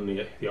wander in on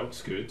the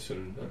outskirts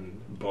and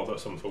bother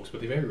some folks,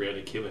 but they very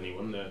rarely kill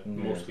anyone. They're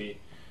mostly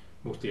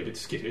a bit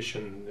skittish,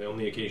 and the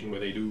only occasion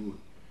where they do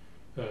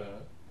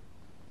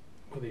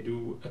when they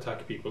do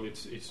attack people,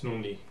 it's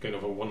normally kind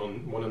of a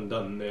one and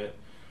done. They're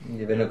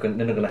not going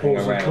to hang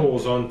paws around. and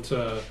claws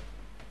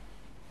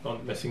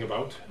aren't messing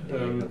about. They're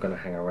not going to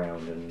hang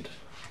around and.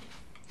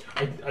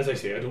 As I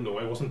say, I don't know.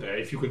 I wasn't there.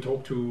 If you could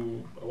talk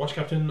to a watch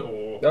captain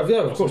or, of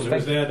or course, someone who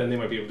was there, then they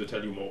might be able to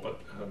tell you more. But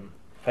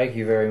thank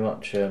you very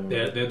much.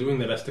 they're doing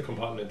their best to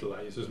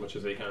compartmentalise as much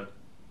as they can,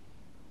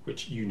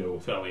 which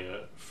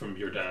Thalia, from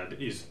your dad,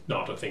 is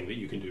not a thing that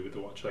you can do with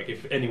the watch. Like,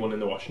 if anyone in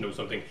the watch knows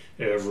something,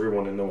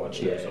 everyone in the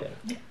watch knows something.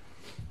 Yeah.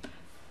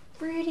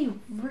 Really,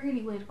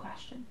 really weird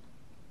question.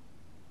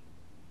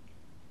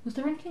 Was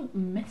there anything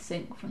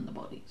missing from the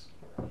bodies?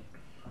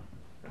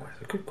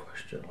 That's a good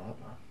question. I like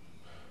that.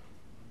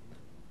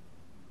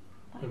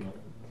 Like, I'm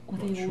were not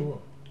they all?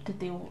 sure. Did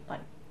they all, like,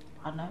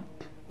 I don't know?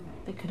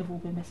 They could have all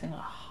been missing a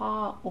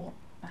heart or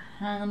a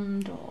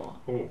hand or.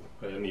 Oh,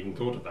 I hadn't even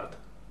thought of that.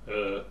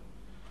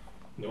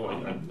 No,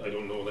 I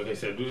don't know. Like I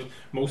said,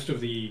 most of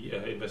the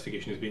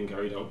investigation is being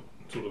carried out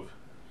sort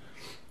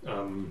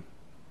of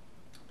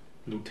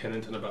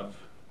lieutenant and above.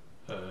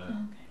 Okay.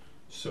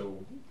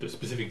 So the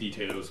specific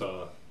details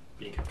are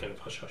being kept kind of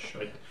hush hush.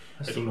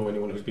 I don't know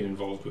anyone who's been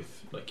involved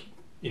with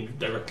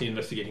directly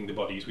investigating the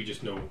bodies. We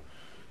just know,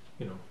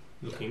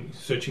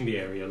 searching the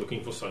area,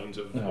 looking for signs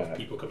of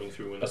people coming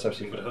through, and that's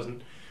absolutely. but it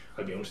hasn't.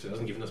 I'll be honest, it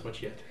hasn't given us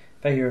much yet.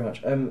 Thank you very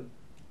much.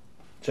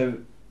 So,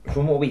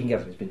 from what we can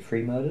gather, there's been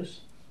 3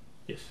 murders.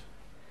 Yes.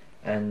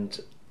 And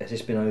has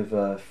this been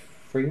over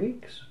 3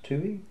 weeks? 2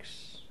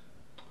 weeks?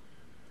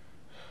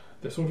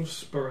 They're sort of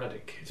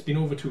sporadic. It's been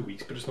over 2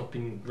 weeks, but it's not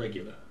been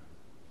regular.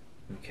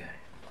 Okay.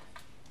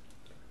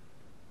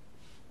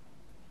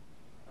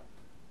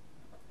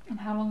 And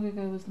how long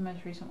ago was the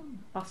most recent one?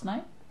 Last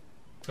night?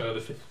 The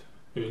 5th.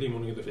 Early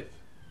morning of the 5th.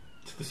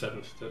 It's the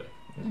 7th today.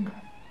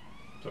 Okay.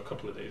 So a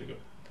couple of days ago.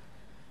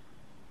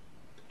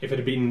 If it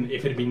had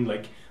been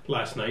like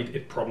last night,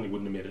 it probably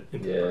wouldn't have made it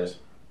into the press.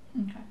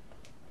 Okay.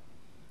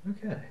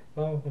 Okay.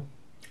 Well.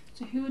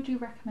 So who would you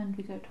recommend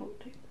we go talk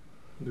to?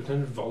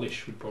 Lieutenant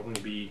Volish would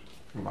probably be.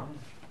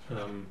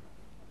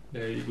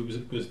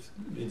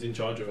 Is in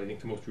charge of, I think,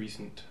 the most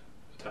recent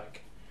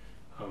attack,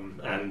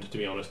 and to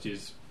be honest,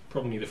 is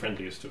probably the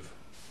friendliest of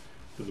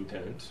the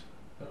lieutenants.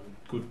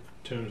 Good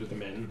terms with the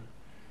men.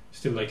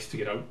 Still likes to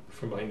get out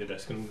from behind the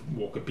desk and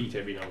walk a beat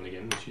every now and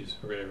again, which is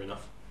rare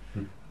enough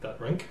at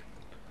that rank.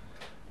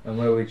 And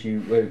where would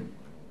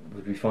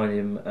we find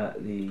him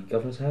at the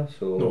governor's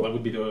house? Or? No, that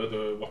would be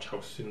the watch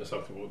house in the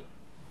South Ward.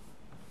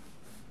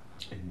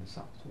 In the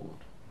South Ward.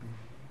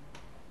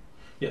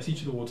 Yes,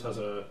 each of the wards has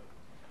a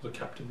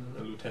captain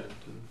and a lieutenant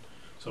and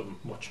some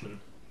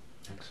watchmen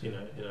in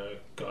a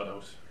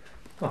guardhouse.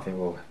 I think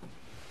we'll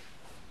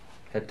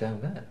head down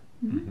there.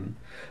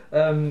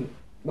 Mm-hmm.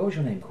 What was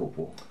your name,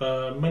 Corporal?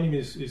 My name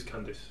is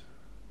Candice.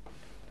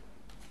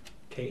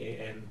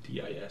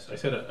 Kandis. I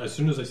said it as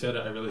soon as I said it.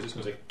 I realised it's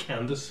going to say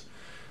Candice,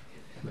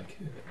 like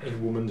a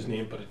woman's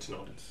name, but it's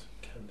not. It's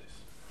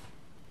Candice.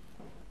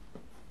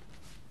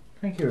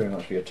 Thank you very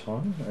much for your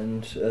time,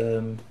 and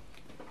No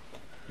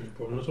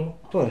problem at all.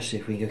 well, let's see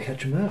if we can go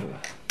catch a murderer.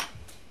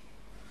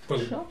 Well,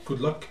 Sure. good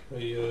luck.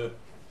 I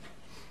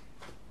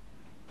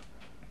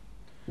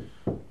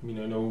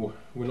know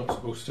we're not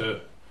supposed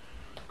to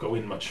go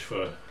in much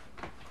for.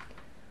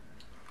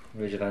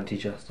 Vigilante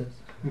justice.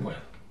 Well,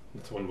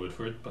 that's one word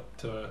for it.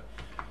 But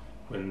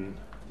when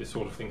this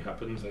sort of thing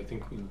happens, I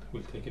think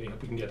we'll take any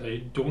help we can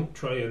get. Don't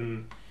try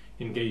and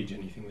engage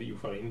anything that you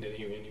find.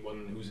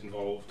 Anyone who's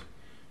involved.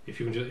 If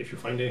you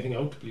find anything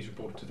out, please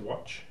report it to the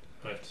watch.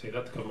 I have to say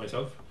that to cover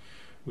myself.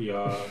 We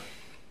are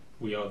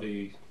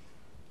the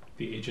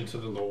agents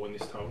of the law in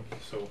this town.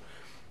 So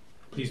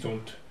please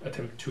don't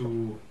attempt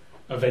to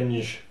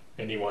avenge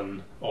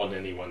anyone on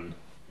anyone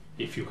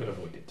if you can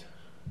avoid it.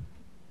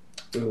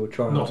 We will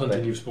try. Not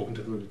until you've spoken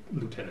to the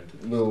lieutenant.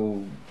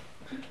 We'll.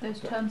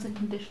 Those terms and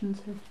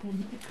conditions have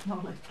been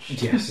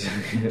acknowledged. Yes.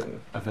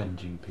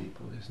 Avenging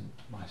people isn't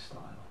my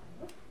style.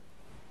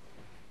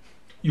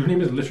 Your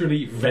name is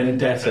literally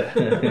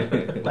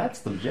Vendetta. That's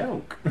the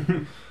joke.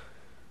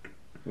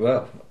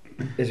 Well,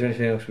 is there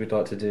anything else we'd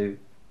like to do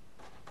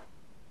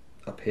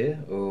up here,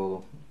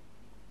 or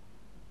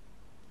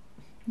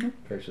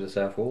go to the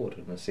South Ward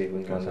and see if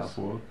we can find South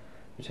Ward.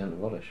 Lieutenant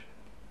Volish?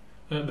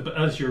 But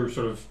as you're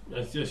I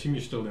assume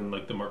you're still in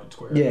like the market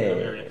square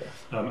area.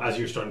 As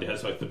you're starting to head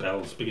south, the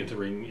bells begin to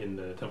ring in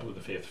the Temple of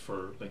the Faith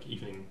for like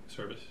evening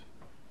service.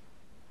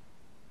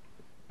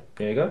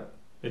 There you go.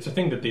 It's a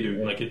thing that they do.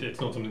 Yeah. Like it's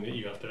not something that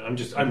you have to.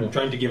 I'm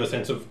trying to give a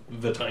sense of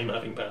the time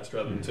having passed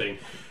rather than saying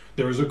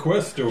there is a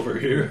quest over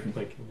here.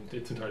 Like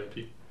it's entirely up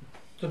to you.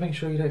 Just making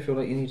sure you don't feel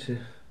like you need to.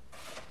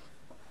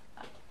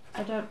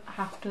 I don't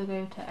have to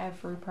go to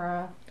every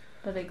prayer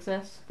that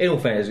exists. In all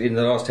fairness, in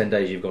the last 10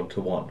 days you've gone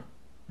to one,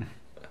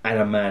 and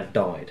a man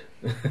died.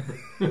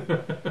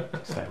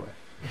 Stay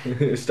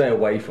away. Stay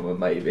away from him,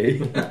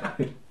 maybe.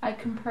 I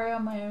can pray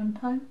on my own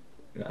time.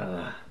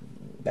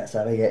 That's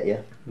how they get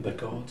you. The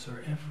gods are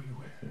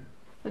everywhere.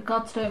 The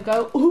gods don't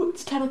go, oh,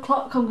 it's 10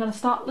 o'clock, I'm going to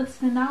start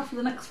listening now for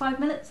the next 5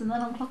 minutes and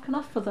then I'm clocking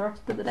off for the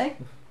rest of the day.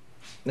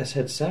 Let's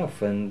head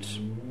south and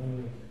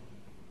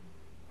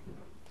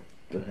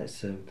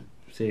let's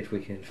see if we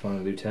can find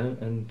a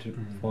lieutenant and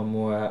find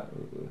more out.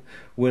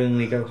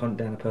 Willingly go hunt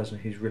down a person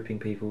who's ripping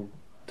people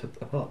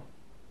apart.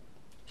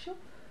 Sure.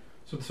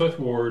 So the South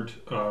Ward,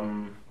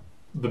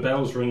 the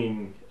bells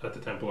ringing at the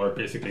temple are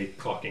basically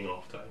clocking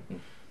off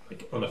time,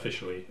 like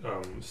unofficially.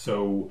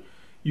 So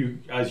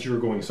as you're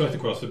going south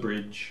across the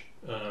bridge,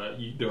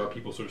 there are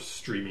people sort of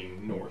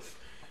streaming north.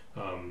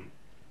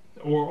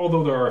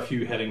 Although there are a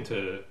few heading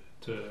to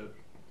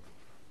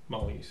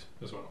Molly's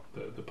as well,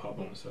 the pub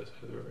on the south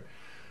side of the river.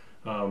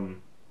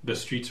 The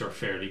streets are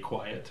fairly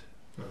quiet.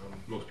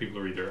 Most people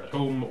are either at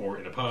home or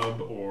in a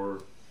pub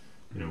or,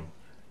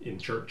 in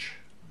church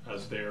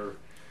as their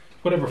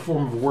whatever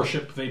form of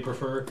worship they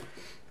prefer.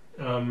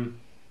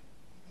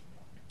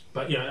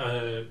 But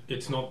yeah,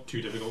 it's not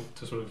too difficult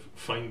to sort of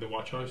find the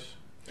watch house.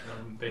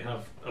 They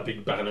have a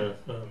big banner.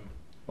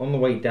 On the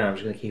way down, I'm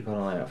just going to keep an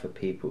eye out for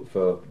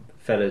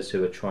fellas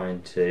who are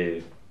trying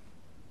to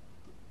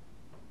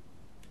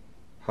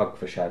hug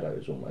for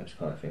shadows, almost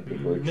kind of thing.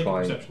 People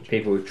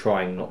who are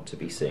trying not to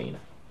be seen.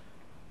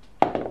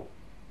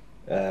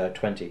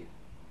 20.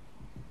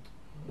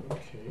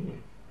 Okay.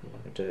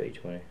 A dirty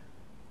 20.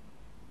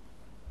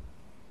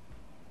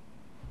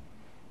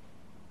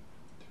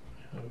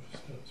 Have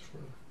stats for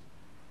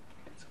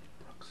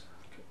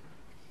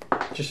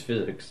Just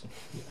physics.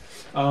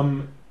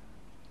 as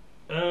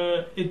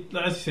you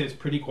say, it's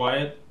pretty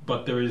quiet,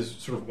 but there is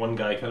sort of one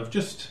guy kind of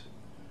just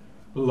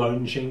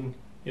lounging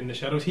in the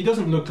shadows. He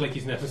doesn't look like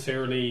he's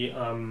necessarily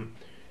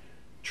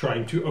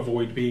trying to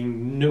avoid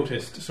being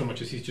noticed so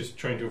much as he's just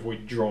trying to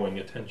avoid drawing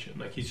attention.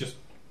 Like he's just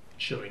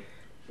chilling,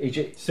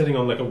 sitting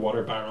on like a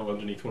water barrel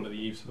underneath one of the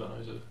eaves of the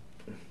houses.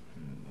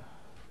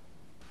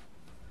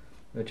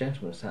 The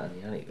gentleman sat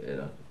in the alley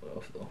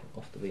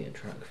off the beaten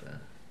track there.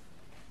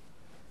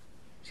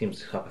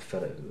 Seems the type of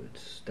fellow who would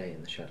stay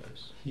in the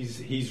shadows.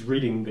 He's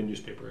reading the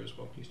newspaper as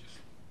well. He's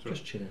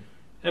just chilling.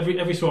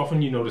 Every so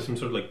often you notice him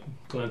sort of like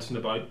glancing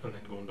about and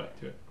then going back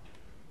to it.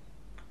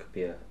 Could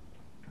be a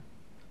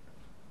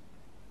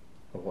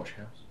watch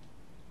house.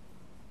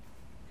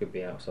 Could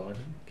be outside,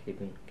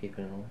 keeping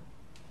an eye.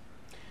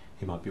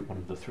 He might be one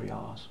of the 3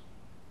 R's.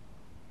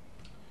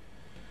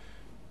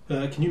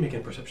 Can you make a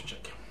perception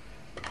check?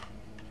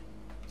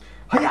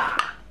 Hiya!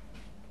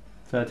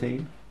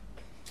 13.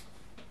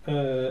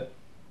 Let's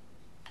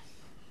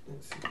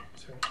see.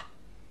 Sorry.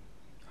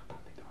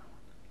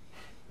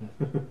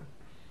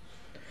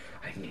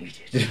 I knew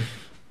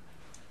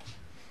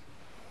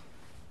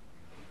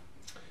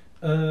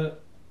it.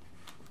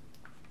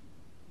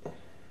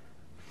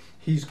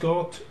 He's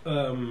got.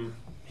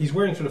 He's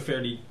wearing sort of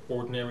fairly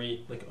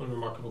ordinary, like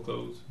unremarkable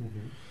clothes.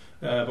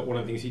 But one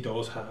of the things he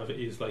does have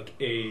is like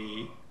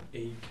a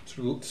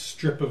sort of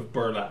strip of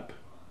burlap,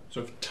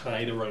 sort of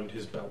tied around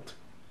his belt,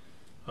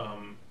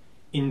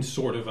 in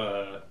sort of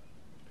a.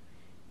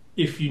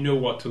 If you know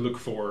what to look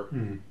for,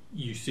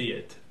 you see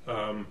it.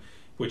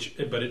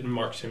 But it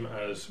marks him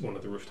as one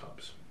of the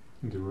rooftops.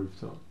 The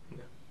rooftop.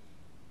 Yeah.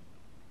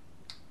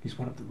 He's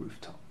one of the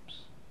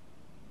rooftops.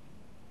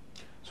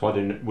 So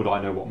would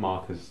I know what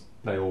markers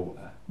they all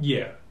wear?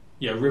 Yeah.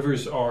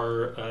 Rivers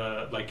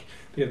are like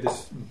they have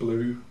this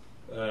blue,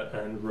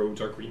 and roads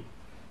are green.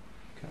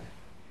 Okay.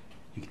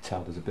 You can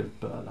tell there's a bit of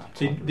burlap.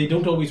 They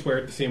don't always wear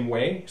it the same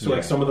way. So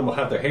like some of them will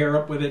have their hair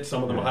up with it.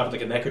 Some of them will have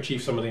like a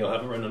neckerchief. Some of them will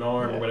have it around an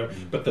arm or whatever.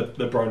 But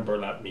the brown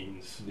burlap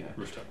means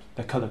rooftops.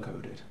 They're colour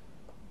coded.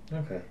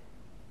 Okay.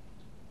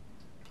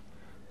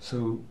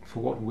 So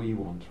for what we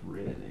want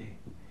really,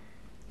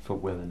 for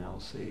Will and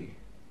Elsie,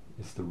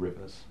 is the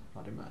rivers.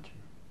 I'd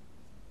imagine.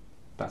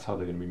 That's how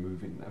they're going to be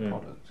moving their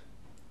product.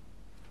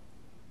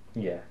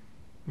 Yeah.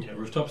 Yeah,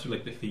 rooftops are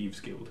like the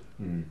Thieves Guild.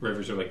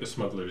 Rivers are like the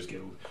Smugglers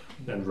Guild.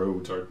 And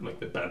roads are like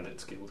the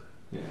Bandits Guild.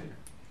 Yeah.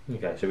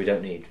 Okay, so we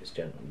don't need this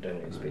gentleman.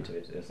 Don't need to speak to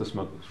It's the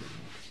Smugglers.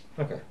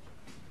 Okay.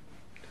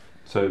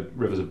 So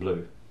rivers are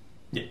blue.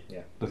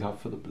 Yeah. Look out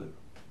for the blue.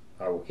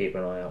 I will keep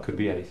an eye out. Could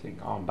be anything.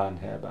 Armband,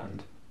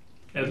 hairband.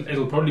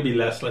 It'll probably be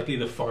less likely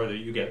the farther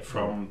you get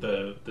from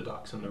the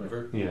docks and the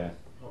river. Yeah.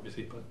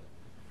 Obviously, but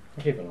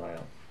I'll keep an eye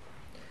out.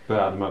 But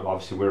at the moment,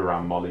 obviously, we're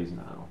around Molly's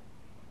now.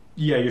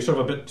 yeah, you're sort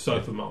of a bit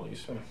south of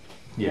Molly's.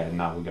 Yeah,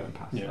 now we're going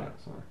past that.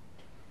 So.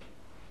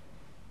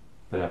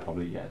 But they're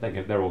probably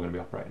they're all going to be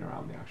operating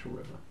around the actual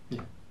river.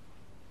 Yeah.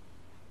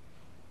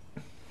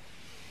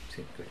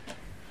 Seems good.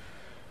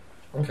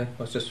 Okay,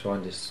 let's just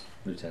find this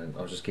lieutenant.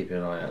 I was just keeping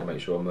an eye out to make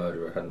sure a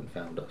murderer hadn't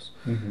found us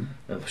and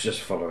was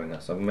just following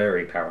us. I'm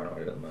very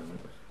paranoid at the moment.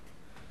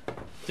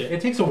 Yeah,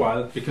 it takes a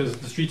while because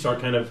the streets are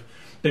kind of.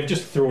 They've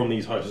just thrown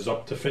these houses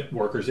up to fit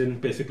workers in.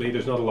 Basically,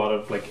 there's not a lot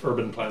of like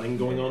urban planning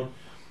going on.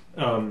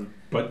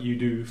 But you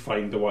do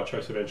find the watch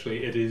house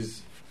eventually. It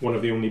is one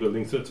of the only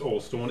buildings that's all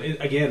stone.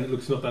 It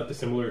looks not that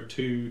dissimilar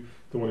to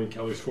the one in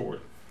Keller's Ford.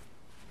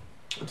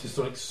 It's just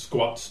like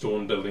squat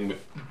stone building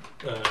with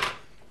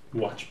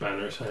watch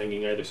banners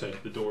hanging either side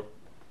of the door.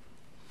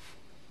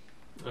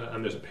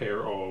 And there's a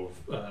pair of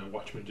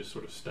watchmen just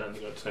sort of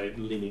standing outside,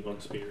 leaning on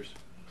spears.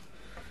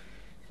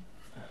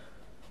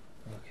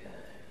 Okay.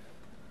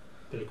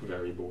 They look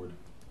very bored.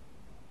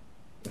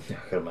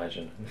 I can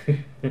imagine.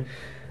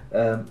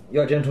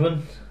 You are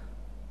gentlemen.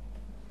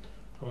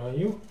 How are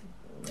you?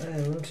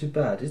 Not too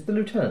bad. Is the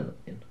lieutenant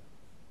in?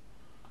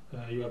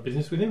 You have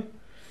business with him?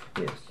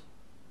 Yes.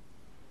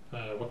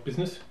 What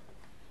business?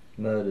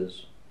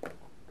 Murders.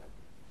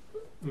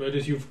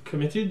 Murders you've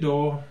committed,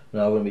 or?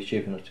 No, I wouldn't be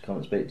stupid enough to come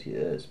and speak to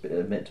you.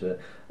 Admit to it.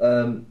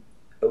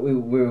 We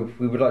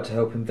would like to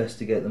help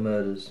investigate the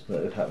murders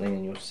that are happening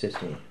in your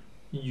city.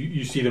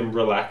 You see them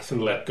relax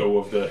and let go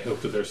of the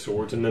hilt of their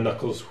swords, and the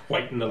knuckles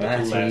whiten a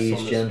little less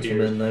on the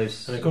gentlemen,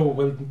 spears. And I go,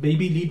 well,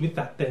 maybe lead with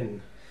that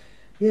then.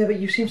 Yeah, but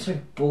you seem so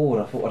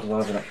bored. I thought I'd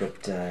rather have your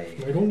day.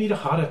 I don't need a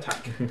heart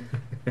attack.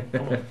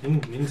 Come on,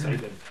 inside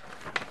then.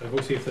 I'll go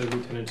see if the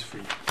lieutenant's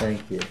free.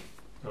 Thank you.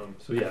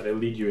 So yeah, they'll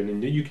lead you in,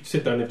 and you can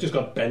sit down. They've just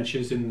got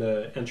benches in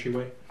the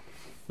entryway,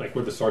 like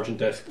where the sergeant's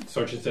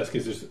desk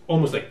is. There's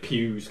almost like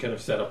pews, kind of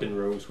set up in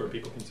rows where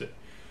people can sit.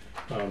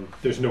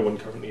 There's no one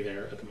currently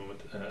there at the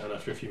moment, and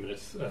after a few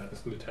minutes,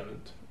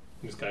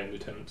 this guy in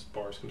lieutenant's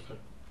bars comes down.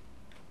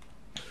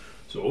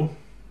 So,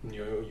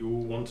 you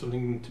want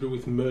something to do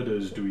with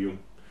murders, do you?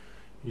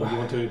 You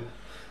want to?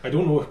 I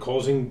don't know if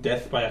causing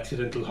death by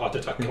accidental heart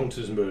attack counts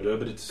as murder,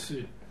 but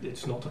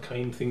it's not a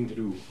kind thing to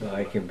do.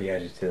 I can be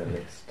added to the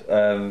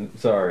list.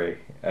 Sorry,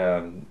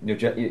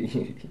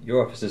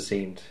 your officers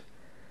seemed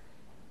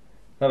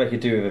like they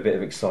could do with a bit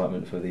of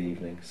excitement for the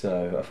evening,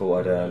 so I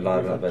thought I'd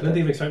liven up.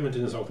 Plenty of excitement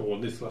in the South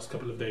Ward this last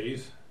couple of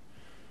days.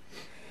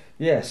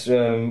 Yes,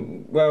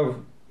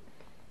 well,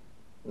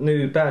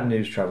 bad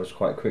news travels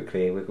quite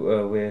quickly.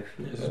 We're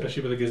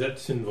especially with the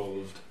gazettes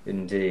involved.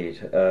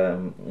 Indeed,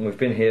 we've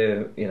been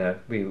here.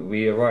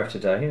 We arrived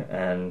today,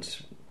 and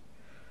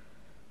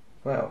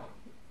well,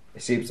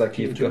 it seems like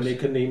you've got to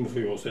make a name for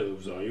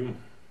yourselves, are you?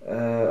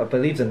 I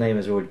believe the name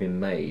has already been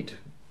made.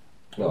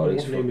 Well,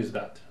 what name is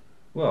that?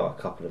 Well,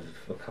 a couple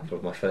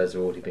of my fellows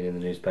have already been in the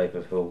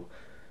newspaper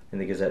in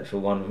the Gazette for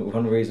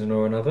one reason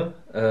or another.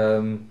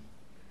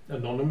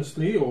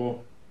 Anonymously,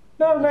 or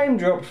no, name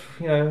drop.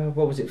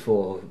 What was it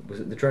for? Was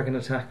it the dragon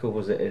attack, or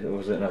was it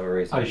another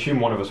reason? I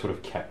assume one of us would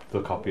have kept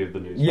the copy of the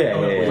news.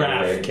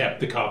 Raph kept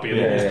the copy, and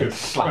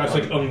Raph's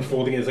like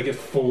unfolding it. It's like it's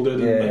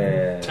folded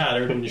and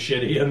tattered and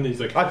shitty, and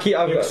he's like,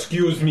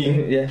 "Excuse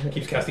me." Yeah,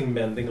 keeps casting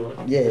mending on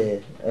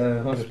it.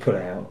 Yeah, I'll just put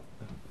it out.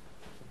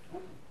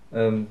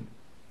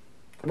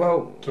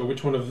 Well, so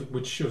which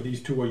of these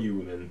two are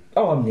you then?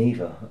 Oh, I'm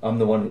neither. I'm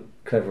the one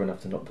clever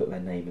enough to not put their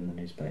name in the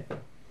newspaper.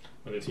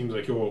 Well, it seems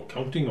like you're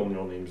counting on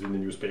your names in the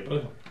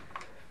newspaper.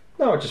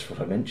 No, I just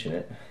thought I'd mention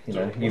it.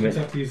 What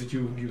exactly is it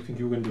you think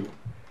you can do?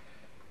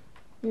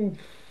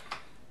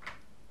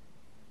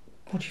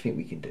 What do you think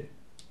we can do?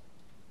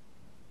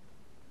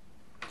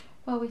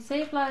 Well, we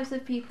saved lives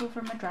of people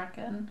from a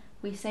dragon.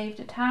 We saved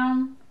a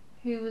town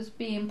who was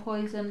being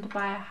poisoned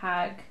by a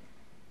hag.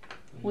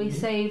 We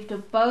saved a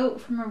boat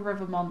from a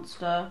river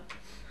monster,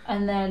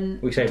 and then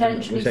we saved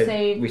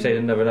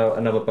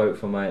another boat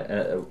from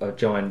a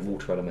giant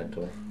water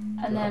elemental.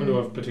 And I happen to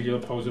have particular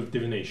powers of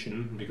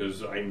divination,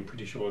 because I'm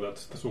pretty sure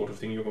that's the sort of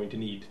thing you're going to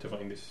need to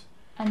find this.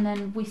 And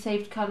then we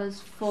saved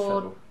Colours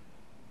for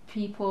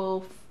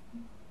people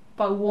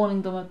by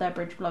warning them of their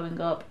bridge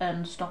blowing up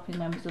and stopping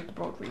members of the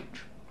Broad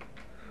Reach.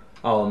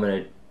 Oh, and then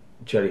a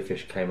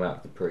jellyfish came out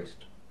of the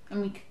priest.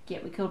 And we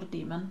killed a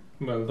demon.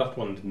 Well, that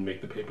one didn't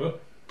make the paper.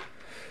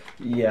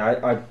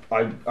 Yeah,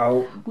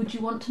 I'll... Would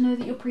you want to know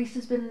that your priest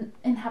has been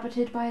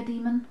inhabited by a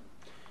demon?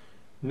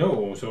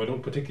 No, so I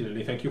don't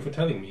particularly thank you for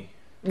telling me.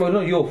 Well,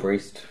 not your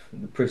priest.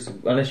 The priest,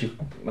 unless you.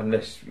 Who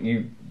knows?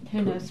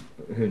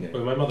 Who knows?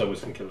 Well, my mother was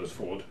from Killer's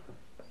Ford.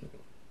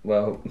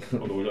 Well,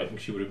 although I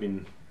think she would have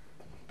been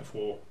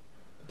before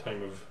the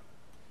time of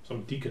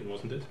some deacon,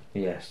 wasn't it?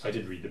 Yes. I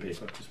did read the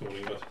paper this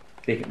morning, but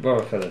deacon, well,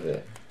 a fellow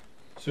there.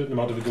 A certain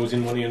amount of it goes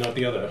in one ear, not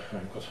the other.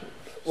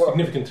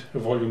 Significant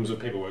volumes of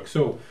paperwork.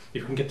 So,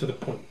 if we can get to the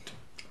point.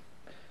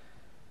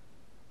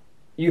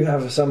 You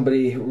have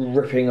somebody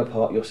ripping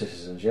apart your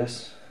citizens,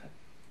 yes?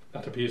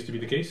 That appears to be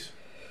the case.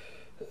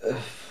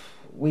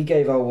 We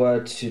gave our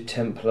word to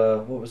Templar.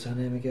 What was her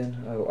name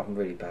again? Oh, I'm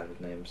really bad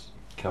with names.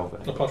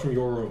 Kelvin. Apart from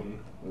your own.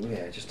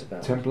 Yeah, just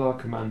about. Templar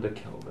Commander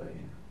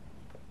Kelvin.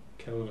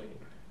 Kelvin.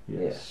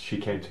 Yes, she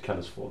came to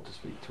Kellersford to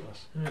speak to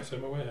us. Yes,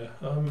 I'm aware.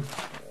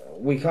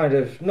 We kind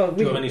of... Do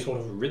you have any sort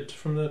of writ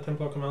from the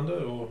Templar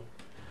Commander, or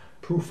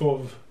proof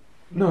of...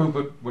 No,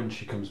 but when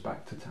she comes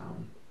back to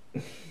town,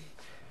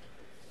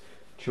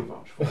 she'll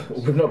vouch for us.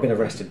 We've not been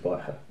arrested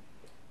by her.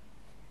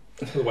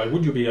 Well, why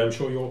would you be? I'm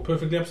sure you're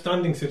perfectly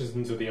upstanding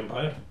citizens of the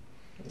Empire.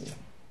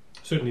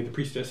 Certainly the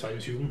priestess, I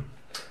assume.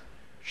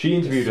 She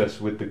interviewed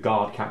us with the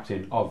guard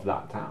captain of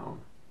that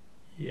town.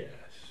 Yes.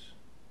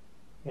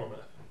 Wormath,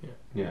 yeah.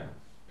 Yeah.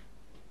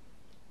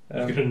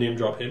 You could name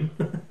drop him.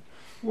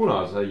 Well,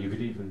 no, so you could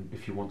even,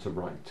 if you want to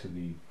write to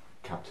the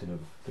captain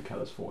of the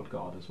Kellersford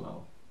Guard as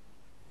well,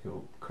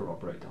 he'll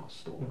corroborate our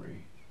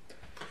story.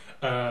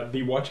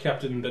 The watch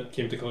captain that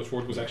came to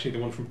Kellersford was actually the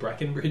one from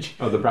Brackenbridge.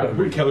 Oh, the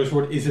Brackenbridge.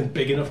 Kellersford isn't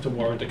big enough to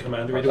warrant a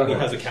commander. It only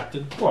has a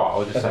captain. Well,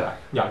 I'll just say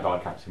that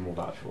guard captain will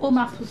vouch for us.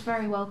 Ormath was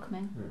very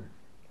welcoming.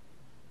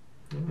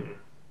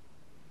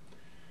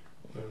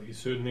 Well, he's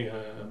certainly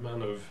a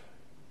man of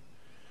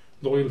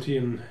loyalty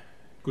and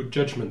good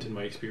judgment in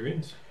my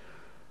experience.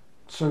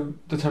 So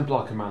the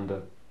Templar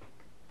commander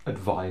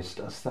advised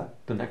us that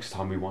the next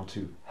time we want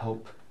to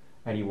help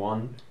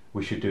anyone,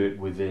 we should do it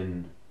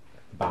within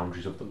the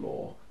boundaries of the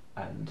law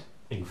and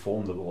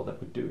inform the law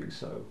that we're doing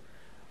so.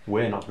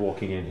 We're not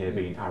walking in here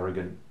being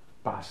arrogant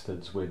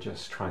bastards. We're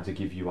just trying to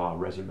give you our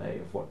resume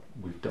of what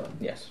we've done.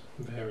 Yes.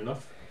 Fair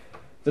enough.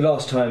 The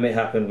last time it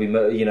happened,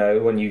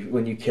 when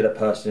you kill a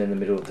person in the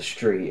middle of the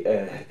street,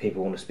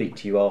 people want to speak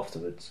to you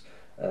afterwards.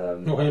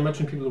 No, I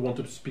imagine people want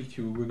to speak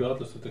to you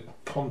regardless of the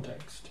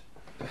context.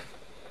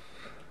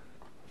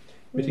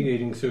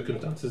 Mitigating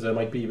circumstances there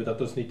might be, but that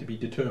does need to be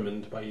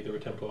determined by either a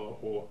Templar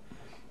or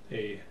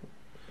a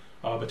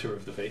arbiter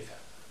of the faith.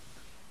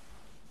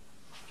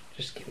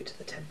 Just give it to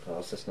the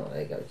Templars. That's not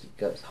there. It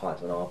goes higher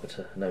than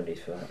arbiter. No need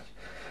for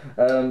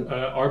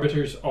that.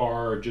 Arbiters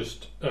are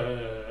just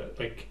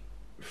like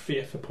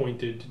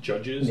faith-appointed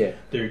judges. Yeah,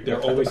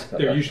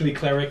 they're usually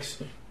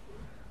clerics.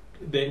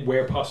 They,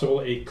 where possible,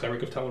 a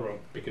cleric of Talaron,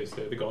 because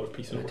they're the god of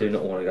peace and I order. do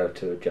not want to go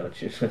to a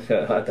judge.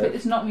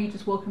 It's not me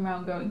just walking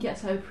around going,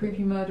 yes, I approve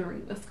you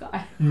murdering this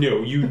guy.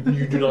 No, you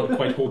do not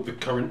quite hold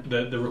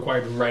the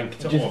required rank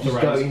to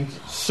authorize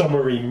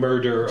summary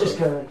murder.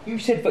 You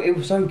said but it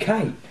was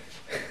okay.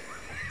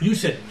 You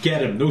said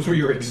get him. Those were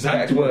your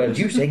exact words.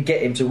 You said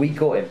get him, so we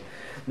got him.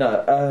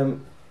 No,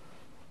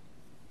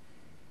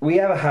 we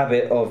have a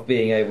habit of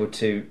being able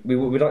to. We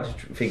like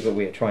to think that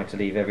we are trying to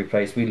leave every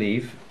place we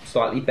leave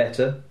slightly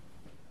better.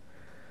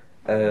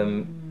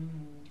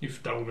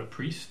 If down a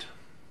priest.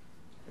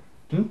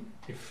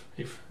 If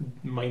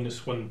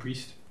 -1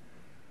 priest.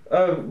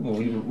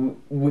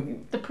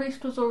 The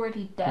priest was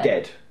already dead.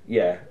 Dead.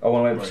 Yeah, I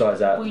want to emphasise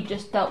that. We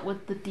just dealt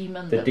with the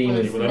demon. The that demon.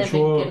 Was Well, I'm living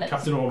sure in its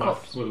Captain Ormath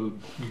corpse. will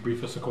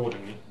brief us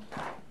accordingly.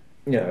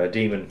 A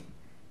demon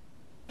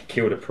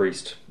killed a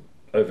priest,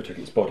 overtook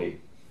its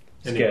body,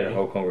 scared Anyway. the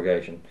whole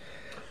congregation.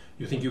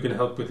 You think you can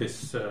help with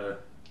this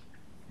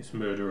this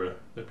murderer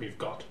that we've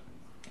got?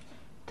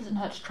 Doesn't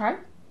hurt to try.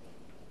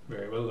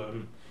 Very well.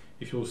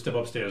 If you'll step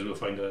upstairs, we'll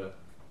find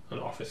an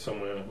office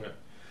somewhere where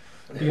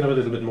you can have a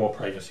little bit more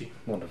privacy.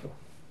 Wonderful.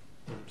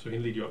 So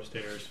he'll lead you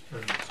upstairs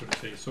and sort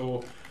of say,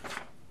 so,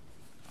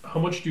 how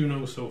much do you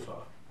know so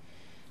far?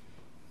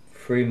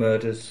 3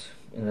 murders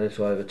in a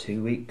little over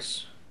 2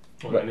 weeks.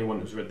 Well, Right.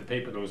 anyone who's read the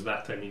paper knows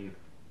that. I mean,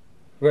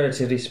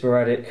 Relatively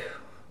sporadic.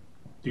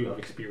 do you have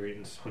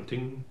experience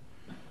hunting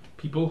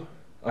people?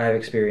 I have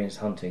experience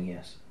hunting,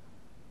 yes.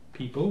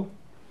 People?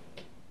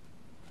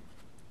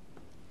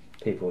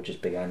 People are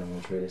just big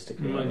animals,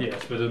 realistically. Well,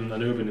 yes, but an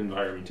urban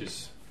environment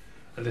is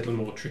a little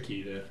more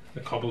tricky.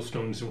 The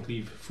cobblestones don't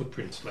leave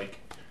footprints like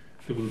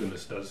the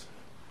wilderness does.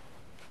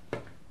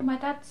 My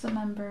dad's a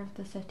member of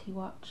the City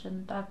Watch,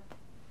 and I've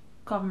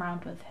gone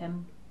round with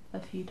him a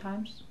few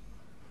times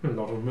A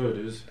lot of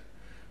murders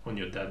on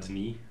your dad's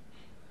knee,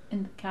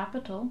 in the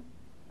capital.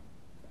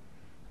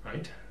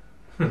 right?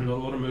 Not a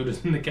lot of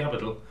murders in the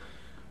capital.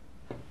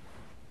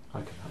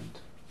 I can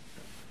hunt.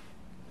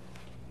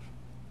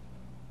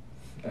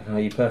 And are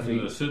you There's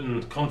perfectly a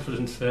certain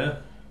confidence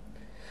there.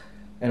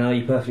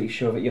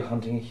 sure that you're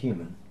hunting a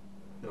human?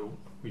 No,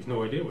 we've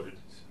no idea what it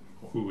is,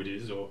 or who it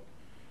is, or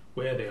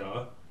where they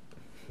are.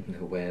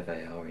 Where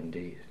they are,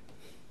 indeed.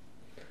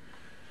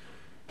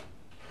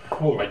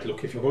 All right,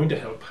 look, if you're going to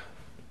help,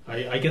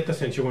 I get the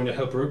sense you're going to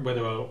help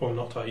whether or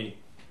not I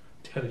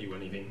tell you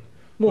anything.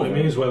 More I than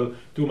may as well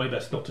do my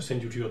best not to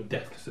send you to your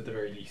deaths at the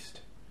very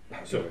least.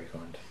 so very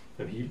kind.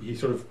 And he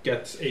sort of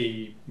gets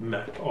a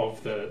map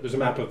of there's a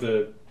map of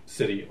the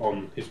city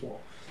on his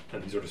wall,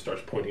 and he sort of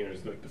starts pointing at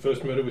it. Like, the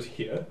first murder was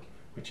here,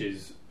 which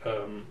is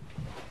down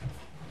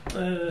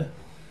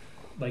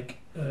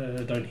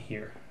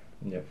here.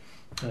 Yep.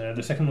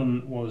 The second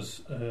one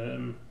was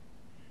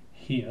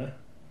here,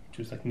 which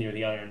was like near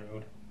the Iron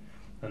Road,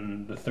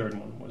 and the third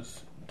one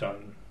was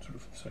down sort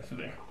of south of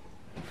there.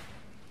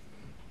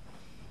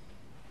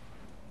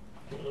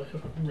 Well, I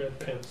have a red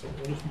pen, so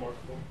I'll just mark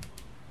them.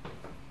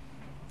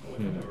 Oh, I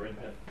don't have a red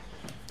pen.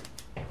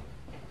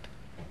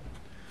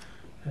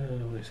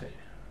 What do I say?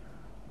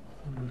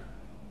 1,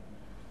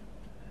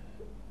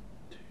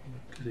 2,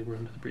 because they were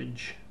under the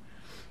bridge,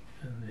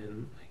 and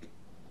then like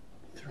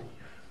 3.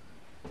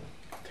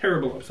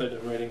 Terrible upside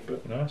down writing,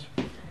 but Nice.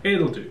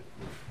 it'll do.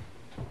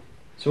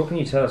 So what can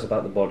you tell us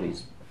about the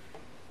bodies?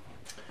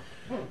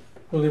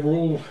 Well, they were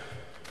all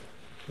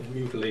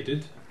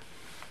mutilated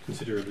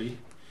considerably.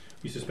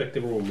 We suspect they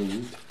were all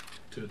moved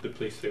to the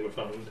place they were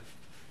found.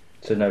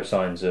 So no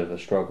signs of a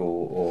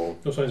struggle or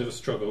No signs of a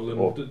struggle. And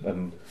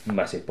or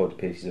massive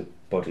pieces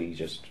of body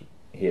just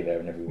here, there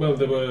and everywhere. well,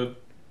 there were.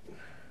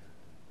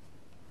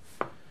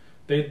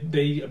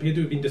 They appeared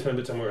to have been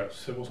dismembered somewhere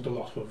else. There wasn't a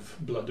lot of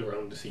blood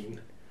around the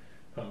scene,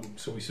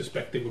 so we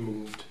suspect they were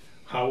moved.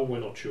 How, we're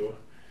not sure.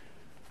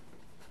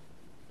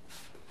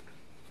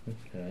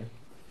 Okay.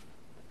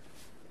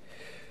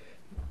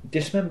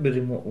 Dismembered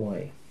in what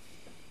way?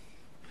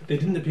 They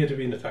didn't appear to have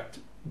been attacked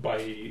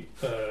by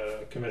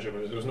conventional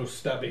murders. There was no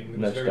stabbing. There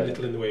was very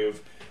little in the way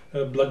of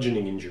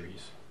bludgeoning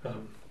injuries.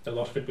 A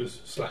lot of it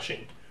was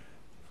slashing.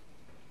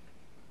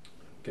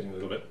 Getting a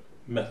little bit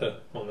meta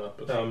on that,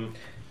 but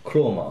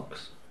Claw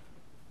marks.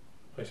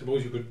 I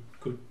suppose you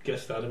could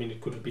guess that. I mean,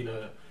 it could have been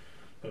a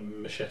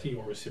machete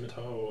or a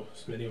scimitar or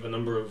many of a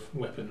number of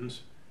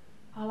weapons.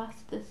 I'll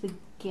ask this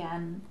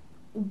again.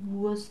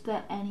 Was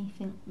there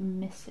anything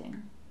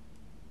missing?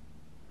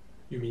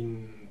 You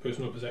mean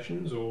personal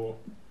possessions or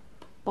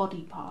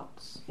Body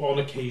parts? on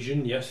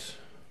occasion? Yes,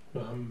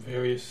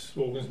 various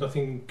organs.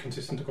 Nothing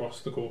consistent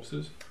across the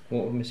corpses.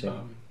 What were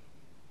missing?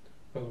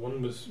 Well,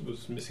 one was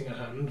missing a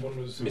hand, one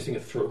was missing a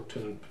throat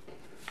and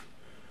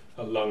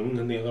a lung,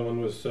 and the other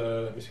one was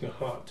missing a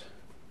heart.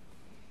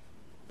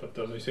 But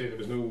as I say, there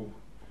was no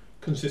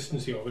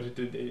consistency of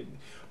it.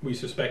 We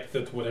suspect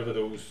that whatever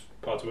those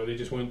parts were, they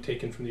just weren't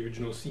taken from the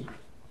original scene.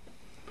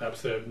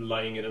 Perhaps they're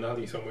lying in an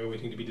alley somewhere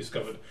waiting to be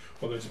discovered,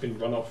 or they've just been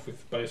run off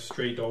by a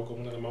stray dog or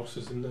one of the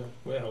mouses in the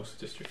warehouse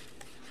district.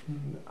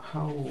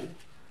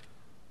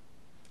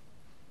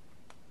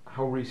 How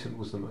recent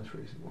was the most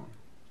recent one?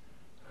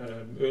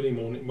 Early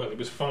morning, well, it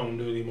was found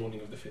early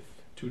morning of the 5th,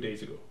 2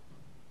 days ago.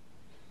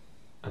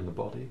 And the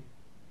body?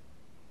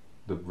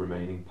 The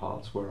remaining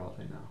parts, where are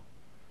they now?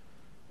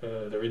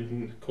 They're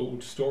in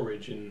cold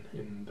storage in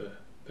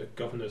the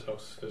governor's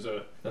house. There's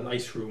an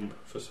ice room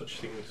for such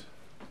things.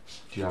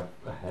 Do you have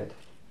a head?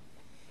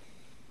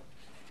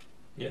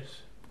 Yes.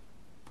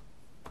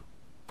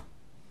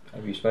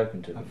 Have you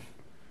spoken to them?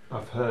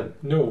 I've heard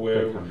No,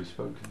 they can be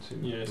spoken to.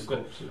 yes, the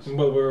corpses.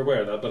 well, we're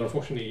aware of that, but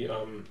unfortunately,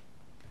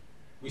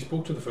 we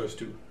spoke to the first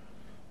two,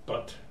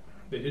 but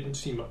they didn't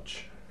see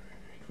much.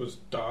 It was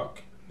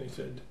dark, they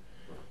said,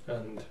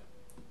 and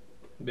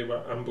they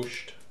were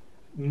ambushed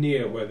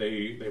near where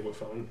they were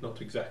found,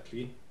 not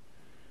exactly.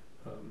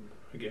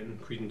 Again,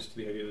 credence to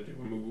the idea that they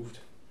were moved.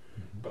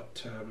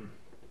 But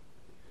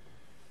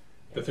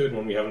the third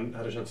one we haven't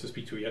had a chance to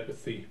speak to yet,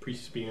 with the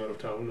priests being out of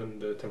town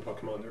and the Templar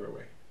commander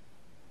away.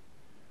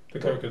 The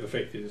cleric of the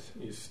faith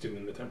is still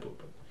in the temple,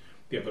 but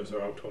the others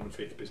are out on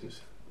faith business.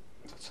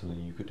 That's something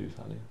you could do,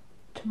 Thalia.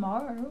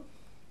 Tomorrow.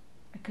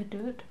 I could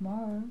do it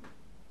tomorrow.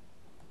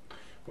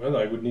 Well,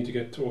 I would need to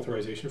get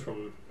authorization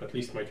from at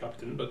least my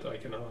captain, but I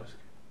can ask.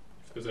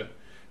 If there's a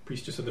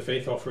priestess of the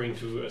faith offering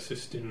to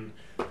assist in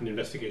an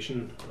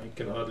investigation, I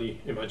can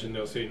hardly imagine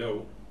they'll say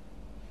no.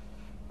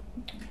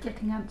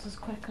 Getting answers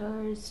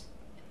quicker is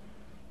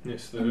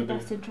Yes, in the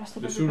best interest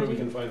of the everybody. sooner we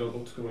can find out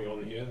what's going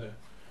on here, the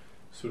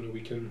sooner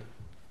we can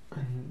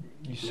And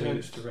you lay said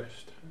this to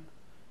rest.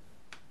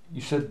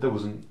 there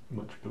wasn't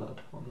much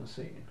blood on the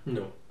scene.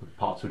 No, The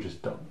parts were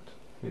just dumped,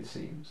 it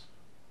seems.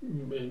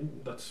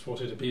 that's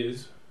what it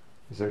appears.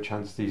 Is there a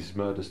chance these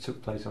murders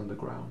took place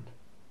underground?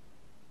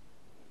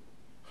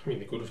 I mean,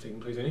 they could have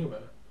taken place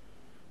anywhere.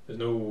 There's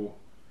no,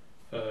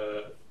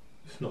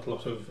 there's not a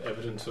lot of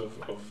evidence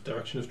of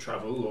direction of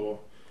travel or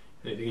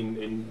anything.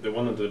 In the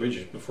one under the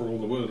bridge, before all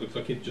the world, looks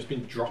like it'd just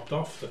been dropped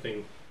off the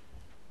thing.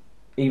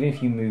 Even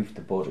if you moved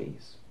the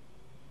bodies,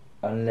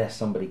 unless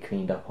somebody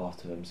cleaned up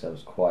after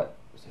themselves quite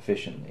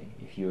sufficiently,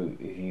 if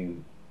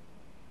you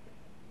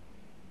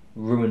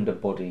ruined a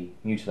body,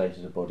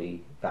 mutilated a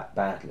body that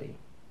badly,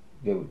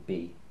 there would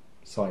be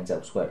signs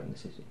elsewhere in the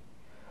city.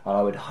 And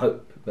I would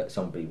hope that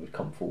somebody would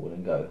come forward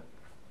and go.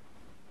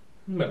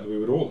 Well, we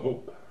would all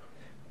hope.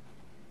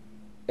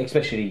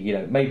 Especially,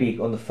 maybe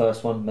on the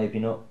first one, maybe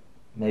not.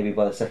 Maybe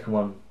by the second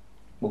one,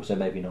 also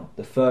maybe not.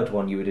 The third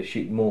one, you would have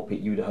shoot more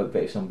people. You would hope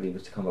that if somebody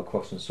was to come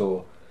across and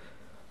saw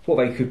what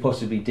they could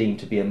possibly deem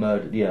to be a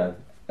murder,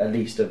 at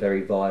least a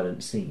very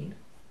violent scene,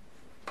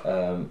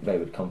 they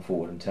would come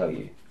forward and tell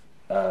you.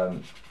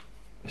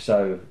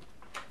 So,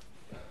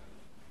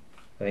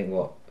 I think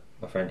what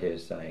my friend here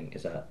is saying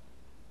is that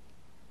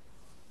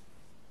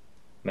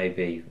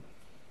maybe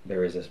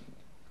there is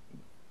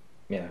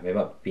they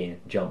might be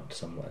jumped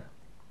somewhere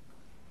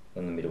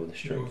in the middle of the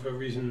street. You have a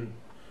reason.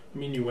 I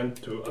mean, you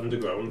went to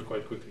underground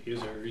quite quickly. Is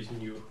there a reason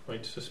you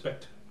might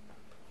suspect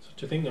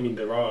such a thing? I mean,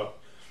 the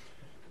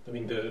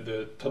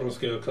Tunnel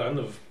Scale clan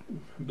have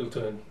built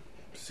a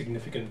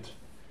significant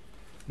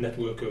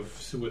network of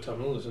sewer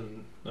tunnels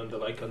and the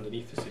like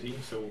underneath the city,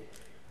 so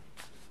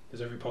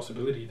there's every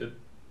possibility that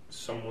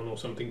someone or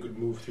something could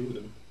move through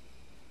them.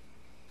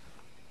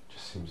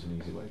 Just seems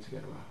an easy way to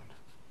get around.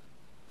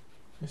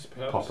 Yes,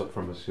 perhaps. Pop up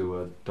from a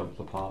sewer, dump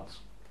the parts.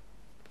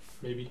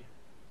 Maybe.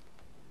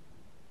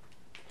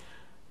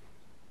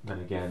 Then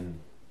again,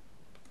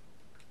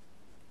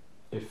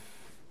 if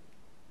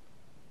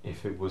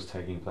it was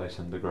taking place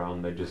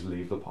underground, they just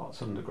leave the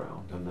parts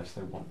underground unless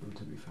they want them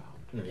to be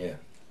found. Yeah.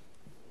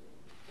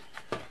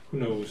 Who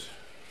knows?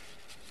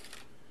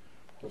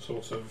 All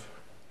sorts of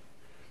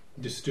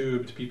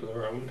disturbed people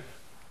around.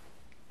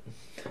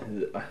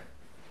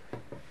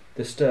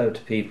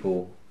 Disturbed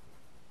people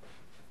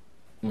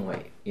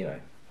might,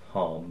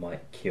 harm,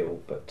 might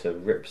kill, but to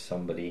rip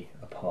somebody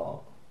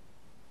apart.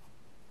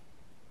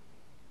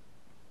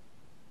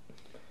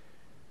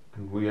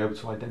 And were you able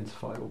to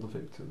identify all the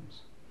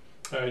victims?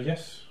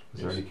 Yes.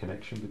 Is there any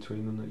connection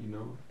between them that you know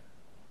of?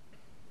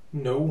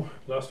 No.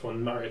 Last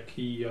one, Marek,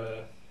 he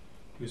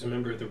was a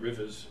member of the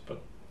Rivers,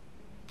 but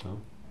Oh.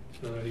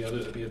 None of the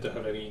others appeared to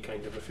have any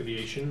kind of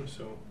affiliation,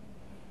 so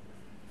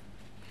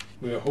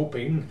we were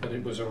hoping that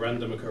it was a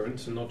random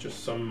occurrence and not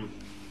just some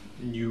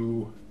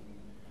new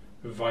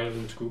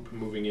violent group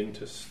moving in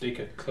to stake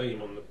a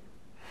claim on the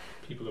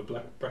people of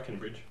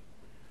Brackenbridge.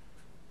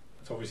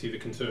 That's obviously the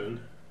concern.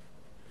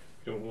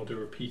 We don't want a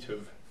repeat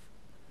of,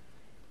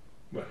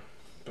 well,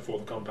 before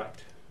the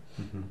compact.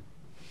 Mm-hmm.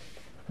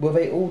 Were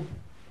they all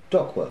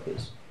dock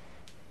workers?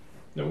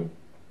 No,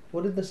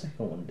 What did the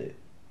second one do?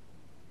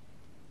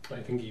 I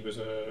think he was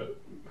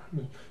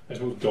I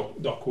suppose,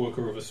 dock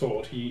worker of a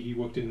sort. He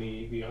worked in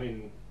the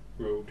iron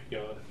road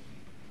yard.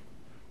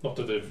 Not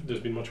that there's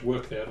been much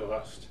work there the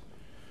last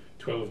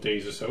 12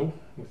 days or so,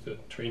 with the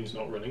trains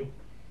not running.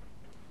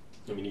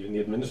 I mean, even the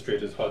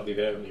administrator's hardly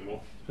there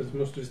anymore. Spends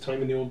most of his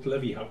time in the old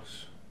levy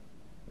house.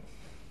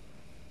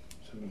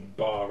 Some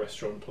bar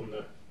restaurant on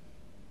the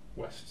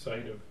west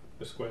side of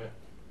the square.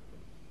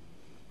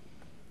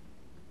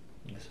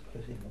 I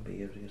suppose he might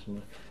be able to get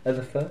somewhere.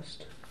 The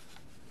first?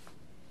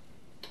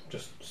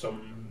 Just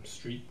some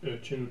street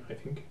urchin, I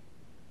think.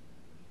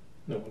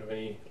 No one of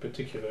any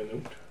particular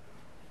note.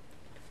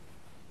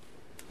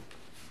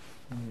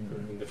 I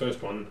mean, the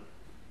first one,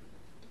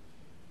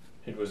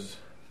 it was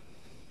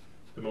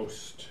the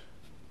most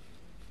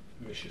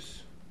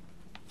vicious.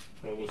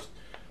 Almost,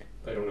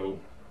 I don't know,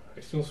 I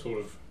still sort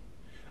of,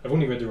 I've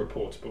only read the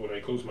reports, but when I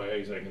close my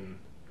eyes I can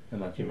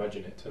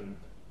imagine it, and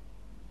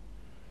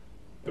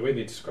the way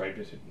they described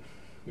it,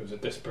 there was a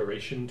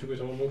desperation to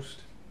it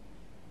almost.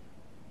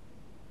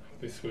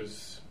 This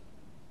was,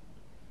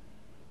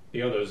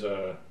 the others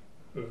are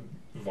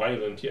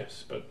violent,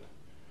 yes, but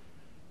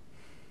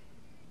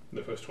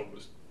the first one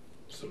was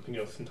something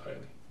else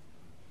entirely.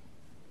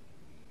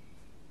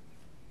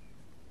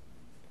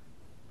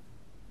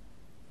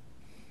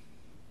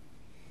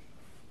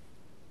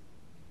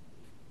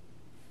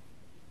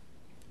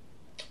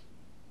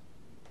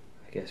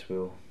 I guess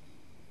we'll...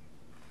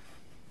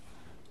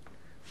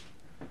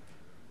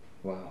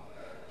 Wow.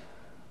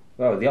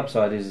 Well, the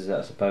upside is that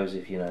I suppose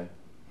if,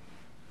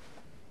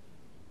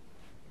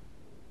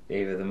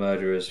 either the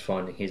murderer's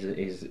finding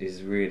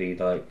is really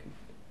like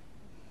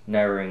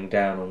narrowing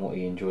down on what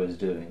he enjoys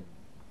doing,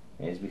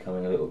 and he's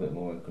becoming a little bit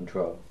more in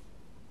control,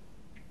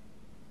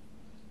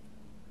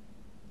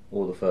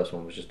 or the first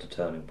one was just a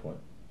turning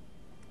point,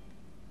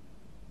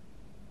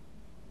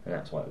 and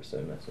that's why it was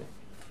so messy.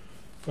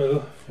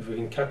 Well, if we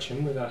can catch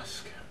him, we'll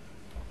ask.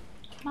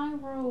 Can I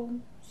roll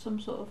some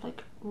sort of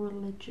like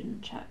religion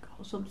check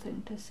or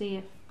something to see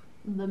if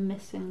the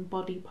missing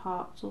body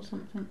parts or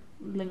something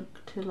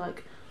linked to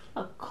like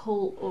a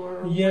cult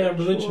or a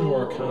religion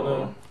or ritual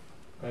arcana.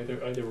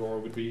 Either or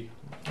would be.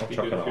 I'll be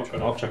chuck good if you're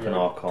trying an to figure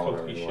out arcana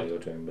culty while shit. you're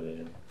doing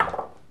religion.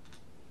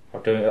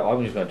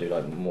 I'm just going to do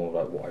like more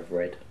like what I've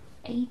read.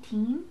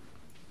 18.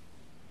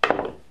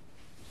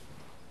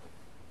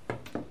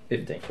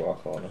 15 for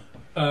arcana.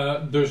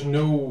 There's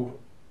no,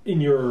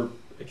 in your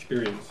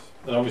experience,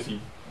 and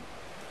obviously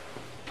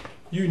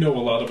you know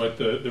a lot about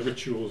the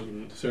rituals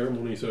and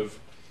ceremonies of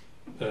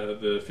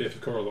the Faith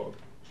of Coralog,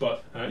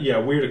 but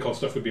weird occult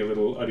stuff would be a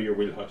little out of your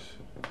wheelhouse.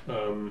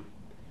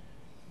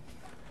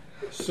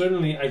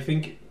 Certainly, I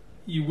think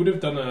you would have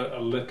done a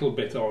little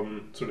bit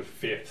on sort of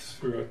faiths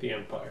throughout the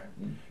Empire,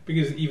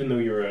 because even though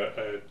you're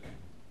a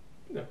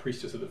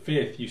priestess of the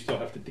faith, you still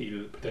have to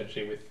deal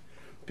potentially with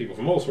people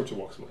from all sorts of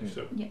walks of life.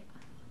 So,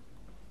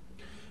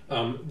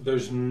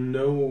 there's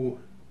no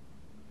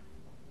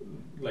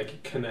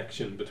like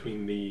connection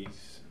between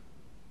these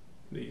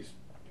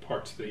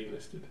parts that he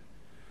listed.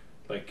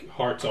 Like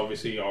hearts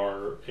obviously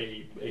are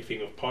a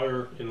thing of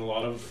power in a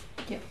lot of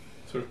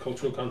sort of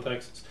cultural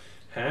contexts.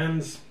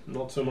 Hands,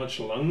 not so much.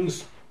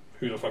 Lungs,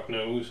 who the fuck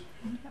knows?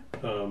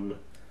 I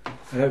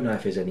don't know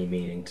if there's any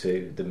meaning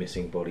to the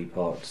missing body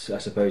parts. I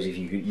suppose if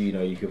you could,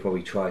 you could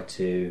probably try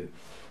to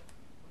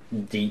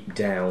deep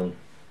down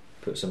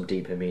put some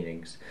deeper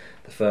meanings.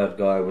 The third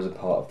guy was a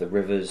part of the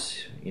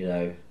rivers.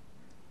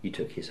 You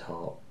took his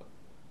heart.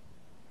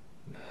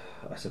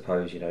 I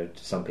suppose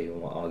some people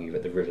might argue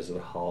that the rivers are the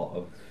heart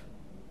of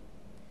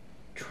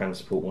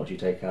transport once you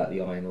take out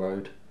the Iron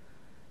Road.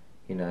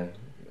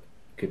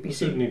 Could be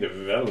certainly the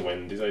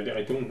Velwind is. I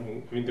don't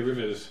know. I mean, the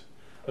rivers,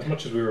 as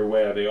much as we're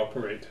aware they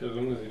operate, as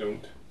long as they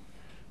don't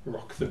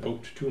rock the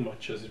boat too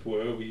much, as it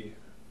were,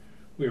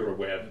 we're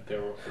aware that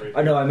they're operating.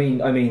 I know. I mean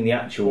the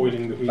actual.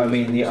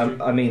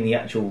 The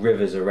actual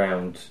rivers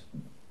around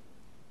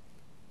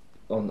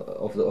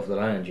of the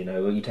land.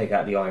 When you take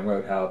out the Iron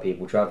Road, how are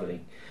people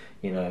travelling?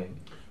 But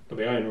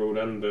the Iron Road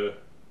and the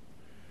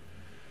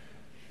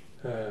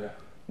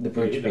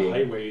bridge, the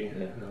highway,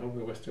 the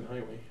Western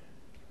Highway.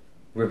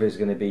 River's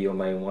going to be your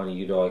main one.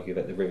 You'd argue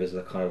that the rivers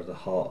are kind of the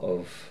heart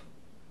of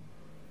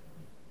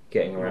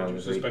getting around.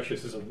 I suspect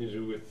this has something to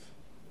do with.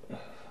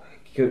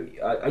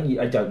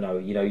 I don't know.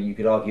 You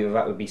could argue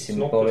that would be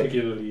symbolic. It's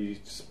not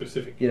particularly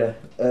specific.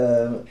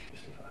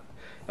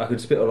 I could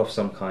spittle off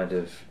some kind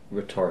of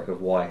rhetoric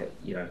of why.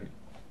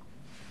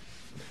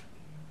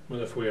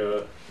 Well, if we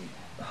are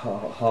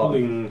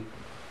pulling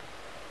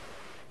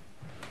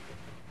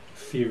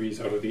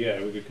theories out of the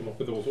air. We could come up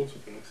with all sorts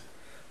of things.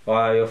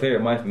 Well, your theory,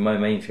 my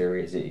main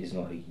theory is it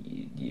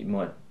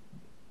might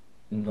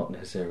not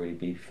necessarily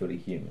be fully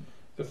human.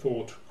 The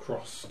thought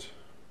crossed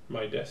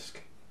my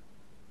desk.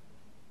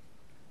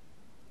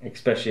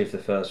 Especially if the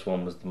first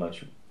one was the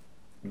most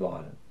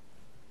violent.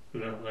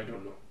 No, I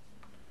don't know.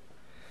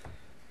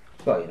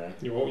 But, you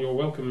know. You're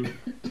welcome.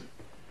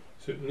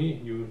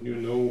 Certainly, you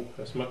know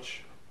as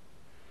much,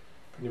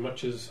 pretty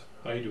much as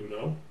I do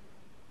now. I'm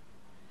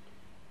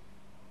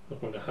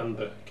not going to hand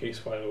the case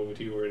file over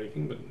to you or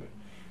anything, but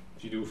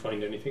if you do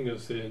find anything,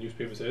 as the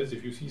newspaper says,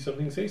 if you see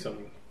something, say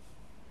something.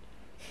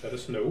 Let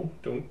us know.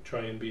 Don't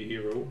try and be a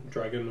hero,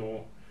 dragon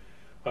or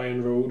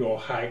Iron Road or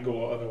hag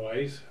or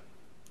otherwise.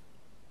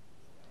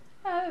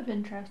 Out of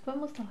interest, when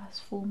was the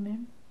last full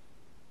moon?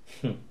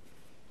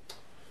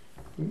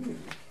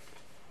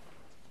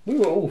 We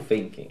were all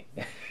thinking.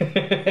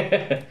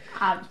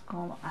 I'm just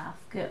gonna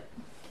ask it.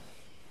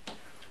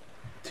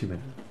 Too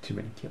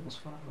many kills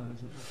for that,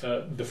 isn't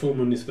it? The full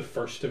moon is the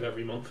first of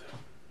every month,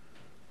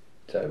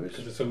 So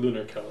because it's a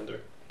lunar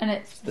calendar. And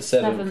it's the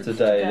 7th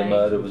today, the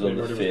murder was on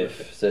the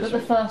 5th. So But the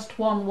first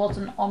one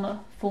wasn't on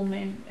a full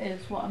moon,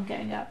 is what I'm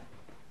getting at.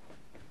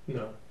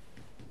 No.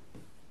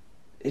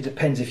 it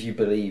depends if you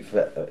believe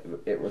that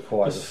it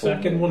requires The a full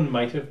second moon. one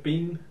might have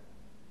been,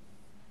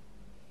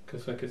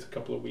 because like it's a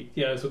couple of weeks.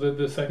 Yeah, so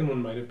the second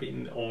one might have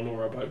been on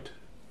or about.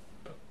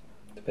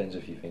 Depends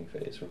if you think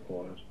that it's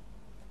required.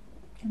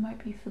 It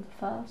might be for the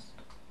first.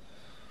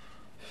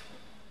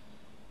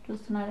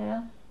 Just an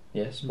idea.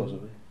 Yes,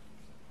 possibly.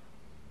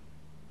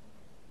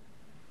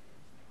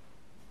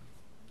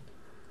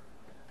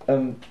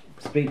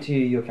 Speak to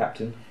your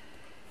captain.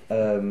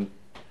 I've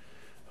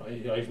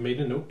made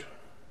a note.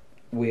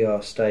 We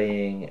are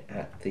staying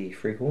at the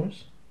Three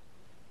Corners.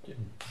 Yeah.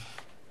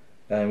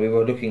 And we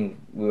were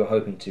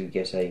hoping to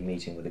get a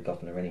meeting with the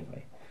governor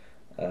anyway.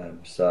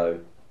 So,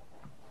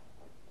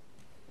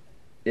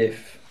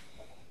 if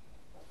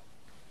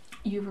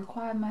You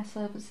require my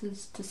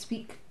services to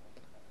speak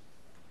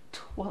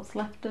to what's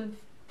left of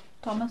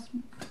Thomas?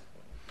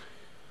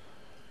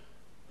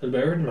 I'll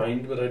bear in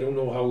mind, but I don't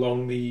know how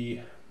long the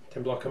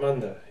Templar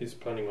Commander is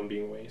planning on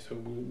being away, so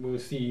we'll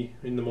see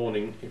in the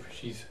morning if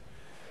she's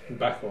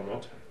back or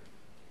not.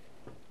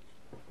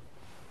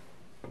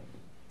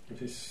 If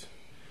this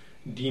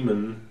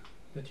demon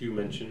that you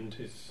mentioned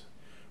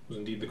was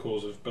indeed the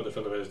cause of Brother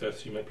Philibet's death,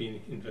 she might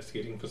be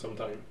investigating for some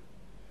time.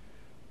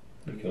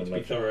 We need to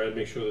be thorough and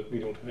make sure that we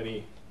don't have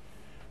any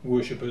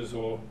worshippers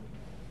or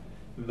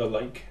the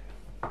like.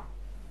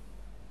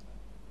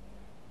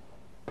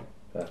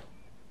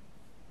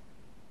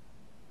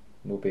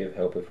 we'll be of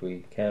help if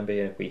we can be,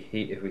 and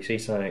if we see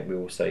something, we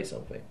will say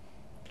something.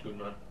 Good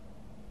man.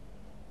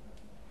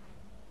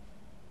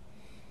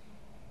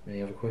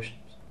 Any other questions?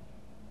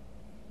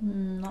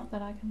 Not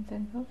that I can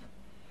think of.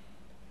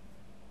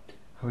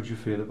 How would you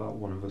feel about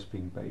one of us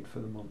being bait for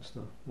the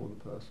monster or the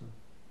person?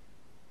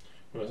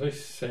 Well, as I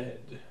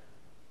said,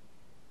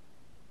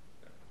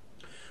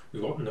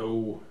 we've got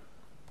no...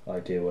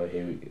 Idea where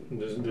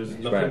There's he's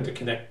nothing ran. to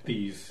connect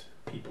these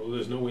people.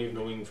 There's no way of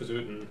knowing for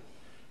certain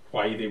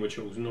why they were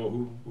chosen or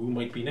who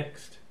might be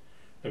next.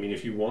 I mean,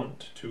 if you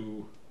want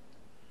to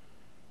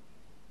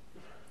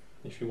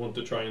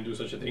try and do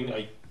such a thing,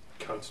 I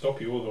can't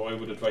stop you, although I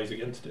would advise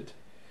against it.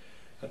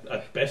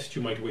 At best,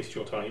 you might waste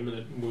your time, and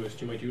at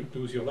worst, you might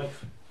lose your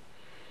life.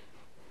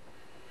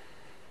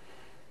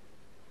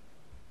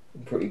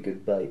 Pretty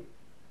good bait.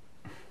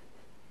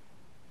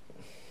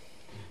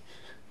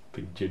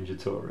 Big ginger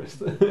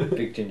tourist.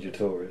 Big ginger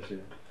tourist,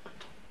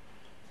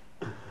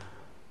 yeah.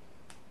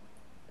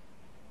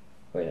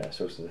 Well, yeah,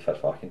 it's also the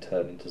fact that I can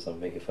turn into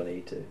something if I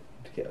need to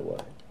get away.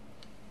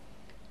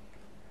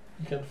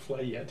 You can't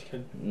fly yet,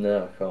 can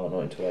No, I can't, not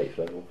into 8th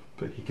level.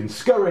 But he can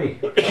scurry!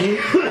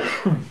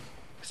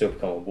 Still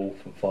become a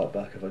wolf and fight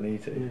back if I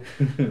need to.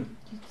 You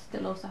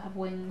still also have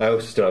wings. I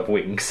also still have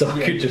wings, so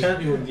I could just... I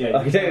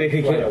can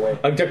technically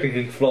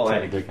fly.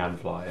 Technically can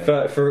fly,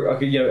 yeah. For I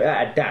could,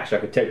 at a dash, I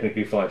could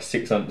technically fly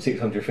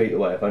 600 feet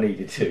away if I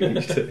needed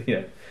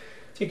to.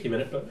 Take you a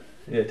minute, but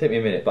Yeah, take me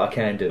a minute, but I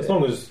can do it. as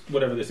long as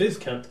whatever this is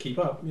can't keep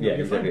up, Yeah,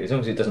 you're exactly. fine. As long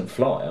as it doesn't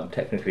fly, I'm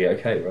technically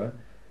okay,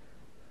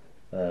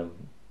 right?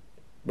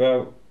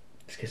 Well,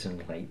 it's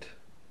getting late.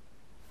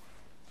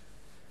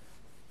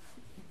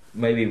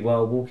 Maybe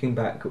while walking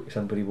back,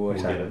 somebody will We'll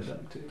attack get us.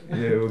 abducted.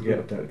 Yeah, we'll get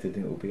abducted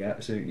and it will be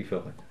absolutely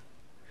fine.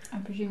 I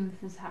presume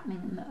this is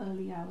happening in the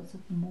early hours of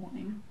the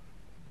morning.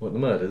 What, the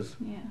murders?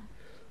 Yeah.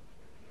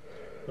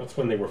 That's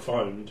when they were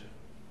found.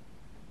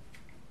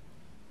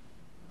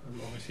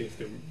 Obviously, if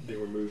they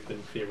were moved, then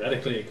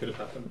theoretically it could have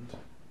happened.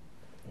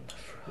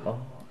 Oh.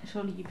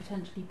 Surely you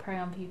potentially prey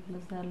on people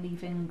as they're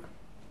leaving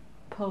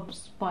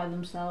pubs by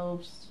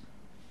themselves.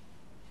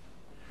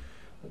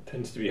 That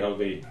tends to be how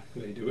they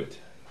do it.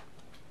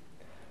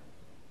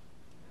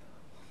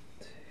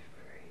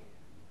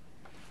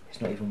 It's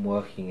not even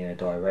working in a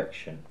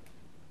direction.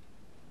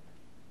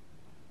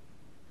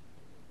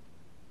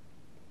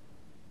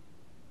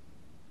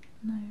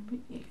 No, but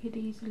it could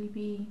easily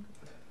be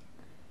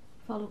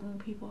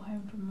following people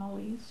home from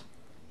Molly's.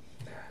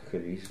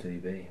 Could easily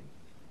be.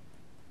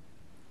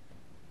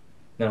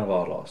 None of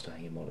our lot are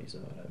staying in Molly's,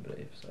 though, I don't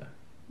believe so.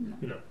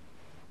 No,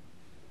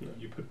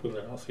 you put Will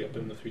and Halsey up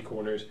in the three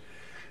corners.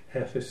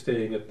 Heth is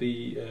staying at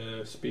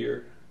the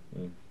Spear.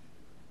 Mm.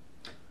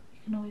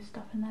 You can always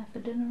stop in there for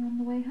dinner on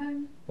the way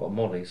home. What,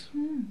 Molly's?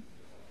 Mm.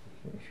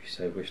 If you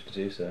so wish to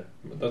do so.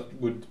 But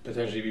that would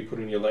potentially be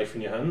putting your life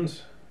in your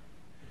hands.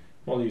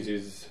 Molly's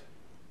is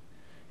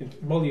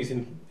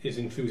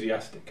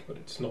enthusiastic, but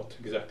it's not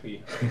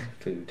exactly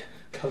Food.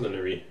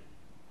 culinary.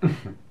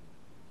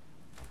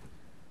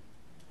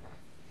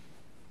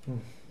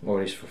 Or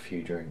at least for a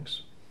few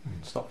drinks.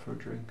 Stop for a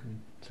drink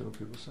and see what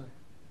people say.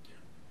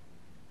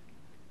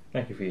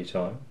 Thank you for your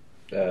time.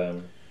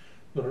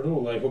 Not at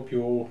all. I hope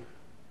you're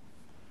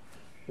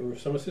of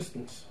some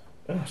assistance.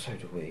 Oh, so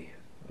do we.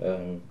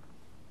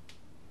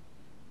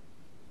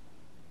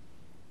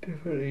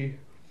 Definitely.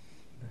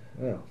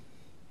 Well,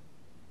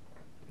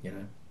 you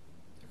know,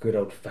 good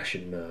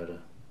old-fashioned murder.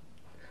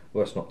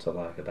 What's not to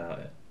like about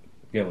it?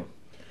 Go on.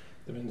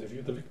 Depends if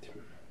you're the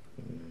victim.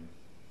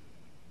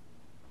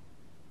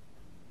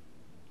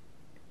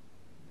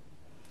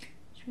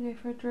 Should we go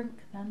for a drink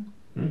then?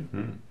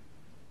 Mm-hmm.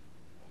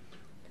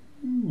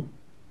 Ooh.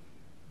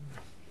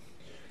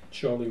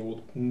 Charlie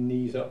old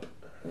knees up.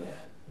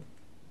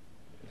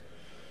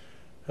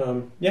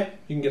 Yeah,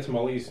 you can get to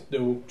Molly's,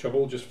 no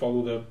trouble. Just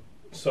follow the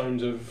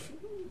sounds of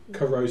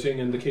carousing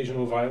and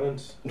occasional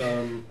violence.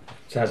 Sounds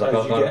like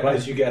our kind of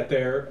place. As you get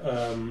there,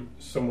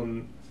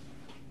 someone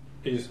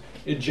is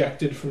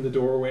ejected from the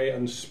doorway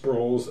and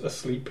sprawls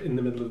asleep in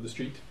the middle of the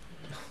street.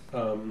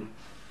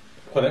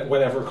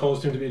 Whatever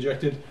caused him to be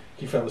ejected,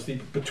 he fell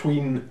asleep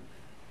between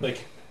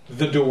like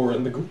the door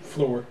and the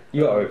floor.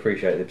 You ought to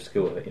appreciate the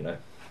skill of it, you know.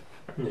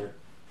 Yeah.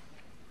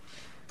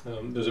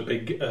 There's a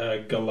big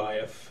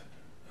Goliath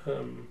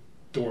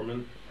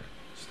doorman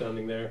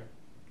standing there,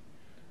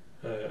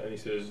 and he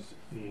says,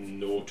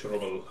 "No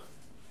trouble.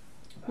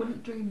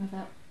 Wouldn't dream of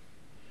it.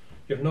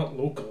 You're not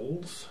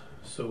locals,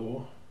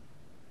 so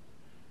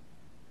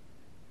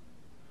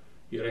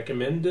you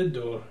recommended,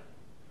 or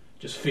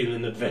just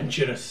feeling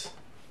adventurous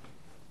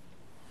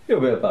You're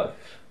a bit of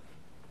both.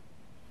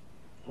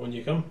 when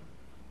you come?"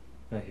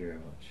 Thank you very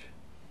much.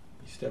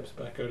 He steps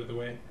back out of the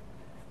way,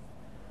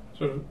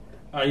 sort of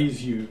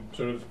eyes you,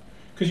 sort of,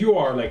 because you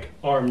are like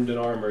armed and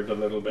armoured a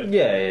little bit.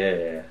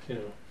 Yeah. You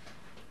know,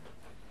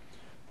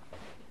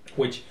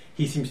 which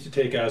he seems to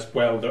take as,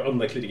 well, they're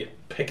unlikely to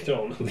get picked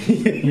on.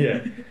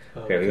 Yeah.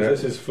 Okay,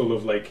 'cause this is full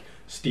of like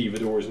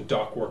stevedores and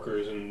dock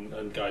workers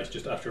and guys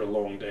just after a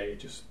long day,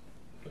 just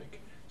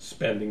like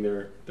spending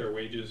their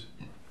wages.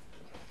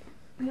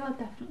 We are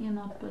definitely an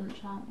odd bunch,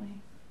 aren't we?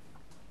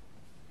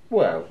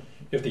 Well,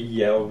 You have to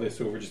yell this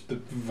over just the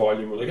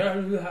volume of like.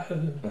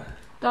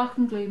 Dark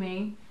and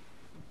gloomy.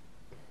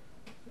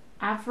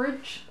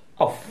 Average.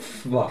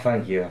 well,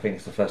 thank you. I think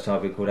it's the first time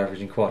I've been called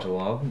average in quite a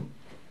while.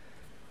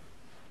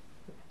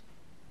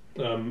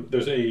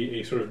 There's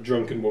a sort of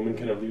drunken woman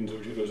kind of leans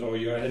over to you and goes, "Oh,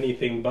 you're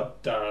anything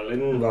but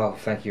darling." Well,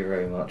 thank you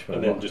very much. But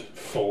And then just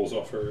falls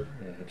off her.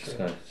 Yeah, I'm just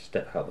going to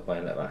step out the way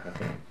and let that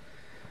happen.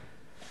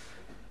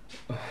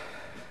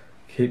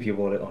 Keep your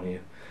wallet on you.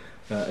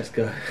 Let's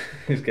go.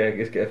 Let's get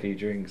a few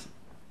drinks.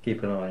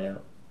 Keep an eye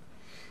out.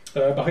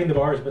 Behind the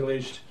bar is a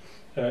middle-aged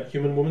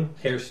human woman.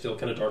 Hair's still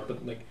kind of dark,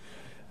 but like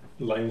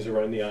lines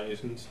around the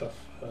eyes and stuff.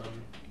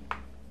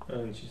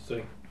 And she's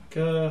like,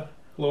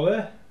 "Hello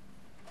there.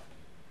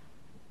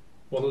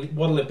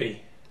 What'll it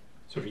be?"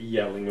 Sort of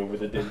yelling over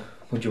the din.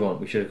 What do you want?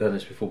 We should have done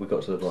this before we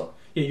got to the bar.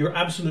 Yeah, you're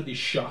absolutely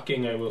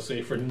shocking, I will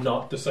say, for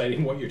not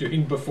deciding what you're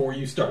doing before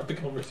you start the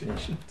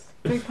conversation.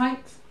 3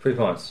 pints. 3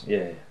 pints.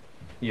 Yeah.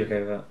 You okay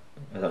with that?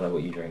 I don't know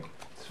what you drink.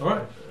 All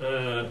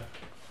right.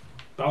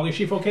 Barley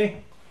sheaf,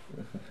 okay?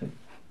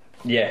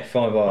 Yeah,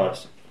 5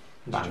 bars.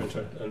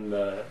 And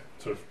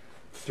sort of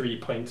 3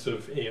 pints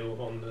of ale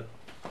on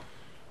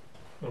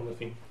the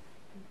thing.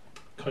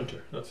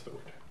 Counter. That's the word.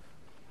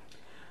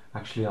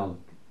 Actually, I'll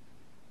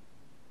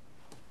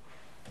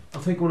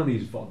take one of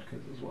these vodkas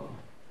as well.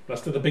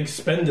 That's to the big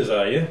spenders,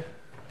 are you?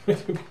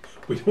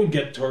 We don't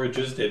get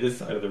Torridge's Day this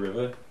side of the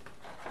river.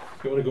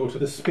 If you want to go to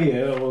the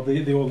Spear or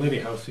the old lady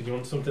house, if you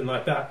want something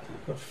like that,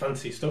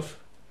 fancy stuff.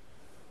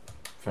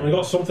 Fair And I got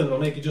enough. something that'll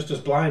make you just as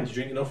blind. You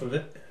drink enough of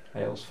it.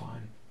 Ale's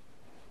fine.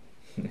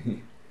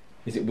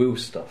 Is it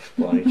Will's stuff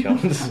by any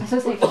chance? I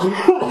was going to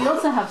say, we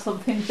also have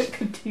something that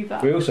could do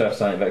that. We also have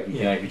something that,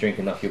 you know, if you drink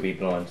enough you'll be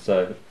blind,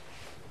 so...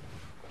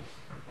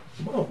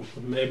 Well,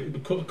 maybe we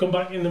could come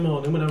back in the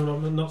morning when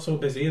I'm not so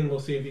busy, and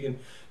we'll see if you can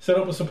set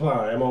up a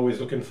supply. I'm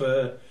always looking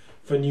for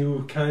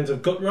new kinds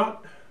of gut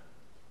rot.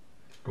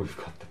 We've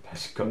got the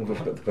best gun. We've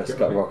got the best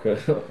gut rocker.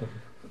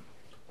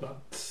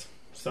 That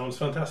sounds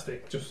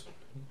fantastic. Just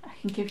I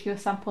can give you a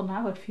sample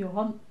now if you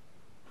want.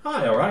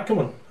 hi, all right, come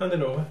on, hand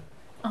it over.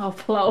 I'll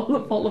pull out all the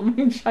bottle of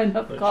moonshine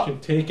I've Like, got. she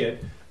can take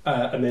it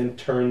and then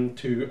turn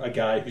to a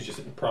guy who's just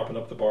sitting propping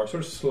up the bar,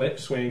 sort of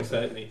swaying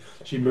slightly.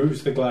 She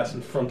moves the glass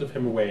in front of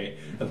him away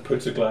and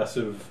puts a glass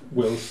of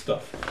Will's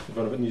stuff in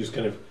front of it, and he just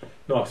kind of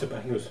knocks it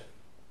back and goes,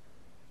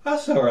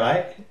 That's all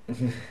right.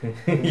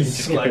 He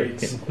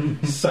slides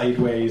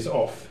sideways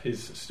off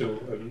his stool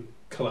and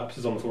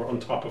collapses on the floor on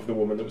top of the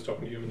woman that was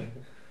talking to you.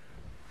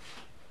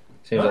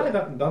 Seems like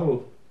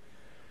That'll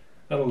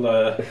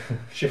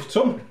shift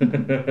some.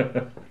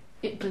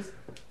 It does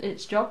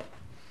its job.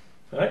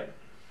 Right.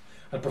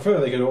 I'd prefer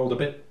they could hold a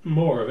bit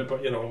more of it,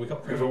 but we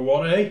got river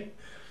water, eh?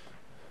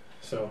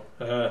 So,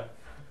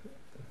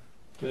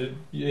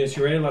 yes,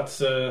 your ale, that's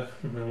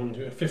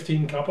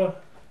 15 copper.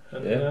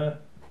 And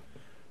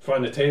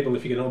find a table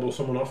if you can elbow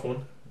someone off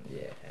one.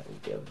 Yeah, we'll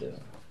be able to do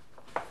it.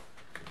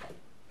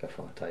 Go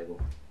find a table.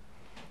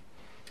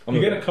 You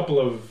get a couple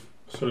of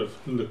sort of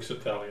looks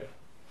at Thalia.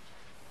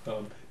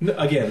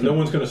 Again, no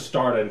one's going to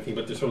start anything,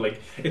 but they're sort of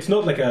like, it's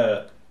not like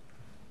a,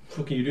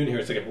 what are you doing here?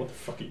 It's like, what the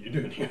fuck are you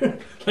doing here?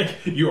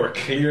 Like, you are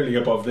clearly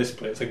above this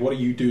place. Like, what are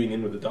you doing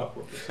in with the dock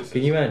workers?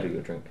 Can you handle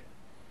your drink?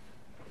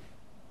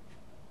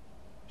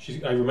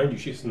 I remind you,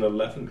 she's an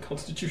 11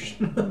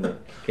 constitution.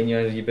 Can you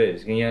handle your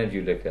booze? Can you handle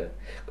your liquor?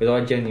 Because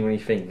I genuinely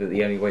think that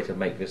the only way to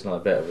make this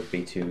night better would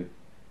be to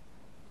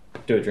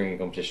do a drinking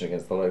competition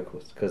against the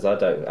locals. Because I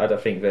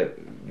don't think that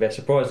they're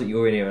surprised that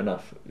you're in here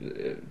enough.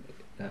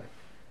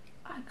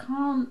 I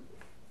can't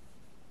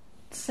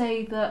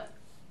say that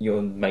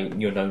You're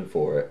known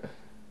for it.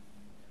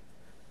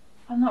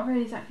 I'm not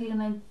really exactly going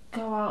to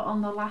go out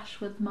on the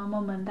lash with my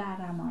mum and dad,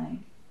 am I?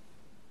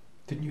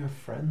 Didn't you have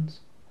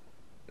friends?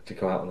 To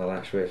go out on the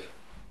lash with.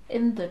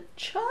 In the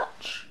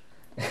church?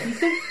 You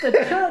think the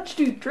church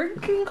do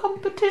drinking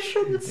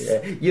competitions?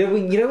 Yeah.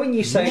 You know when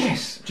you say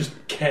Just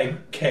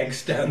keg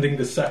standing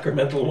the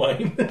sacramental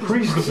wine.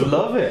 Priests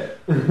love it.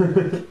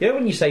 you know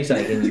when you say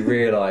something and you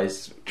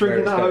realise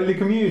Drinking where that it's Holy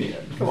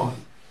Communion. Come on.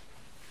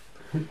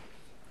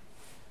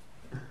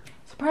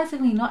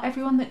 Surprisingly, not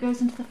everyone that goes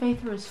into the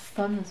faith are as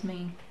fun as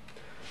me.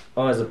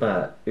 going. Eyes a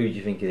bat. Who do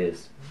you think it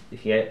is?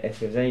 If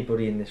there's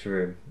anybody in this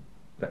room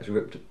that's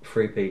ripped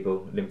 3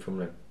 people limb from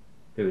limb,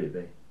 who would it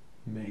be?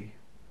 Me.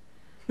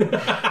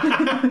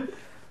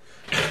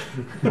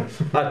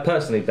 I'd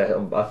personally bet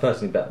on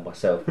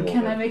myself. More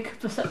Can than- I make a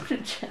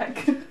perception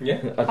check?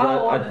 Yeah.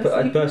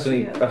 I'd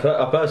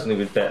personally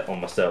would bet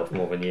on myself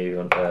more than you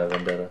on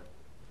Vendetta.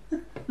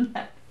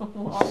 Scan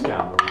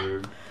the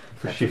room.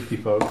 For shifty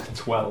folk,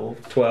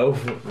 12.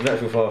 12.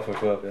 Natural 5 for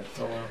 12. Yeah.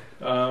 Oh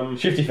wow.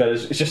 Shifty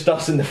fellas. It's just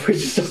us in the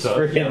fridge. Just So,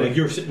 three. Yeah, like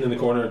you're sitting in the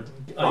corner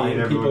eyeing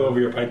everyone. people over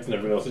your pints and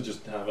everyone else is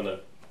just having a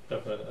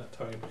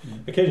time.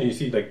 Occasionally you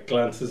see like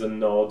glances and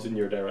nods in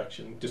your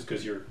direction just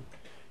because you're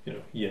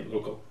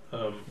local.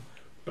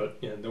 But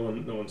yeah, no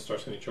one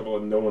starts any trouble,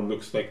 and no one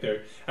looks like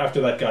they're, after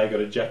that guy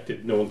got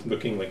ejected, no one's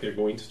looking like they're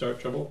going to start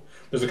trouble.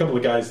 There's a couple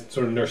of guys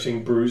sort of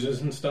nursing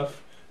bruises and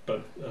stuff,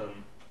 but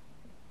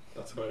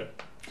that's about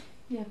it.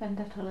 Yeah,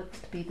 Vendetta looks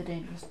to be the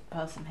dangerous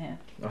person here.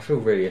 I feel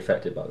really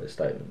affected by this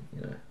statement.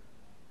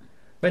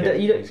 Vendetta,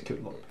 you don't. He's killed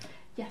a lot.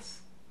 Yes,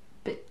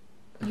 but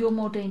you're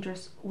more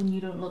dangerous when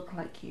you don't look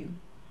like you.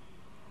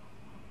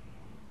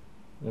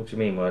 What do you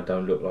mean when I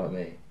don't look like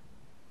me?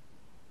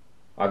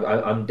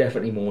 I'm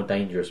definitely more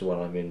dangerous when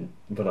I'm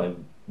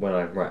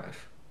Raph.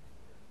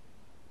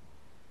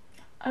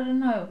 I don't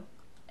know.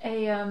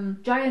 A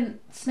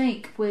giant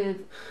snake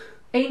with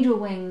angel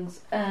wings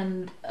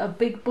and a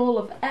big ball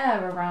of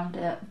air around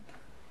it.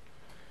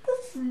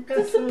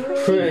 That's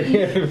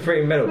a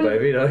Pretty metal,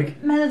 baby.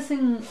 Like.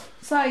 menacing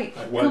sight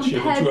I want you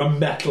to a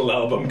metal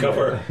album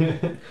cover.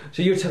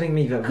 So you're telling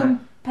me that.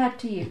 compared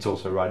to you. It's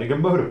also riding a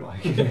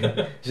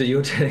motorbike. So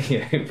you're telling me.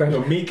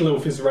 No,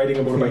 Meatloaf is riding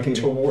a motorbike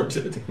towards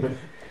it.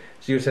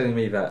 So you're telling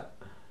me that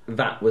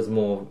was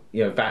more.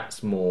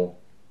 That's more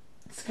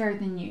Scary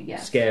than you,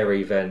 yes.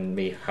 scary than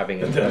me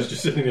having And I was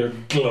just sitting there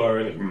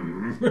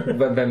glowering.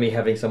 than me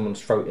having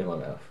someone's throat in my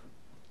mouth.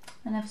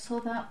 I never saw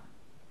that.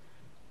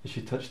 Did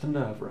she touch the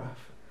nerve,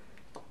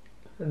 Raph?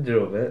 A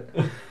little bit.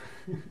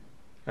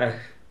 A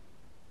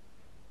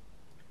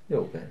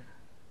little bit.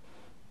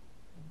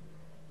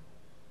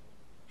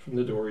 From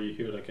the door you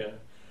hear like a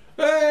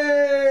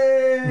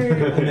hey,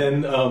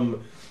 and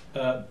then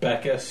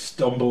Becca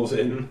stumbles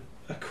in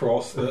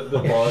across the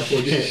bar,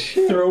 just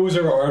throws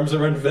her arms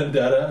around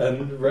Vendetta,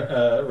 and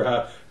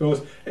Raph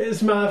goes,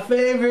 "It's my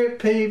favourite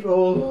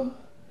people."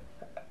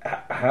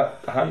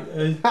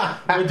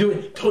 We're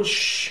doing.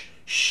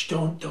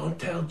 Don't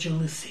tell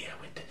Julissa.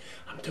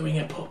 I'm doing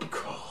a pub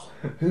crawl.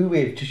 Who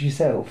with? Just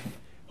yourself?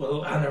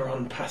 Well,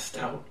 Anaron passed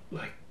out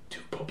like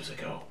 2 pubs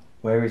ago.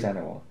 Where is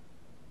Anaron?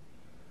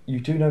 You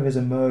do know there's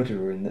a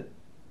murderer in the...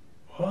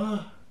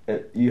 What?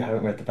 You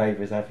haven't read the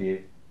papers, have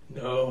you?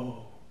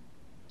 No.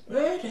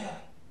 Murder?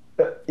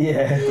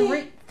 Yeah.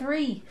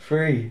 3.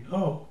 3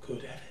 Oh,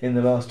 good heavens. in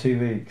the last 2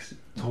 weeks.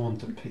 Torn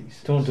to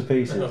pieces. Torn to Oh,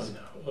 pieces.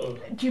 no.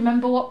 Do you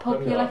remember what pub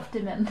I'm you not. left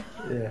him in?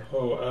 Yeah.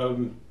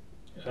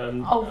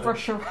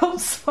 Russia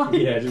outside.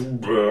 Yeah, just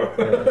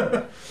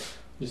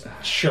just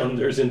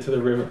chunders into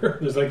the river.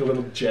 There's like a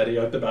little jetty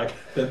out the back.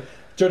 That,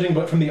 judging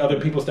but from the other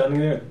people standing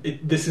there,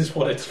 this is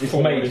what it's It's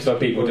for. made It's for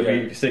people to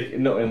yeah. be sick,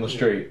 not in the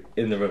street,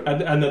 in the river.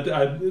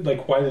 And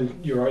like while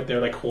you're out there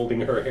like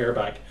holding her hair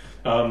back,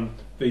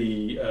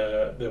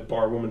 the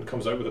bar woman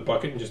comes out with a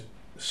bucket and just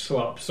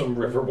slops some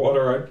river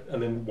water out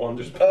and then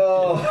wanders back.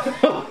 Oh.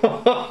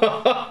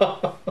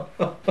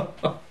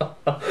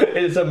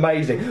 It's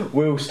amazing.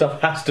 Will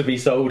stuff has to be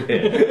sold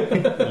here.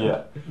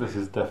 Yeah, this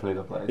is definitely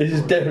the place. This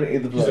is definitely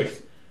the He's place.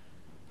 like,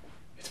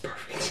 it's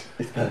perfect.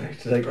 It's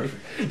perfect.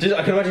 Like, just,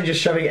 I can imagine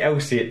just showing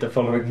Elsie it the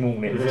following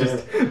morning.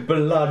 Just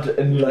blood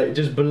and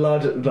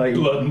blood, like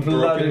blood,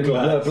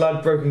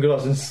 broken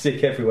glass, and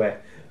sick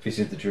everywhere. This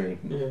is the dream.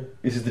 Yeah.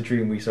 This is the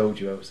dream we sold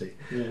you, Elsie.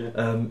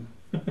 Yeah.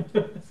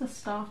 It's a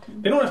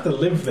starting. They don't have to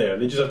live there.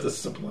 They just have to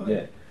supply.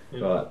 Yeah.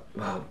 Yeah. Right.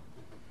 Well,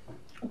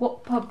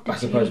 What pub did I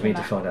suppose you we need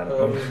to at? find out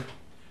about.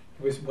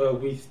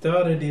 We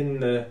started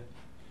in the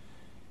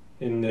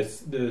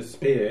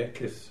Spear,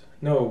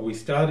 we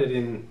started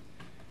in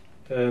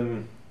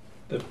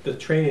the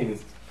train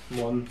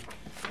one,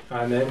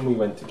 and then we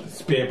went to the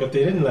Spear, but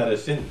they didn't let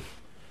us in.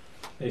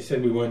 They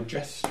said we weren't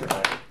dressed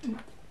right,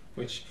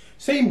 which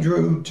seemed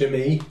rude to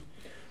me.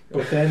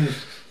 But then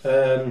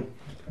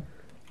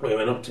we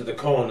went up to the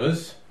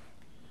corners,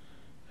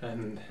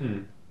 and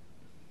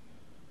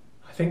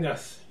I think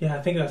that's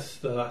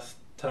the last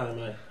time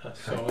I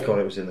saw Thank him. God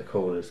it was in the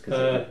corners.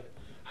 I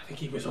think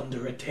he was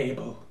under a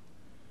table.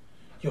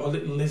 Your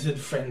little lizard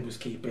friend was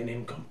keeping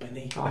him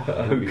company,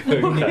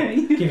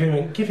 Okay.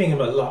 giving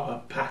him a lot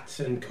of pats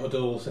and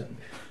cuddles, and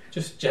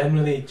just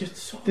generally just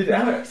so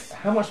nice.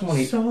 How much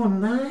money? So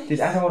nice. Did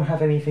anyone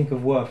have anything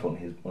of worth on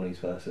his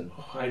person?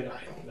 Oh,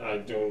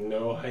 I don't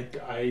know.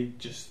 I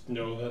just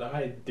know that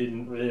I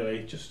didn't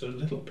really. Just a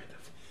little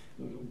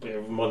bit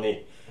of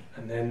money,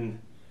 and then.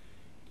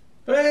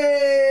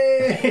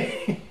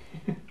 Hey!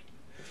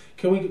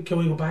 Can we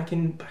go back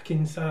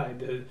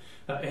inside?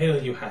 That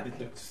ale you had, it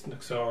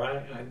looks all right.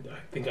 I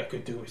think I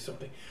could do with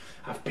something.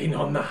 I've been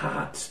on the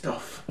hard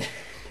stuff,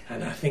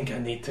 and I think I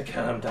need to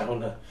calm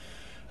down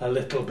a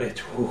little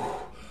bit.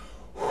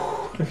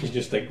 He's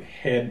just like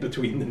head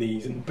between the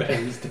knees and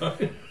bends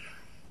down.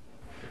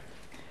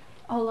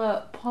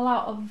 I'll pull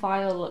out a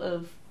vial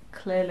of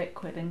clear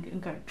liquid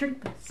and go,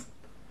 drink this.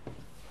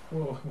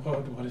 Oh,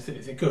 what is it?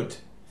 Is it good?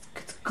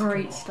 It's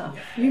great stuff.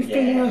 You've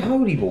given her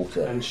holy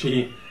water. And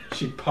she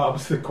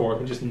pops the cork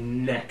and just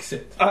necks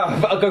it.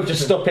 I'll go to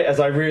stop it as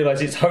I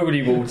realise it's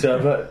holy water,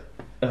 but...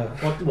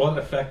 What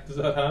effect does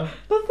that have?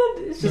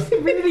 Nothing. It's just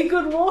really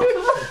good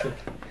water.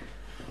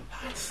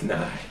 That's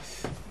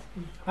nice.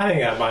 I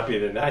think that might be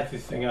the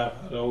nicest thing I've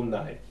had all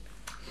night.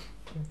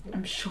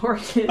 I'm sure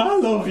it is. I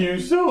love you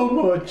so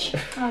much.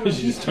 I love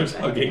She you just starts too.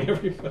 hugging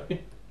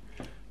everybody.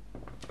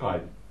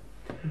 But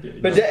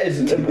that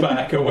is...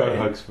 Back No away.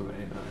 hugs for me.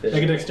 No.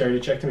 Make a dexterity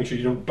check to make sure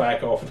you don't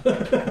back off.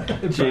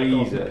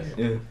 Jesus.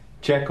 Yeah.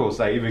 Check or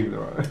saving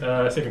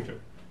throw. Saving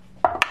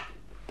throw.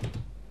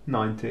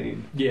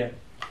 19. Yeah.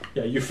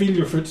 Yeah, you feel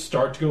your foot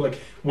start to go, like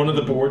one of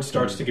the boards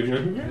starts to give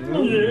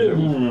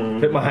you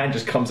But my hand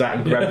just comes out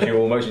and grabs you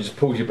almost and just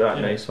pulls you back.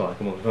 Yeah. No, it's fine.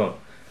 Come on.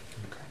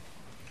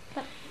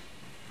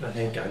 I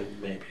think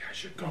maybe I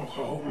should go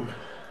home.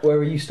 Where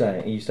are you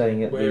staying? Are you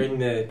staying at We're the...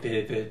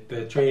 in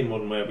the train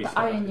one where we The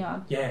started. Iron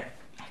Yard. Yeah.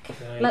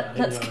 Let's Iron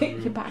get Yard you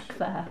rooms. back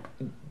there.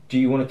 Do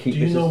you want to keep Do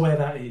you this... know as... where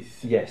that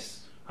is?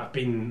 Yes. I've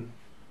been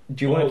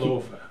Do you want all to keep...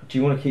 over. Do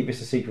you want to keep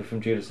this a secret from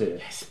Julia?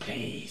 Yes,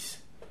 please.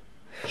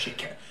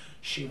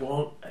 She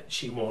won't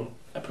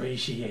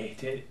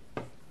appreciate it.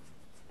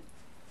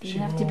 You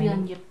have to be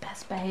on your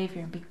best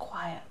behaviour and be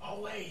quiet.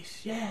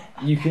 Always, yeah.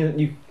 She can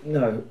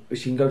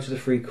go to the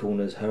three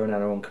corners. Her and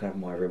Aaron can have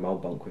my room. I'll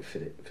bunk with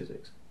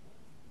physics.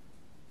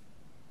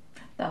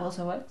 That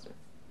also works.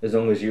 As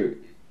long as you...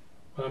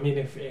 Well, I mean,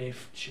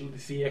 if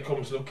Julia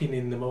comes looking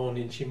in the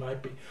morning, she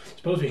might be.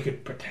 Suppose we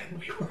could pretend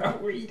we were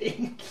out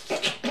reading.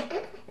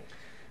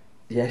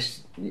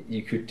 Yes,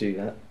 you could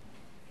do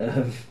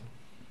that.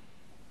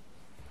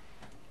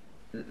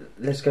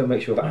 Let's go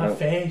make sure that... My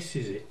face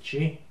is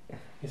itchy.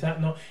 Is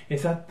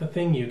that the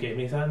thing you gave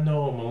me? Is that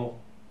normal?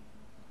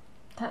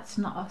 That's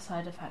not a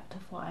side effect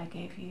of what I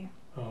gave you.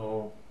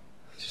 Oh.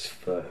 Just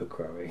fur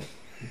growing.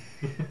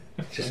 He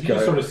just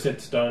sort of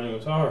sits down and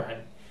goes, alright.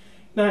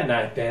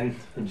 Night then.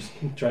 And just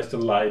tries to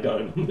lie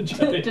down on the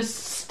jetty. Just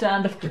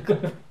stand up.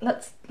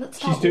 Let's She's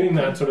start doing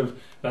that walking. sort of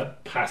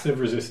that passive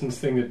resistance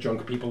thing that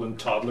drunk people and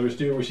toddlers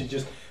do, where she's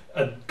just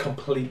a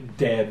complete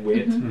dead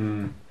weight.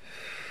 Mhm.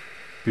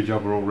 Good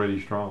job, we're all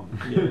really strong.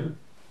 Yeah.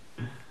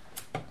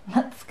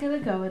 Let's get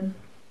it going.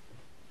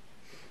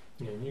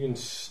 Yeah, you can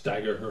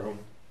stagger her home.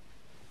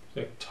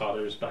 She, like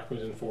toddlers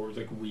backwards and forwards,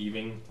 like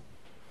weaving.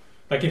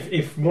 Like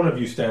if one of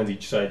you stands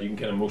each side, you can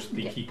kind of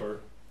mostly keep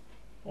her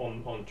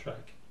on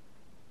track.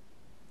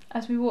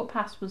 As we walked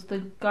past, was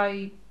the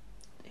guy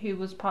who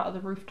was part of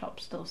the rooftop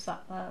still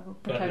sat there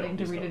pretending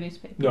to he's read a not.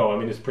 newspaper? No, I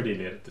mean it's pretty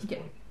late at this Yeah.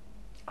 point.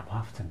 I'm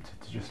half tempted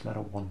to just let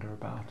her wander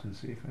about and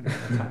see if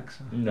anyone attacks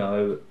her.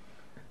 No.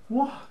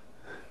 What?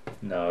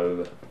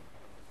 No.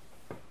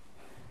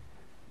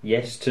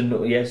 Yes to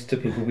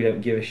people we don't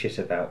give a shit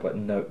about, but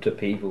no to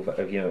people that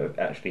have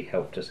actually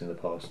helped us in the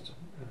past.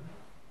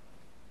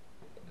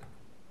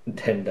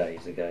 10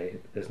 days ago.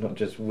 Let's not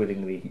just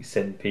willingly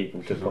send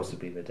people to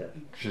possibly the death.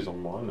 She's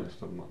on my list.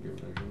 I'm not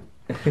giving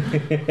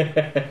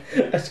her.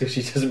 That's because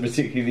she doesn't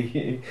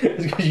particularly.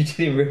 That's because you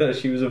didn't realise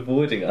she was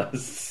avoiding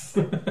us.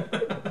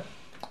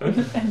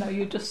 And now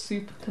you're just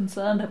super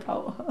concerned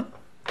about her.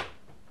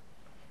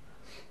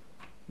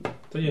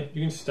 So yeah,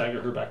 you can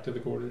stagger her back to the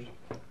quarters.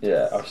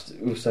 Yeah,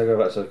 we'll still go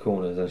back to the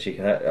corners and she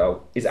can.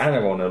 Oh, is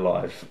Anaron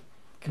alive?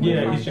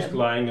 Yeah, he's just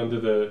lying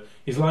under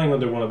he's lying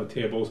under one of the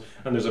tables,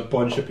 and there's a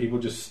bunch of people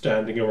just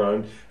standing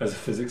around as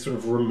Physics sort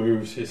of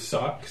removes his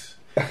socks,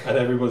 and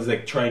everyone's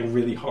like trying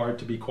really hard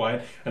to be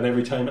quiet. And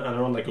every time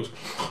Anaron like goes,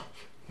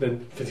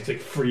 then Physics like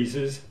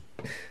freezes,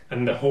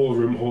 and the whole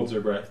room holds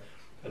their breath.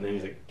 And then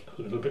he's like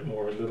a little bit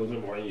more,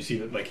 and you see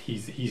that like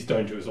he's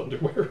down to his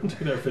underwear under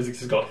there. Physics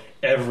has got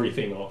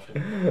everything off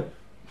him.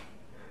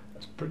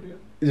 That's brilliant.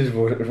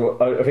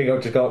 I think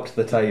I'll just go up to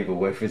the table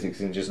where Physics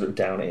and just look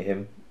down at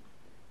him.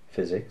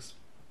 Physics.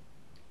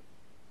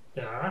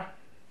 Yeah.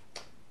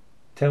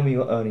 Tell me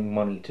you're earning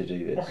money to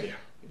do this. Oh yeah.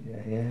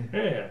 Yeah.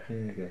 Yeah.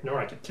 Okay. No,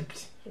 I get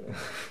tips.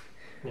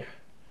 Yeah.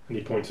 And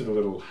he points at a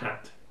little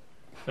hat.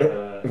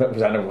 That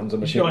was Anaron's,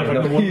 I'm No, assuming.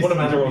 in fact, one of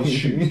Anaron's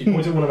shoes. He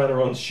points at one of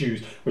Anaron's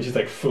shoes, which is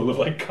like full of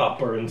like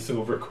copper and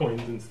silver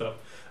coins and stuff.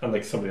 And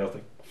like somebody else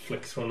like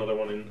flicks another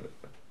one in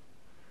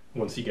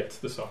once he gets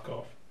the sock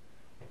off.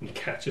 And he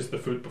catches the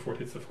foot before it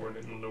hits the floor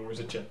and lowers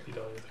it gently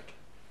down. He's like,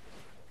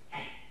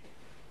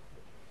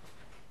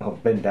 I'll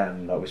bend down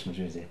and like whisper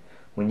to his ear.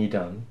 When you're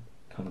done,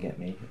 come get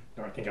me.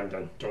 no, I think I'm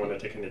done. Don't want to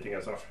take anything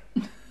else off.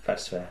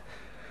 That's fair.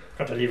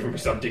 Got to leave him with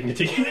some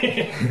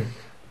dignity.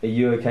 Are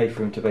you okay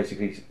for him to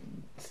basically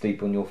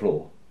sleep on your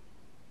floor?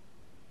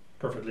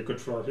 Perfectly good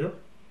floor here.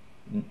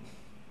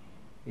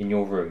 In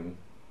your room?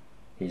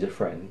 He's a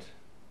friend.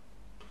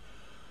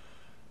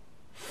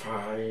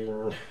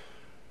 Fine.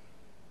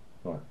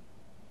 Right.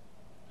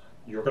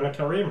 You're gonna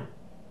carry him.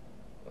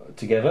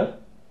 Together?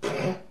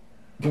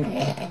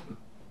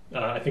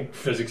 I think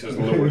Physics has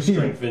lower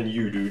strength than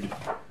you, dude.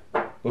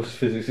 What's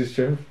Physics'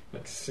 strength?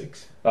 Like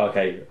 6.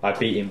 Okay, I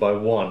beat him by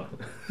 1.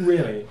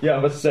 Really? Yeah,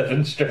 I'm a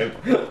 7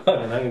 strength.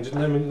 Let me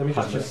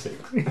just check. 6.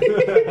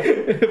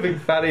 I think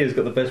Fanny has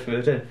got the best foot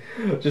of 10.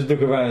 Just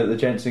look around at the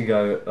gents and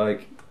go,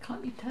 like...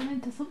 Can't you turn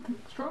into something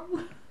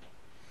strong?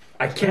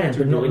 I can,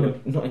 but not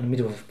in the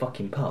middle of a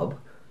fucking pub.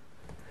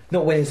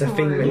 Not when it's a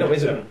finger... Not when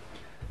it's a,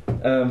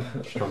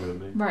 Stronger than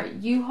me. Right,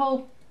 you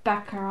hold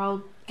Becca,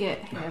 I'll get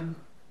him.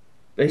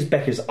 His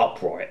Becca's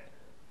upright.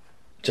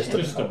 Just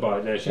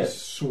about now. She's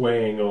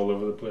swaying all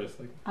over the place.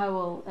 Like, I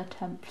will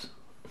attempt.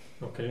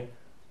 okay.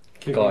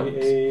 Give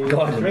me a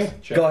Guidance.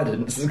 strength check.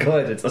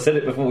 Guidance. I said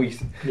it before you.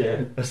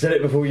 Yeah. I said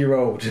it before you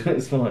rolled.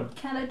 It's fine.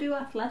 Can I do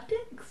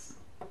athletics?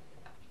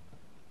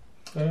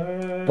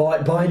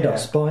 Bind yeah.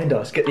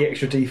 us. Get the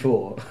extra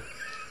D4.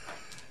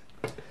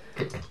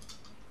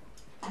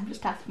 I'm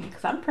just asking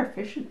because I'm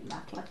proficient in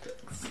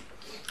athletics.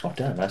 Oh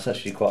damn, that's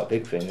actually quite a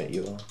big thing that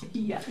you are.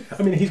 Yes.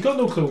 I mean, he's got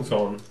no clothes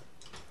on,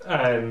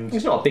 and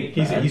He's not a big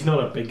man. he's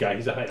not a big guy.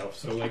 He's a high elf,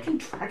 so I like. can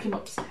drag him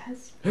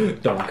upstairs.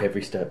 Dunk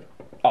every step.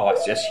 Oh,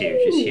 it's just huge.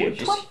 It's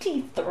huge. It's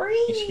 23!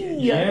 It's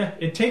huge. Yeah,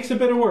 it takes a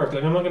bit of work.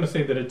 Like, I'm not going to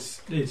say that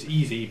it's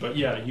easy, but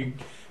yeah, you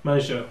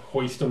manage to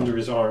hoist under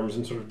his arms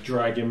and sort of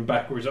drag him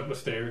backwards up the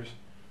stairs.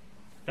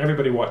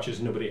 Everybody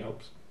watches, nobody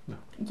helps. No.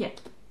 Yeah.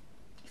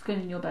 He's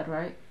going in your bed,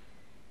 right?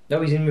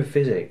 No, he's in with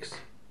Physics.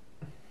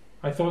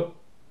 I thought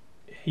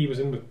he was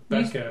in with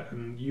Becca,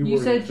 and you were.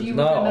 said you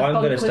No, were gonna I'm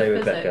bunk gonna stay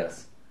with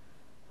Physics.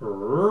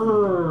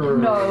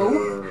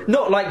 No.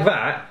 Not like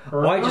that.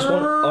 I just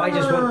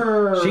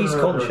want. She's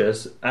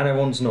conscious, and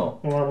Aaron's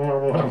not.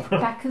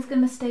 Becca's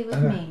going to stay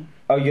with me.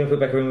 Oh, you're gonna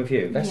put Becca in with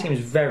you? That Yeah. seems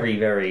very,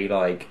 very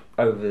like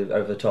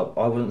over the top.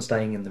 I wasn't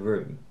staying in the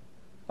room.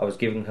 I was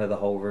giving her the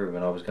whole room,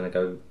 and I was going to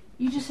go.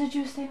 You just said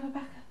you were staying with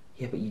Becca.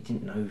 Yeah, but you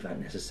didn't know that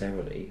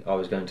necessarily. I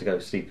was going to go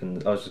sleep,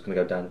 and I was just going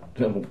to go down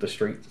and walk the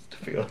streets.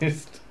 To be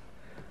honest,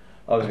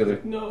 I was going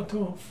to. No,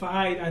 don't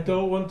fight. I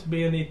don't want to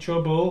be in any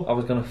trouble. I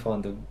was going to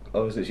find the. I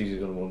was literally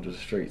just going to wander the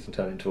streets and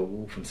turn into a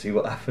wolf and see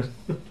what happened.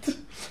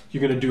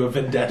 You're going to do a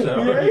vendetta,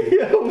 Yeah, right?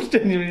 yeah, I was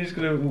genuinely just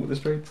going to walk the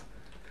streets.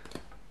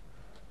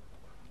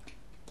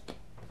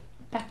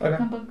 Becca Okay.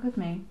 can bunk with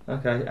me.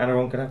 Okay,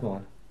 Aaron can have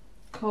mine.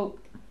 Cool.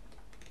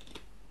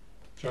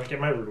 Shall I get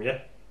my room, yeah?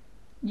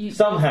 You,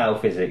 Somehow,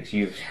 Physics,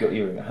 you've got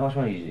your room. How much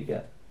money did you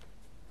get?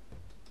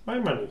 My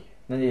money.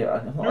 No,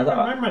 yeah,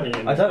 My money.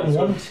 I don't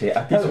want it.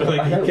 I don't,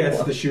 I He don't gets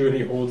want, the shoe and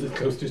he holds it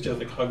close to his chest,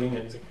 like hugging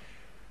it. He's like,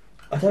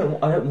 I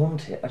don't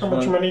want it. I how just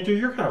much want, money do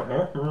you have,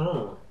 huh?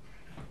 Oh.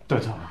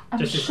 Don't tell her. I'm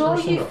Just your sure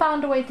you personal.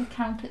 found a way to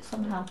count it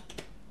somehow.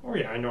 Oh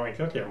yeah, I know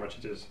exactly how much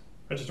it is.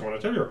 I just don't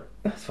want to tell you.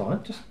 That's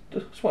fine. Just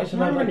wanted It's to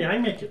my know. money, I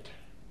make it.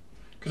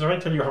 Because if I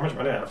tell you how much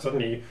money I have,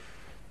 suddenly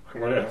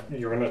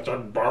you're gonna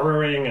start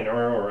borrowing, and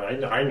or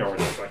I know what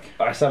it's like.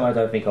 I somehow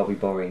don't think I'll be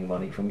borrowing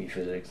money from you,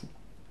 Physics.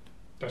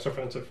 That's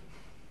offensive.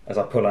 As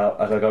I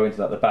go into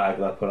the bag,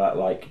 and I pull out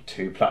like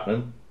 2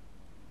 platinum,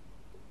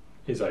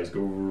 His eyes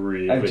go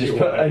really and just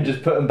wide.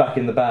 put them back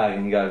in the bag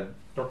and go.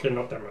 Okay,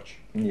 not that much.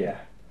 Yeah.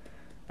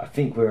 I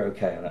think we're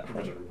okay on that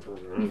front.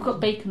 You've got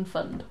bacon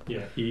fund.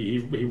 Yeah, he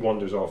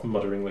wanders off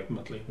muttering like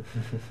Muttley.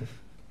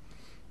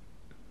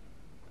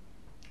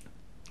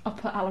 I'll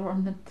put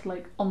Alaron into,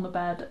 like, on the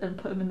bed and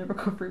put him in the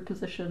recovery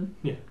position.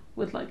 Yeah.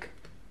 With, like,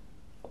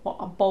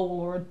 a bowl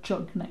or a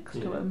jug next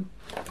to him.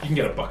 You can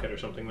get a bucket or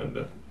something, then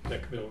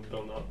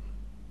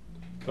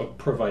they'll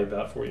provide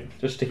that for you.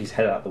 Just stick his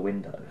head out the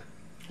window.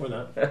 Why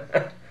not?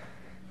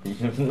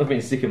 You've not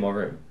been sick in my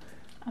room.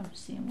 I'm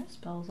just seeing what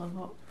spells I've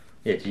got.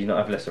 Yeah, do you not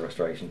have lesser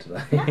restoration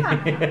today?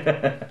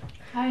 Yeah.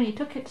 I only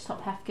took it to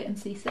stop Hef getting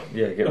seasick.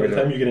 Yeah, get By rid the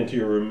of time it. you get into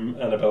your room,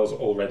 Annabelle's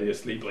already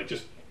asleep, like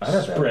just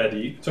Annabelle?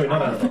 spready. Sorry,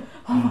 not Annabelle.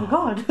 Oh my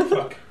god.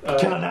 Fuck.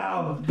 Kill her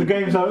now! The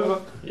game's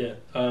over! Yeah.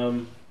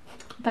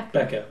 Becca.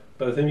 Becca.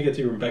 By the time you get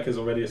to your room, Becca's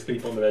already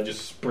asleep on the bed,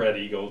 just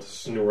spread-eagled,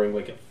 snoring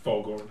like a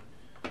foghorn.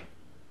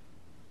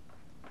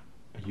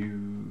 Are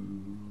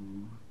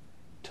you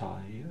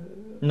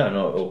tired? No,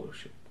 not at all.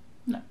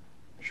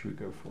 Should we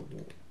go for a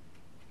walk?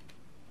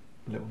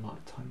 Little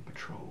nighttime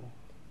patrol.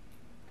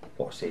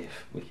 What, see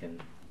if we can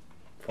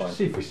find...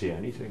 See if we see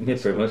anything. Yeah,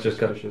 pretty much, just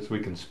go. Suspicious. We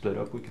can split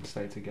up, we can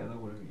stay together,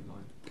 whatever you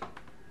like.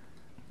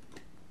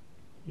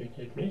 You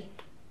hit me?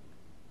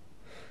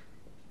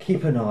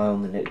 Keep an eye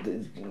on the net.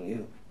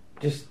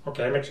 Just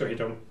Okay, make sure you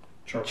don't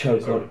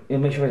choke on... Yeah,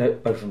 make sure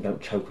both of them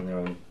don't choke on their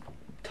own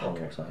tongue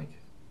or something.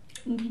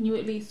 And can you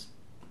at least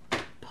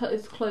put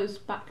his clothes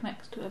back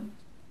next to him?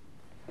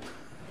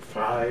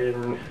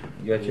 Fine.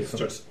 You He actually...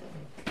 starts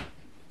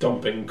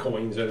dumping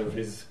coins out of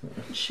his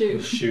Shoe.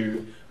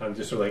 shoe and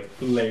just sort of like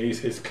lays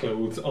his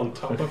clothes on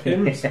top of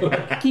him. So,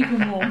 like, Keep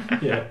him warm.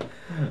 yeah.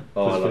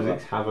 Oh, I Does love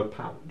physics that. have a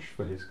pouch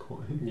for his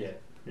coin? Yeah.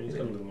 He's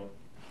got a little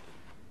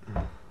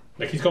one.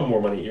 Like, he's got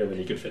more money here than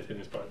he could fit in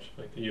his pouch.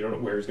 Like, you don't know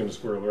where he's going to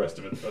squirrel the rest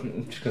of it, but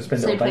I'm just going to spend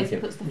it Same on place he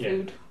bacon. puts the Yeah.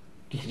 food.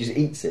 He just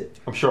eats it.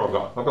 I'm sure I've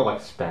got like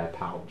a spare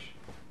pouch.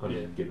 I'll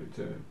Yeah. just give it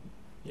to him.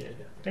 yeah.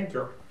 Thank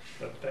you.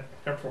 That's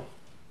helpful.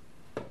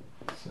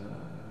 It's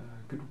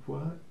good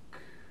work.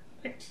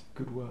 Thanks.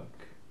 Good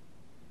work.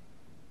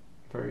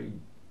 Very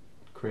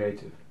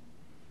creative.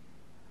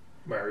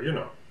 Where you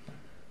know.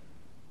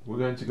 We're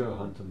going to go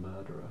hunt a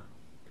murderer.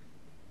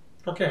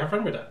 Okay, have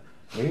fun with that.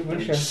 We And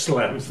he shall.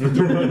 slams the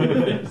door in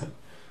his face.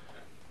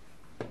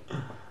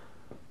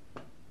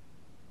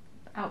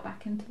 Out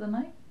back into the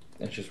night.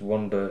 Let's just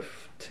wander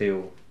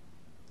till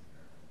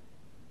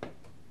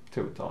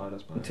Till we're tired, I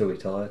suppose. until we're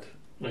tired.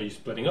 Are you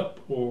splitting up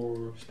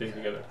or staying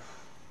together?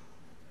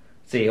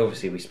 See,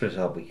 obviously we split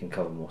up, we can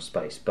cover more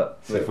space, but...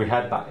 So if we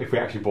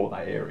actually bought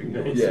that earring,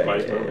 then It's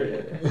spice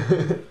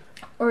mode.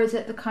 Or is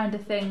it the kind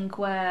of thing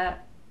where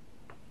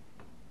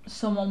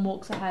someone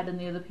walks ahead and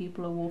the other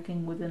people are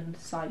walking within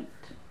sight?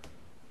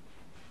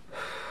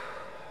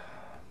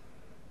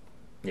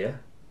 Yeah,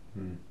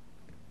 Hmm.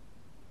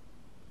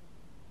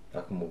 I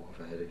can walk off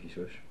ahead if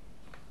you wish.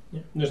 Yeah.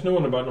 There's no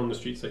one about on the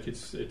streets. Like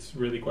it's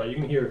really quiet. You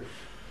can hear,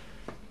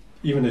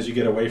 even as you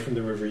get away from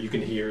the river, you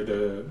can hear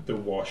the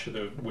wash of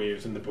the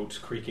waves and the boats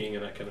creaking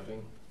and that kind of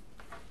thing.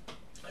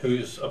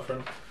 Who's up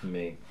front?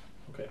 Me.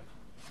 Okay.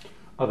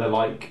 Are there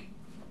like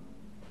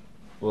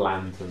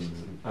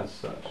lanterns as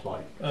such,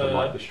 like to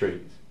light the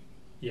streets?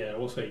 Yeah,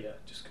 we'll say yeah,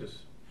 just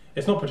because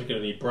it's not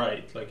particularly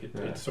bright. Like Yeah.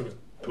 it's sort of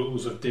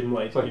pools of dim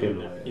light. It's like here dim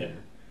and there. light. Yeah.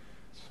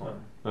 It's fine.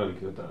 Only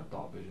because I don't have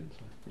dark vision.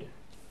 So.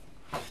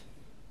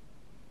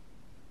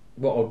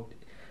 What?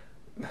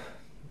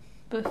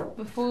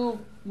 Before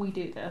we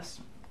do this,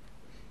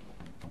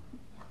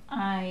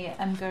 I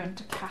am going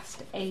to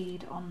cast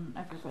aid on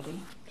everybody.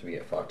 So we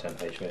get 5, 10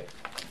 HP.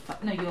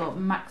 No, your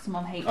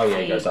maximum HP Oh, yeah,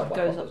 it goes up by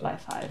goes five, up by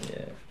 5.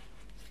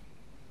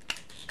 Yeah.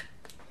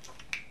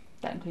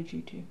 That includes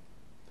you too.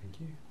 Thank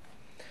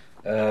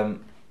you.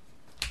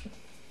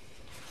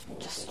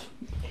 Just,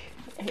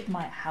 it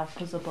might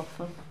help as a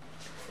buffer.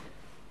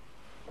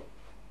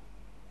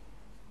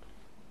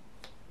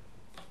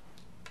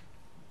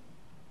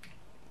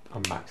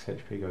 And max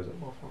HP goes up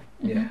by 5.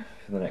 Yeah,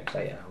 for the next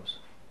 8 hours.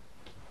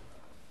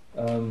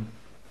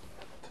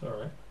 It's all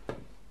right.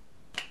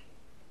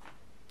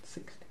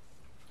 60.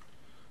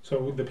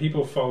 So the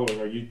people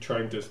following, are you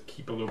trying to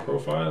keep a low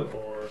profile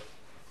or?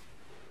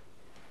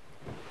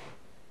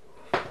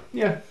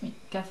 Yeah. I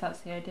guess that's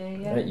the idea, I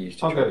yeah. don't use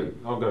to I'll try. go.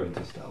 I'll go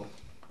into stealth.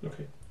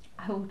 Okay.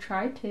 I will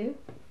try to.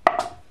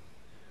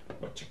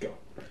 What you got?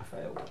 I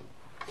failed.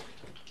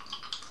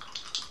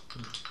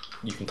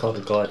 You can cast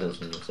a guidance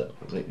on yourself.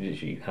 Literally,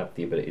 you have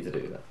the ability to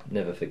do that.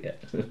 Never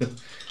forget.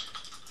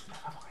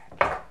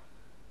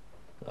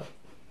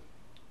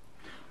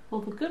 Well,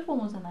 the good one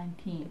was a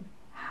 19.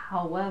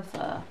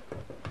 However,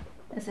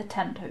 it's a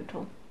 10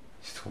 total.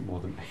 Still more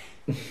than me.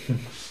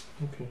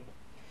 Okay.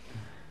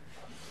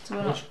 So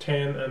we're not. Which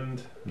 10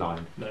 and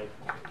 9. 9?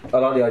 I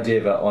like the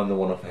idea that I'm the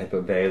one off ahead,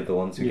 but they're the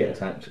ones who Yeah. get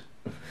attacked.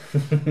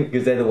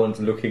 Because they're the ones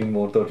looking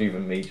more dodgy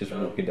than me just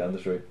walking down the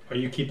street. Are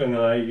you keeping an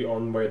eye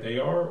on where they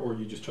are, or are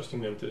you just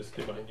trusting them to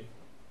stay behind you?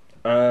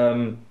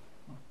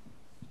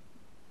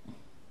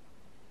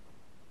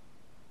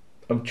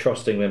 I'm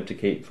trusting them to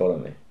keep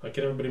following me.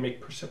 Can everybody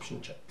make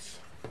perception checks?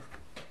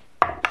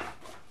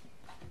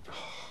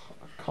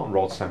 Can't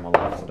roll to save my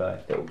life today.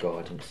 Little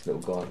guidance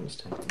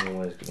team. I'm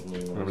always good.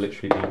 I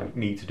literally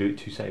need to do it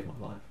to save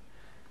my life.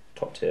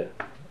 Top tier.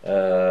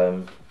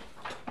 12.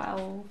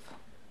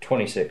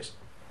 26.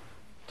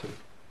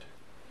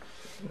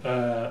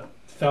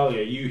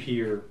 Thalia, you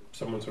hear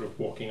someone sort of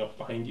walking up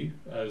behind you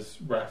as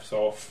Raf's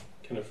off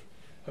kind of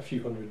a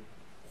few hundred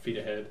feet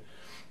ahead.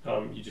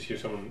 You just hear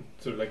someone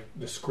sort of like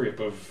the scrape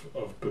of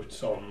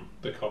boots on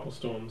the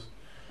cobblestones,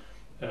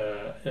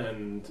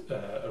 and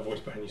a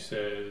voice behind you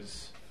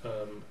says,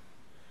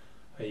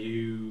 are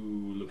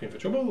you looking for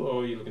trouble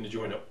or are you looking to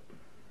join up?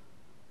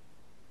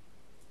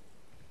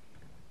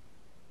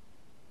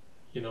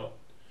 You're not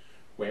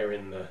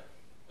wearing the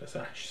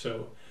sash,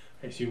 so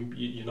I assume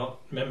you're not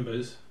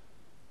members.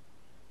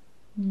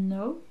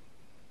 No.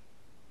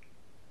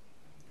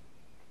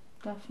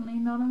 Definitely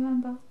not a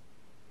member.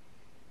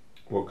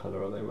 What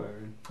colour are they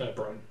wearing?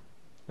 Brown.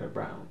 They're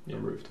brown. Yeah.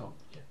 The rooftop.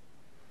 Yeah.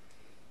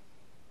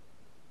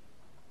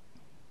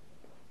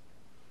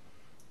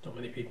 Not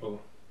many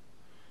people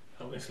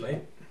out this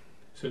late.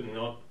 Certainly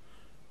not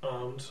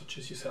armed such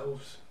as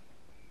yourselves.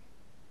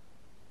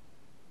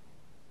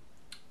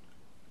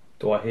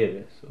 Do I hear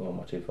this, or am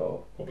I too far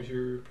off? What was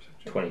your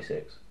perception?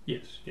 26.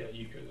 Yes, yeah,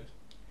 you hear this.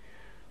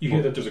 You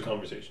hear that there's a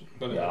conversation.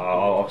 But Yeah,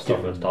 I'll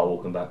stop and start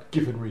walking back.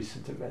 Given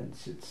recent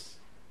events, it's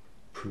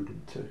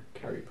prudent to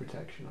carry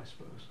protection, I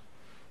suppose.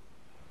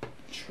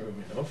 True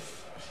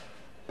enough.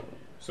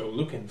 So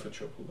looking for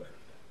trouble then.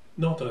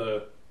 Not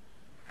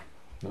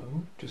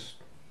Just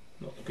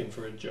looking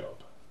for a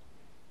job.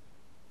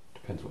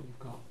 depends what you've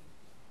got.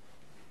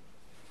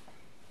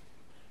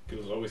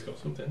 Gil's always got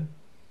something.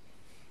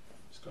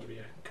 It's got to be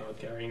a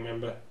card-carrying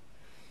member.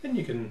 Then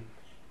you can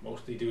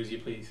mostly do as you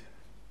please.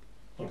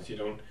 As long as you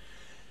don't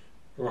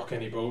rock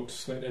any boats,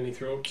 slit any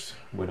throats.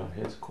 We're not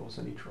here to cause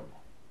any trouble.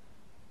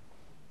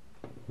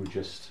 We're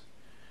just...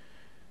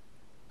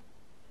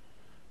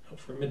 Out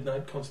for a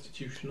midnight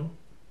constitutional.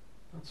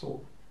 That's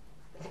all.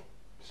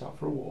 Just out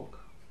for a walk.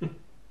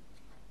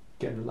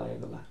 Getting the lay of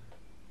the land.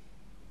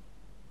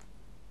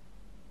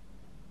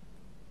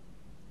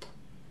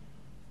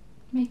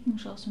 Making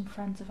sure some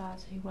friends of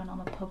ours who went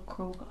on a pub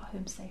crawl got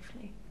home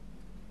safely.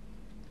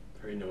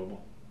 Very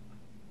noble.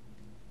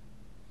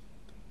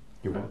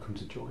 You're welcome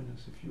to join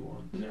us if you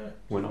want. Nah,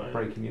 We're not fine.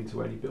 breaking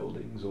into any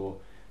buildings or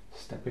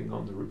stepping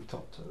on the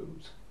rooftop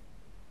toes.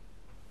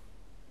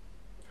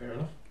 Fair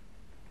enough.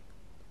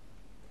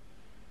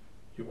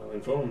 You're well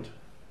informed.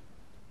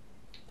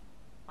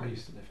 I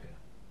used to live here.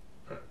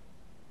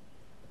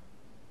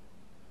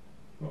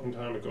 Long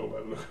time ago by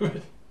the look of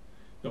it.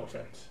 No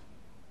offence.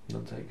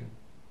 None taken.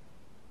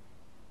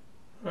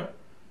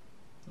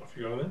 Off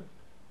you go then.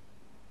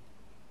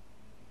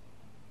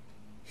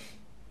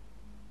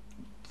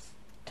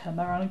 Turn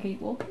around and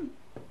keep walking.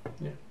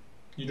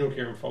 You don't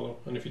hear him follow,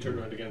 and if you turn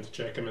around again to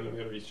check him, and then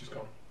the other he's just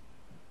gone.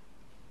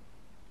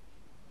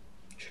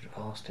 Should have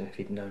asked him if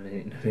he'd known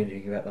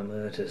anything about the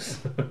murders.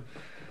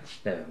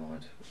 Never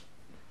mind.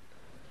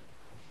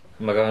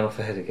 Am I going off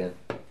ahead again?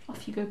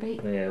 Off you go,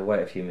 Beat. Yeah,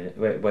 wait a few minutes.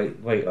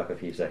 Wait like a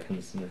few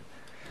seconds.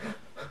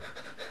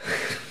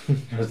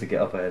 Just to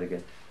get up ahead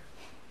again.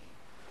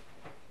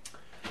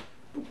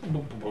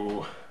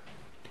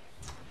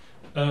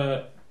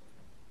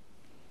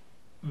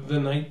 The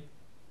night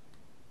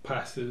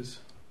passes.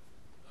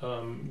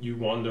 You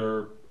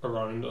wander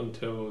around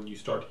until you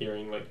start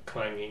hearing like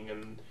clanging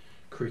and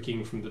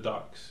creaking from the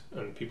docks,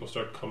 and people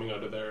start coming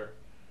out of their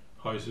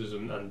houses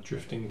and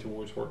drifting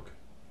towards work.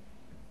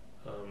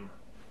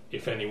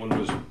 If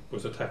anyone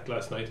was attacked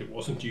last night, it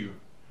wasn't you.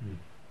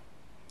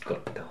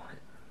 Got to die.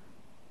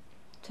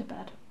 To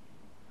bed.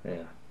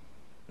 Yeah.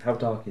 How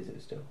dark is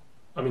it still?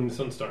 I mean, the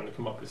sun's starting to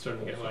come up. It's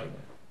starting to get light.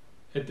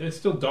 It's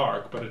still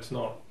dark, but it's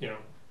not.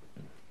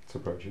 It's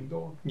approaching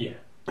dawn. Yeah.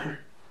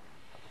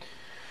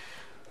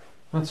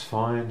 That's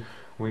fine.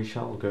 We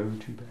shall go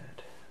to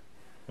bed.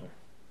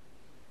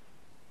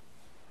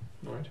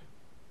 All right.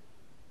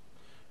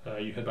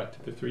 You head back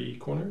to the three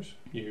corners.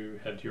 You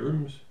head to your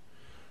rooms.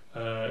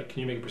 Can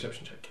you make a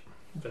perception check?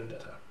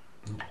 Vendetta.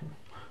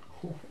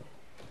 Oh,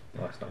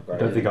 that's not I great.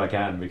 don't think I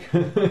can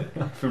because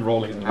I've been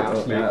rolling an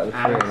absolute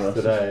ass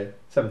today.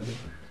 17.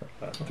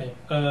 Okay.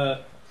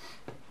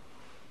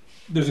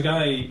 There's a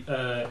guy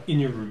in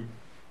your room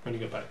when you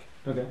get back.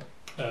 Okay.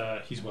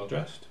 He's well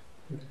dressed.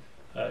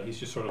 He's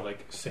just sort of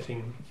like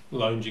sitting,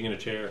 lounging in a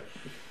chair,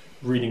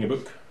 reading a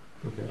book.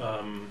 Okay.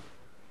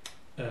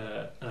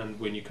 And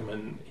when you come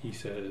in, he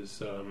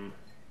says,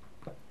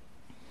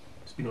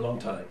 "It's been a long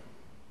time.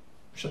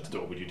 Shut the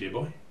door, would you, dear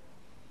boy?"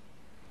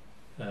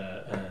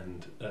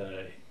 And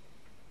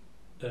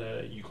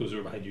you close the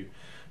door behind you.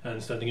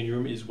 And standing in your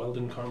room is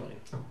Weldon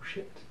Carmine. Oh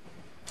shit.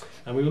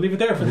 And we will leave it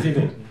there for this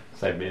evening.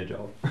 Save me a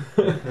job.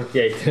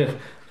 Yeah,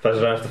 suppose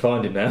I don't have to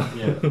find him now.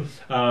 Yeah.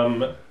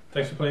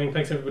 Thanks for playing.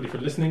 Thanks everybody for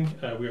listening.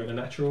 We are The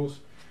Naturals.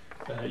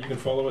 You can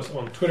follow us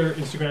on Twitter,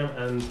 Instagram,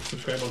 and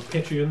subscribe on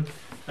Patreon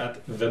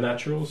at The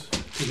Naturals.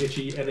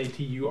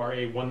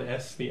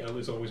 TheNatura1S. The L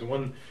is always a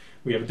 1.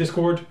 We have a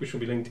Discord, which will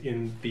be linked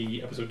in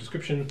the episode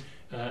description.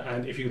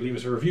 And if you leave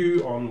us a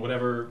review on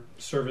whatever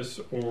service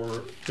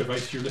or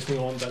device you're listening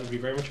on, that would be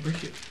very much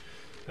appreciated.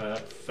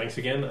 Thanks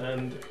again,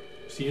 and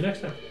see you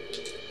next time.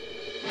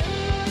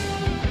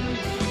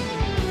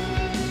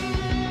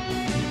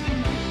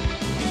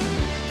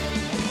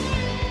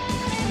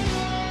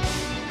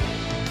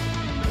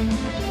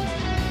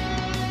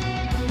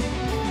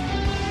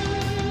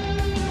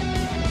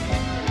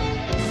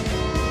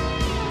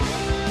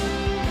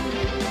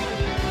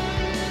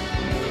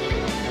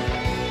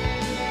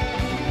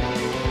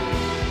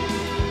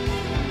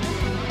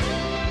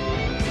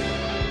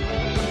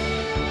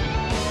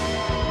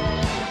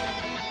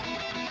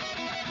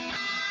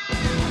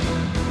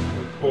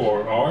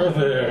 Or are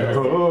there?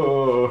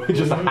 Oh,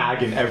 just a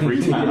hag in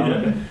every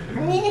town.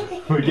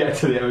 We get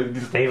to the end.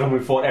 Stephen, we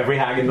fought every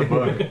hag in the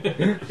book.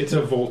 It's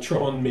a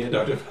Voltron made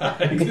out of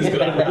hags. It's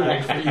got a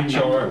hag for each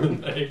arm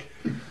and like,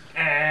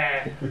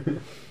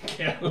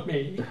 kill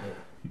me.